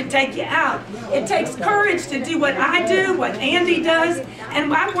 they're going to take you out. It takes courage to do what I do, what Andy does,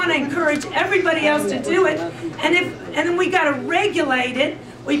 and I want to encourage everybody else to do it. And then we got to regulate it.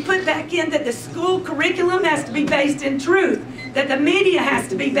 We put back in that the school curriculum has to be based in truth, that the media has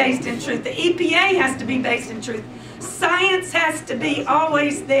to be based in truth, the EPA has to be based in truth. Science has to be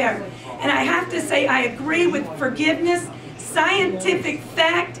always there. And I have to say, I agree with forgiveness. Scientific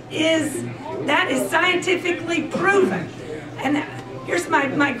fact is scientifically proven. And here's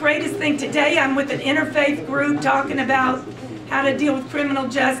my greatest thing today. I'm with an interfaith group talking about how to deal with criminal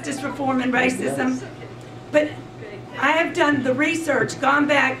justice reform and racism. But I have done the research, gone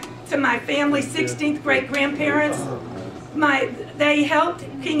back to my family's 16th great-grandparents. They helped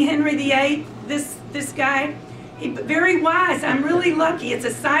King Henry VIII, this guy. Very wise. I'm really lucky. It's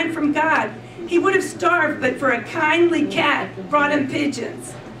a sign from God. He would have starved, but for a kindly cat brought him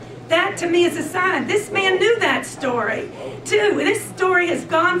pigeons. That to me is a sign. This man knew that story too. This story has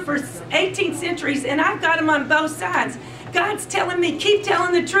gone for 18 centuries, and I've got him on both sides. God's telling me, keep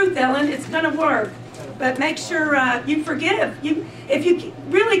telling the truth, Ellen. It's going to work. But make sure you forgive. If you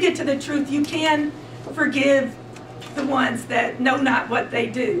really get to the truth, you can forgive the ones that know not what they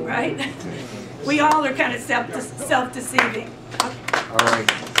do, right? We all are kind of self-deceiving. All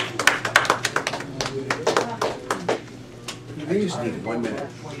right. I just need 1 minute.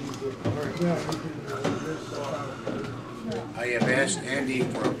 I have asked Andy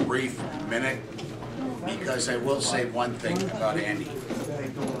for a brief minute because I will say one thing about Andy.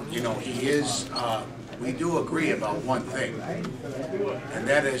 You know, he is, we do agree about one thing, and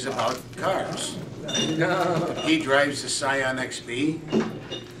that is about cars. He drives a Scion XB,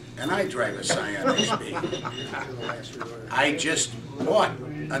 and I drive a Scion XB. I just bought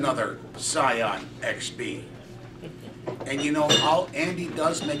another Scion XB. And you know, Andy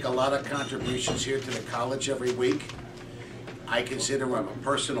does make a lot of contributions here to the college every week. I consider him a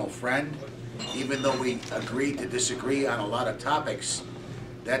personal friend. Even though we agree to disagree on a lot of topics,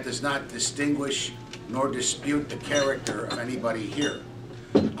 that does not distinguish nor dispute the character of anybody here.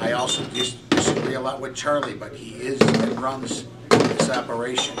 I also disagree a lot with Charlie, but he is and runs this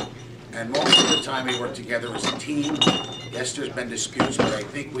operation. And most of the time we work together as a team. Yes, there's been disputes, but I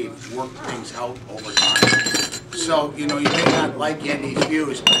think we've worked things out over time. So, you know, you may not like Andy's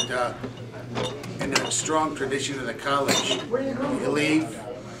views, but in a strong tradition of the college, you leave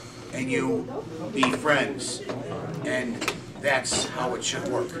and you be friends. And that's how it should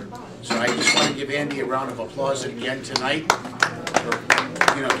work. So I just want to give Andy a round of applause again tonight for,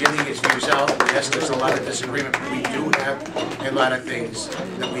 you know, getting his views out. Yes, there's a lot of disagreement, but we do have a lot of things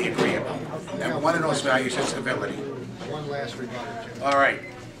that we agree about. And one of those values is civility. One last rebuttal. All right.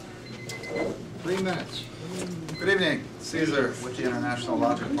 3 minutes. Good evening, Caesar with the International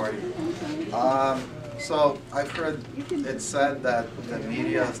Logic Party. So I've heard it said that the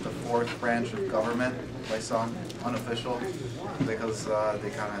media is the fourth branch of government by some, unofficial, because they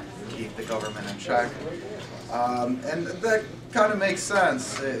kind of keep the government in check. And that kind of makes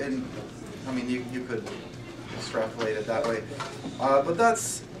sense. I mean, you could extrapolate it that way. But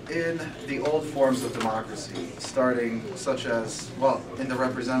that's in the old forms of democracy, starting such as, well, in the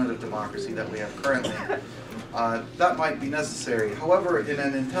representative democracy that we have currently. That might be necessary. However, in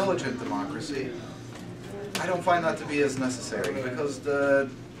an intelligent democracy, I don't find that to be as necessary because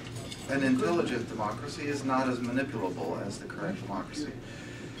an intelligent democracy is not as manipulable as the current democracy.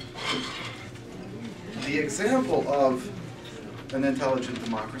 The example of an intelligent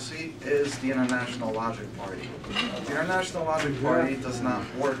democracy is the International Logic Party. The International Logic Party does not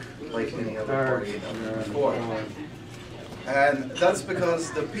work like any other party before. And that's because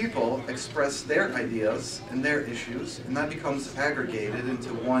the people express their ideas and their issues, and that becomes aggregated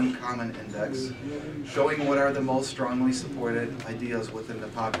into one common index, showing what are the most strongly supported ideas within the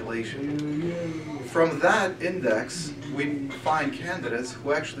population. From that index, we find candidates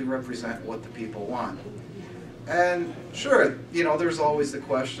who actually represent what the people want. And sure, you know, there's always the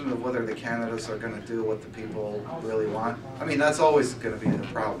question of whether the candidates are going to do what the people really want. I mean, that's always going to be the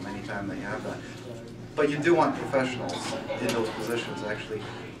problem anytime that you have that. But you do want professionals in those positions actually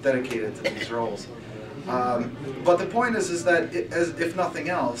dedicated to these roles. But the point is that, if nothing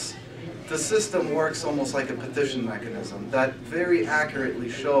else, the system works almost like a petition mechanism that very accurately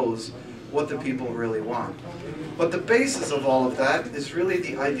shows what the people really want. But the basis of all of that is really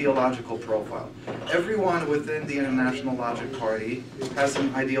the ideological profile. Everyone within the International Logic Party has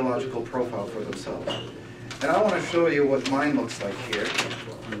an ideological profile for themselves. And I want to show you what mine looks like here.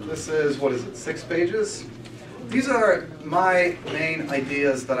 This is, what is it, 6 pages? These are my main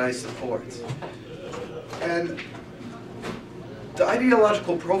ideas that I support. And the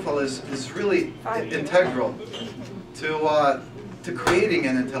ideological profile is really integral to creating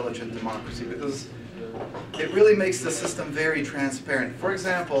an intelligent democracy because it really makes the system very transparent. For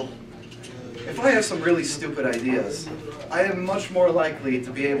example, if I have some really stupid ideas, I am much more likely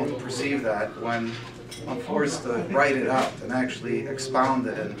to be able to perceive that when I'm forced to write it out and actually expound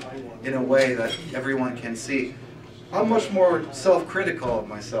it in a way that everyone can see. I'm much more self-critical of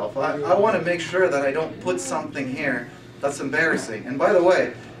myself. I want to make sure that I don't put something here that's embarrassing. And by the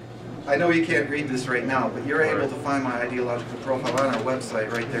way, I know you can't read this right now, but you're able to find my ideological profile on our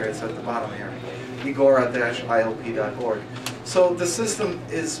website right there. It's at the bottom here, igora-ilp.org. So the system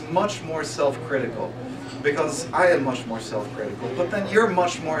is much more self-critical because I am much more self-critical, but then you're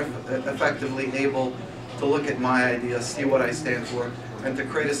much more effectively able to look at my ideas, see what I stand for, and to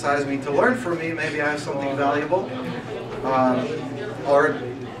criticize me, to learn from me. Maybe I have something valuable, or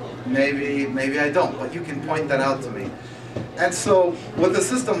maybe I don't, but you can point that out to me. And so with a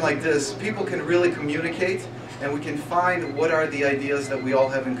system like this, people can really communicate, and we can find what are the ideas that we all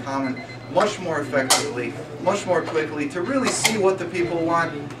have in common much more effectively, much more quickly, to really see what the people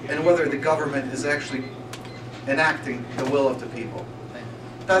want and whether the government is actually enacting the will of the people.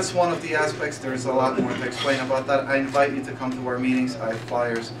 That's one of the aspects. There's a lot more to explain about that. I invite you to come to our meetings. I have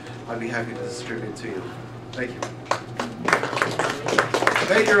flyers. I'd be happy to distribute to you. Thank you.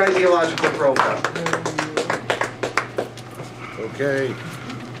 Make your ideological profile. Okay.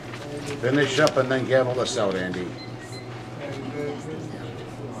 Finish up and then gavel us out, Andy.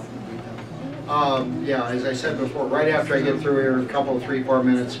 Yeah, as I said before, right after I get through here, a couple, 3-4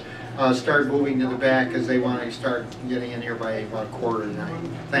 minutes, start moving to the back because they want to start getting in here by about 8:45.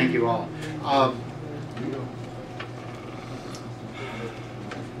 Thank you all.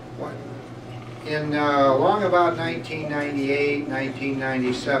 In long about 1998,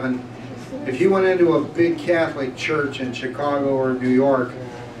 1997, if you went into a big Catholic church in Chicago or New York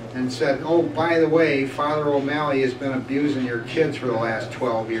and said, oh, by the way, Father O'Malley has been abusing your kids for the last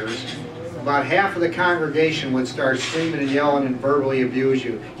 12 years, about half of the congregation would start screaming and yelling and verbally abuse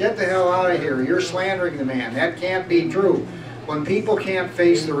you. Get the hell out of here. You're slandering the man. That can't be true. When people can't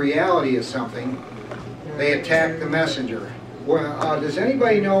face the reality of something, they attack the messenger. Well, does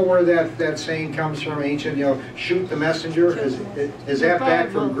anybody know where that saying comes from, ancient, shoot the messenger? Is that back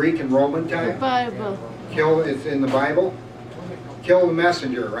from Greek and Roman time? The Bible. Kill, it's in the Bible? Kill the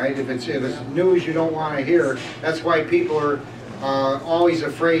messenger, right? If it's news you don't want to hear, that's why people are always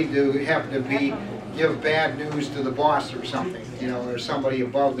afraid to have to give bad news to the boss or something, or somebody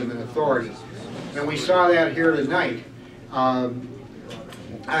above them in authority. And we saw that here tonight on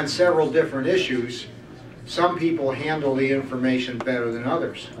several different issues. Some people handle the information better than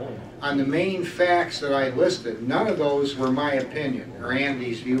others. On the main facts that I listed, none of those were my opinion or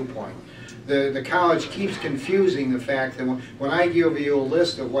Andy's viewpoint. The college keeps confusing the fact that when I give you a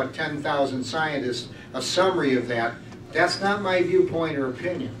list of what 10,000 scientists, a summary of that, that's not my viewpoint or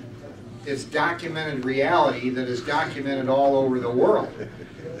opinion. It's documented reality that is documented all over the world.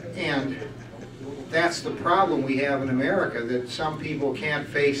 And that's the problem we have in America, that some people can't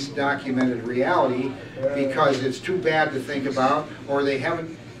face documented reality because it's too bad to think about, or they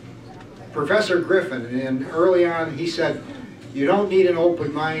haven't. Professor Griffin, and early on he said, you don't need an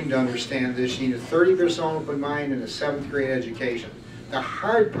open mind to understand this, you need a 30% open mind and a 7th grade education. The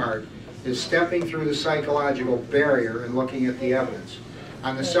hard part is stepping through the psychological barrier and looking at the evidence.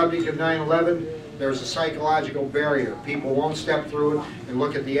 On the subject of 9/11, there's a psychological barrier. People won't step through it and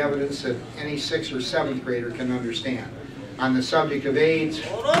look at the evidence that any 6th or 7th grader can understand. On the subject of AIDS,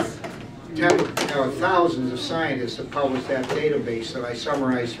 thousands of scientists have published that database that I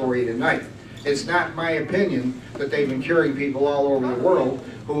summarized for you tonight. It's not my opinion that they've been curing people all over the world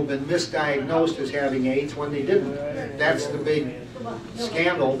who have been misdiagnosed as having AIDS when they didn't. That's the big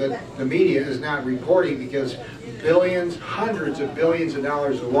scandal that the media is not reporting, because billions, hundreds of billions of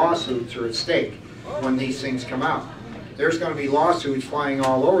dollars of lawsuits are at stake when these things come out. There's going to be lawsuits flying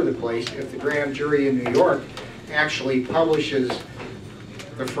all over the place if the grand jury in New York actually publishes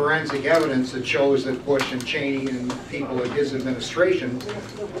the forensic evidence that shows that Bush and Cheney and people in his administration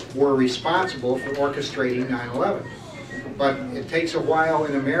were responsible for orchestrating 9/11. But it takes a while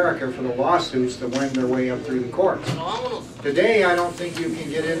in America for the lawsuits to wend their way up through the courts. Today, I don't think you can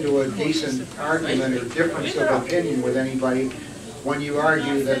get into a decent argument or difference of opinion with anybody when you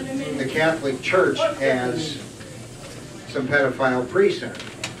argue that the Catholic Church has some pedophile priests in it.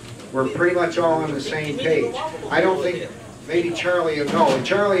 We're pretty much all on the same page. I don't think, maybe Charlie will know.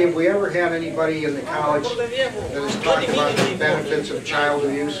 Charlie, have we ever had anybody in the college that has talked about the benefits of child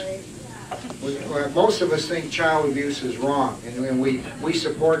abuse? Most of us think child abuse is wrong, and we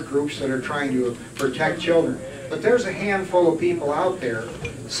support groups that are trying to protect children. But there's a handful of people out there,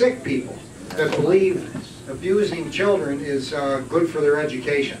 sick people, that believe abusing children is good for their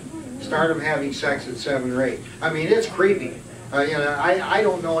education. Start them having sex at 7 or 8. I mean, it's creepy. I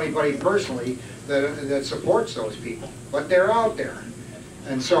don't know anybody personally that supports those people, but they're out there.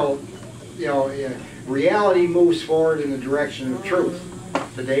 And so, reality moves forward in the direction of truth.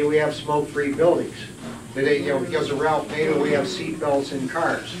 Today we have smoke-free buildings. Today, because of Ralph Nader, we have seatbelts in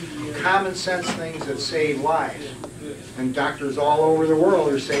cars. Common sense things that save lives. And doctors all over the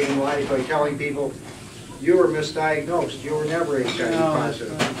world are saving lives by telling people, you were misdiagnosed, you were never HIV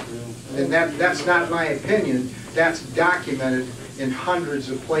positive. And that's not my opinion, that's documented in hundreds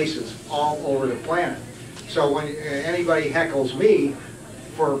of places all over the planet. So when anybody heckles me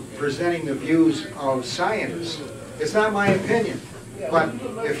for presenting the views of scientists, it's not my opinion. But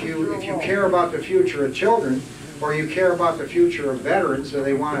if you care about the future of children, or you care about the future of veterans, and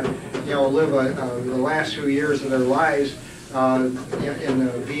they want to, live the last few years of their lives in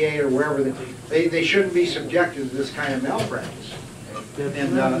the VA or wherever, they shouldn't be subjected to this kind of malpractice.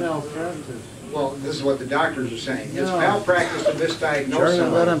 And well, this is what the doctors are saying. It's malpractice to misdiagnose Charlie,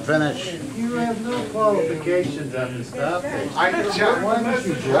 somebody. let him finish. You have no qualifications on this topic. Let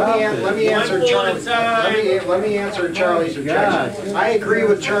me answer Charlie. Let me answer Charlie's objection. I agree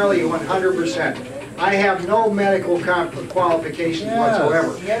with Charlie 100%. I have no medical qualifications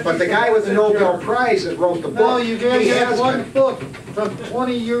whatsoever. But the guy with the Nobel Prize that wrote the book, no, you guys have one book from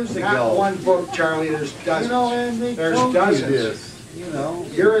 20 years ago. Not one book, Charlie. There's dozens. And they There's told dozens. You this.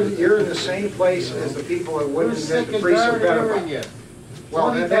 You're in the same place as the people that wouldn't invent the free pedophile.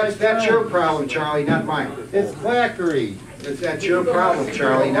 Well, that's your problem, Charlie, not mine. It's quackery. That's your problem,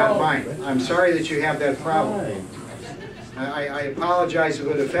 Charlie, not mine. I'm sorry that you have that problem. I apologize if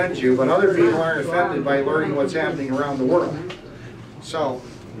it offends you, but other people aren't offended by learning what's happening around the world. So,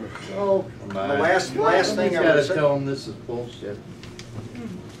 the last thing I would say. Tell them this is bullshit.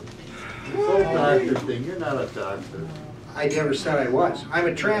 It's a doctor thing. You're not a doctor. I never said I was. I'm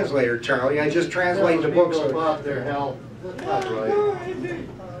a translator, Charlie. I just translate the books about their health. That's not right.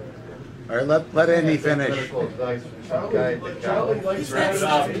 All right, let Andy finish. Who's got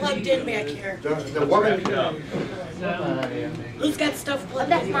stuff plugged in back here? The woman. Who's got stuff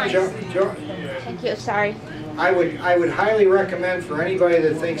plugged in? Thank you, sorry. I would highly recommend for anybody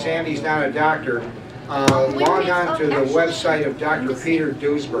that thinks Andy's not a doctor, log on to the website of Dr. Peter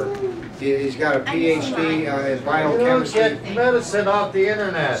Duesberg. He's got a PhD in biochemistry. You don't get medicine off the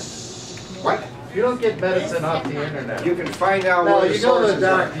internet. What? You don't get medicine off the internet. You can find out no, where the you go to sources the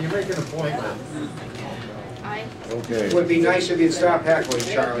doctor, are. you make an appointment. It would be nice if you'd stop heckling,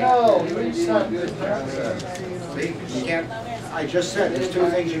 Charlie. No, it's not good. See, you can't. I just said there's two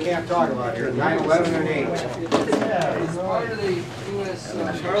things you can't talk about here: 9/11 and AIDS.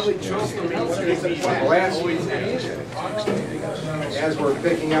 As we're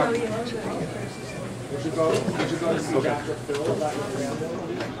picking up.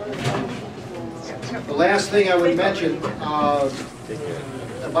 The last thing I would mention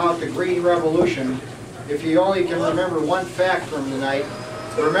about the Green Revolution, if you only can remember one fact from tonight,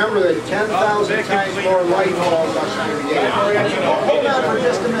 remember that 10,000 times more light falls on every day. Hold on for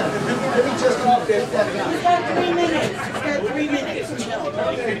just a minute. Let me just update that He's got 3 minutes. He's got 3 minutes. Chill.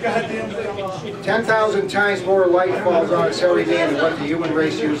 10,000 times more light falls on us every day than what the human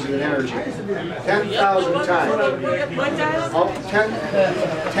race uses in energy. 10,000 times. What does?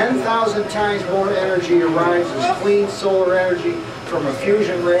 10,000 times more energy arrives as clean solar energy from a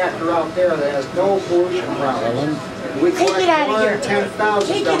fusion reactor out there that has no pollution around it. We Take it out of here. 10,000.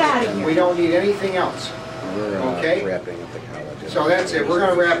 Take it out of here. We don't need anything else. Okay? So that's it. We're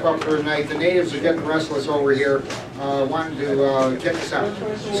going to wrap up for tonight. The natives are getting restless over here, wanting to kick us out.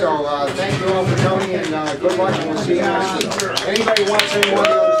 So thank you all for coming, and good luck, and we'll see you next week. Anybody wants any one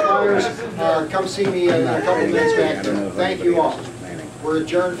of those flyers, come see me in a couple minutes back there. Thank you all. We're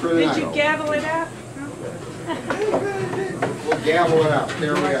adjourned for the night. Did you gavel it out? We'll gavel it out.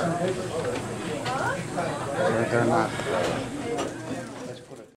 There we are.